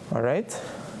 all right?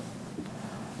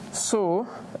 So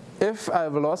if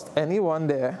I've lost anyone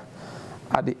there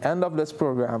at the end of this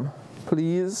program,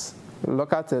 please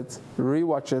look at it,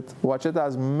 rewatch it, watch it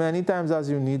as many times as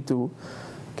you need to.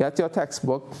 Get your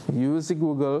textbook, use the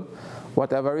Google,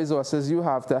 whatever resources you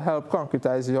have to help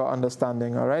concretize your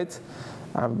understanding, all right?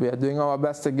 And we are doing our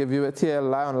best to give you it here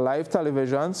on live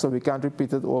television, so we can't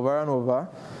repeat it over and over.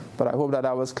 But I hope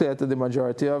that was clear to the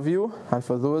majority of you. And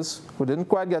for those who didn't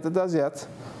quite get it as yet,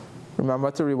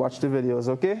 remember to rewatch the videos,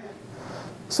 okay?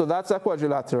 So that's a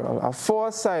quadrilateral, a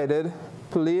four-sided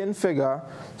plane figure,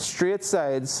 straight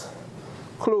sides,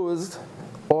 closed,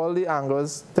 all the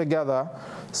angles together,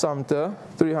 sum to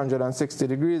 360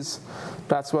 degrees.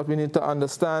 That's what we need to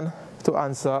understand to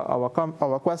answer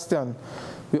our question.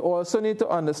 We also need to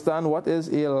understand what is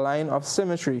a line of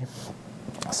symmetry.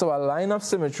 So a line of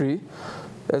symmetry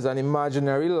is an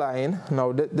imaginary line.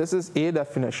 Now this is a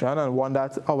definition, and one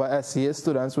that our SEA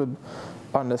students would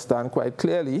understand quite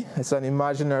clearly. It's an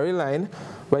imaginary line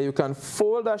where you can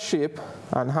fold a shape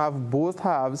and have both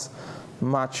halves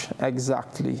match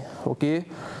exactly, okay?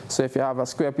 So if you have a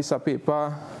square piece of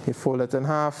paper, you fold it in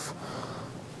half.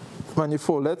 When you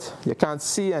fold it, you can't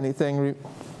see anything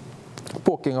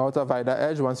poking out of either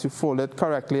edge once you fold it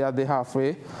correctly at the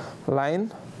halfway line,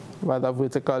 whether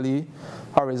vertically,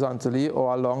 horizontally,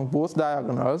 or along both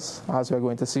diagonals, as we're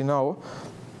going to see now.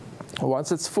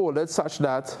 Once it's folded such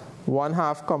that one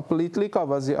half completely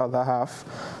covers the other half,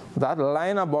 that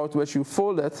line about which you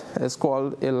fold it is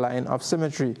called a line of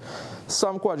symmetry.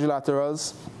 Some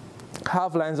quadrilaterals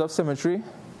have lines of symmetry.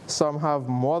 Some have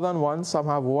more than one, some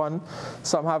have one,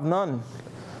 some have none.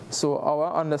 So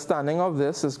our understanding of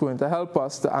this is going to help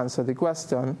us to answer the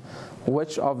question,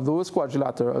 which of those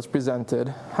quadrilaterals presented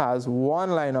has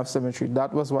one line of symmetry?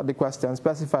 That was what the question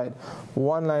specified,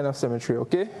 one line of symmetry,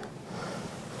 okay?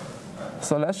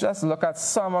 So let's just look at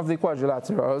some of the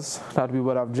quadrilaterals that we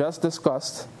would have just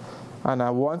discussed. And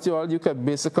I want you can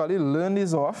basically learn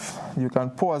these off. You can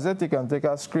pause it, you can take a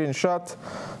screenshot,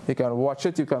 you can watch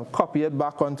it, you can copy it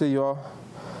back onto your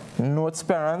notes,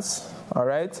 parents, all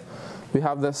right? We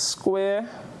have the square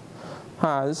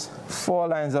has 4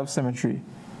 lines of symmetry.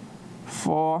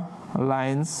 4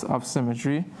 lines of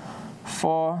symmetry,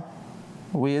 4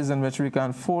 ways in which we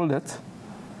can fold it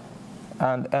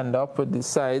and end up with the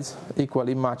sides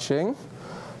equally matching.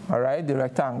 All right, the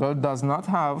rectangle does not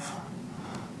have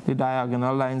the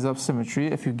diagonal lines of symmetry.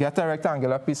 If you get a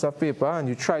rectangular piece of paper and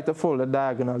you try to fold it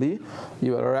diagonally,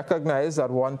 you will recognize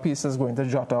that one piece is going to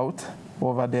jut out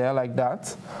over there like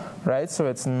that, right? So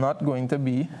it's not going to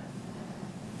be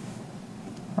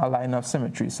a line of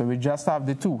symmetry. So we just have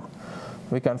the 2.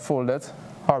 We can fold it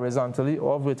horizontally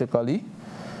or vertically.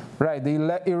 Right,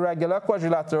 the irregular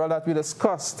quadrilateral that we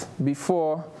discussed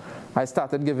before I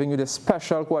started giving you the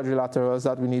special quadrilaterals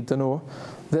that we need to know.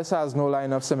 This has no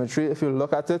line of symmetry. If you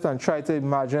look at it and try to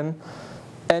imagine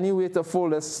any way to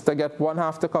fold this to get one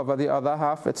half to cover the other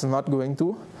half, it's not going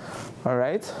to. All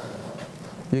right.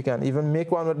 You can even make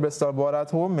one with Bristol board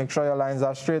at home, make sure your lines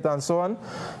are straight and so on,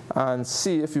 and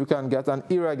see if you can get an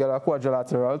irregular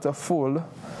quadrilateral to fold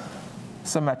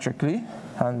symmetrically,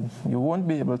 and you won't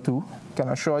be able to. I can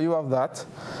assure you of that.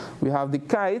 We have the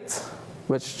kite,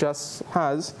 which just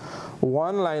has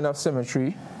one line of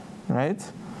symmetry, right?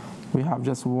 We have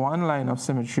just one line of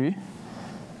symmetry.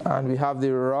 And we have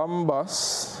the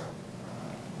rhombus,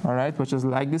 all right, which is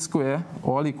like the square,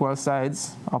 all equal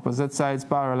sides, opposite sides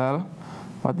parallel,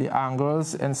 but the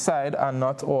angles inside are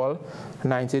not all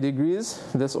 90 degrees.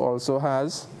 This also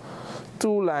has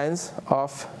 2 lines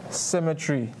of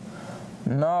symmetry.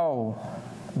 Now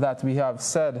that we have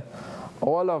said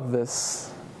all of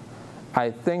this, I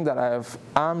think that I have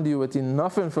armed you with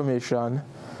enough information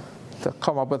to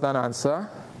come up with an answer.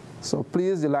 So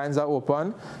please, the lines are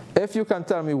open. If you can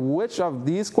tell me which of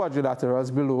these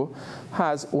quadrilaterals below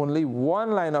has only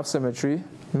one line of symmetry,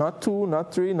 not 2,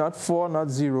 not 3, not 4, not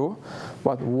 0,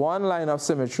 but one line of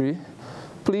symmetry,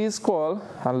 please call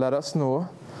and let us know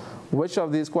which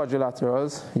of these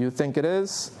quadrilaterals you think it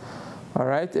is. All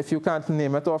right, if you can't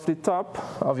name it off the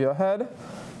top of your head,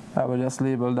 I will just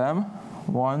label them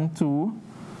 1, 2,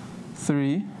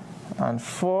 3, and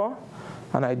 4.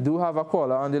 And I do have a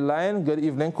caller on the line. Good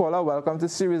evening, caller. Welcome to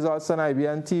C Results on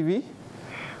IBN TV.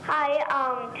 Hi,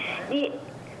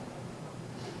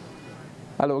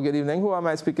 Hello, good evening. Who am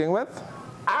I speaking with?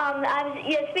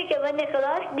 you're speaking with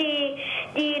Nicholas. The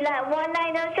one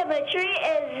line of symmetry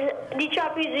is the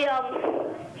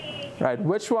trapezium. Right,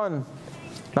 which one?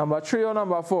 Number 3 or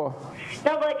number 4?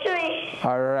 Number 3.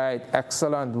 All right,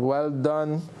 excellent. Well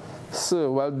done, sir.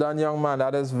 Well done, young man.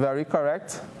 That is very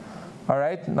correct. All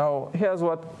right, now here's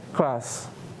what, class.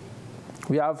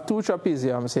 We have 2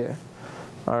 trapeziums here.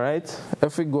 All right,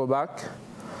 if we go back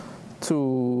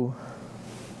to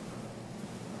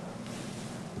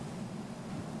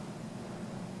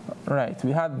right,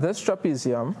 we had this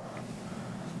trapezium,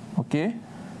 okay,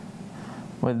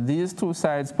 with these two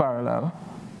sides parallel,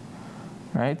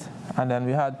 right? And then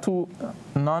we had two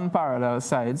non-parallel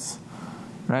sides,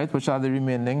 right, which are the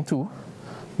remaining two.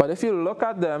 But if you look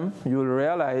at them, you'll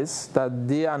realize that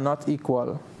they are not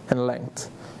equal in length.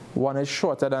 One is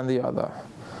shorter than the other,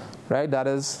 right? That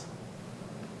is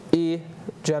a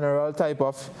general type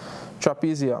of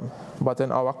trapezium. But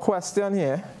in our question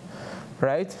here,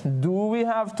 right, do we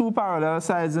have two parallel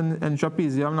sides in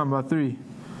trapezium number 3?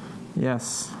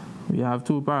 Yes, we have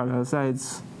two parallel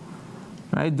sides.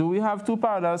 Right? Do we have two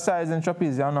parallel sides in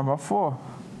trapezium number 4?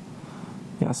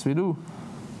 Yes, we do.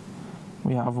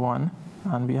 We have 1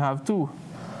 and we have 2.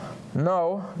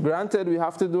 Now, granted, we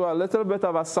have to do a little bit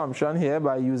of assumption here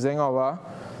by using our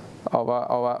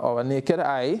naked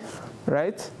eye,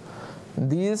 right?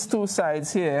 These two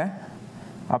sides here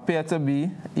appear to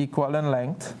be equal in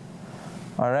length,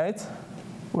 all right?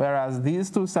 Whereas these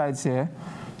two sides here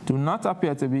do not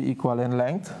appear to be equal in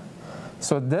length.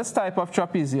 So this type of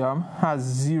trapezium has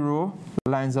 0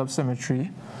 lines of symmetry,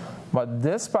 but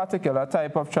this particular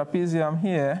type of trapezium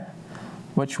here,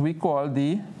 which we call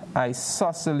the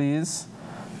isosceles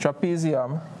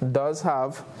trapezium, does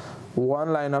have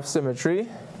 1 line of symmetry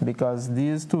because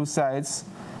these two sides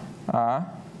are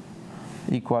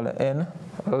equal in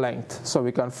length. So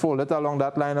we can fold it along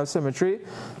that line of symmetry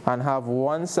and have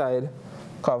one side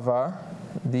cover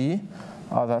the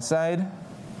other side.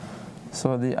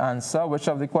 So the answer, which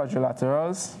of the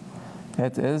quadrilaterals?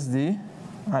 It is the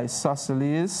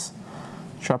isosceles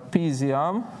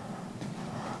trapezium.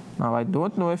 Now I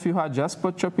don't know if you had just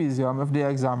put trapezium, if the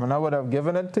examiner would have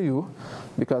given it to you,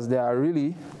 because there are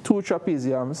really 2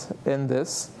 trapeziums in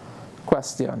this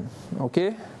question,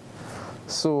 okay?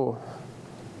 So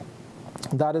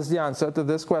that is the answer to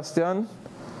this question,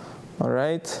 all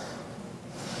right?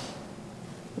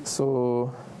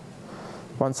 So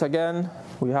once again,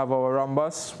 we have our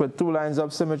rhombus with 2 lines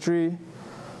of symmetry.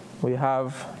 We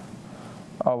have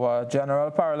our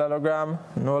general parallelogram,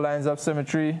 no lines of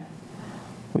symmetry.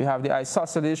 We have the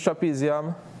isosceles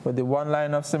trapezium with the 1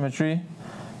 line of symmetry.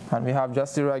 And we have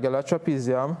just the regular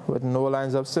trapezium with no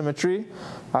lines of symmetry.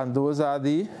 And those are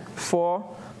the 4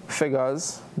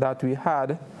 figures that we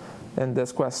had in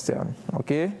this question,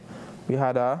 okay? We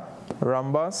had a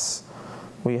rhombus,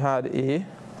 we had a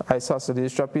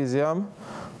isosceles trapezium,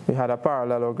 we had a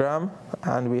parallelogram,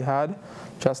 and we had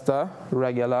just a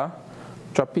regular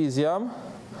trapezium.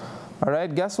 All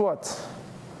right, guess what?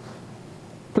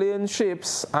 Plane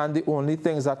shapes aren't the only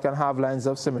things that can have lines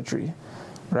of symmetry,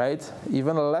 right?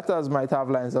 Even letters might have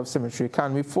lines of symmetry.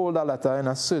 Can we fold a letter in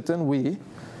a certain way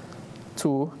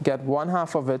to get one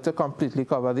half of it to completely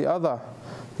cover the other?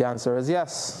 The answer is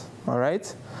yes, all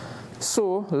right?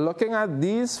 So looking at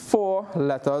these 4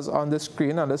 letters on the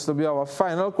screen, and this will be our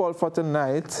final call for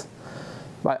tonight,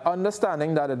 by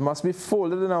understanding that it must be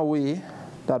folded in a way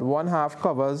that one half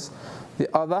covers the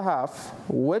other half,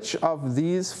 which of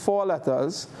these 4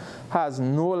 letters has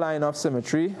no line of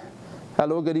symmetry?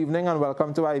 Hello, good evening, and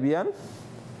welcome to IBN.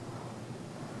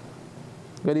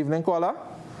 Good evening, caller.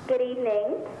 Good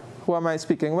evening. Who am I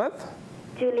speaking with?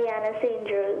 Juliana St.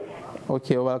 Jules.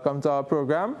 Okay, welcome to our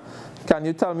program. Can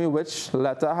you tell me which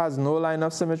letter has no line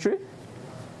of symmetry?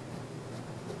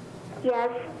 Yes,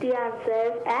 the answer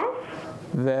is S.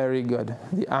 Very good.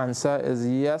 The answer is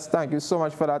yes. Thank you so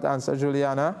much for that answer,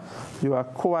 Juliana. You are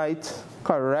quite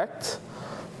correct.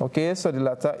 Okay, so the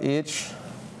letter H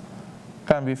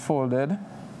can be folded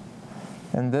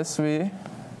in this way,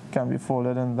 can be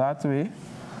folded in that way.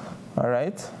 All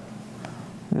right.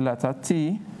 The letter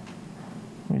T,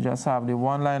 we just have the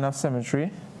 1 line of symmetry,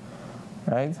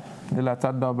 right? The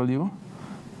letter W,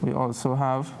 we also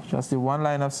have just the 1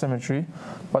 line of symmetry,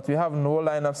 but we have no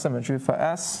line of symmetry for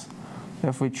S.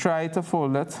 If we try to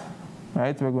fold it,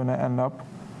 right, we're going to end up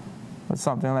with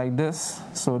something like this.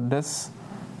 So this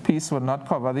piece would not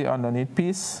cover the underneath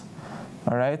piece,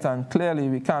 all right? And clearly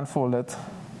we can't fold it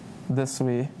this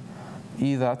way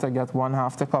either to get one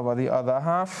half to cover the other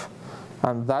half.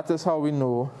 And that is how we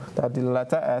know that the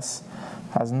letter S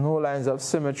has no lines of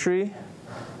symmetry.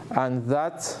 And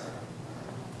that,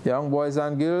 young boys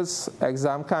and girls,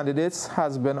 exam candidates,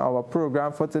 has been our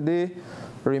program for today.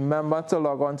 Remember to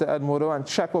log on to Edmodo and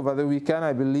check over the weekend.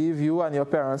 I believe you and your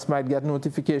parents might get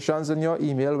notifications in your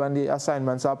email when the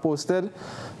assignments are posted.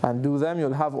 And do them.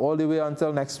 You'll have all the way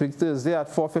until next week, Thursday at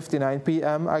 4:59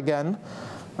 p.m. again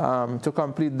to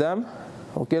complete them.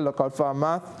 Okay, look out for a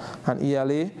math, an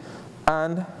ELA,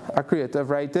 and a creative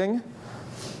writing.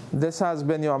 This has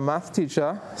been your math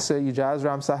teacher, Sir Ijaz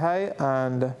Ramsahai,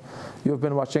 and You've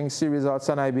been watching C Results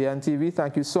on IBN TV.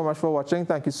 Thank you so much for watching.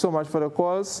 Thank you so much for the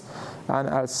calls. And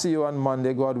I'll see you on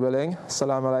Monday, God willing.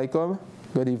 Assalamu alaikum.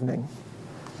 Good evening.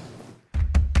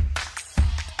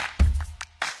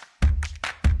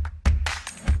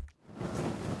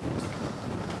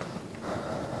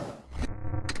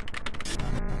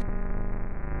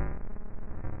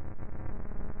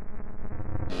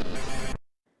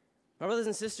 My brothers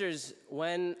and sisters,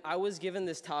 when I was given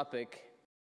this topic,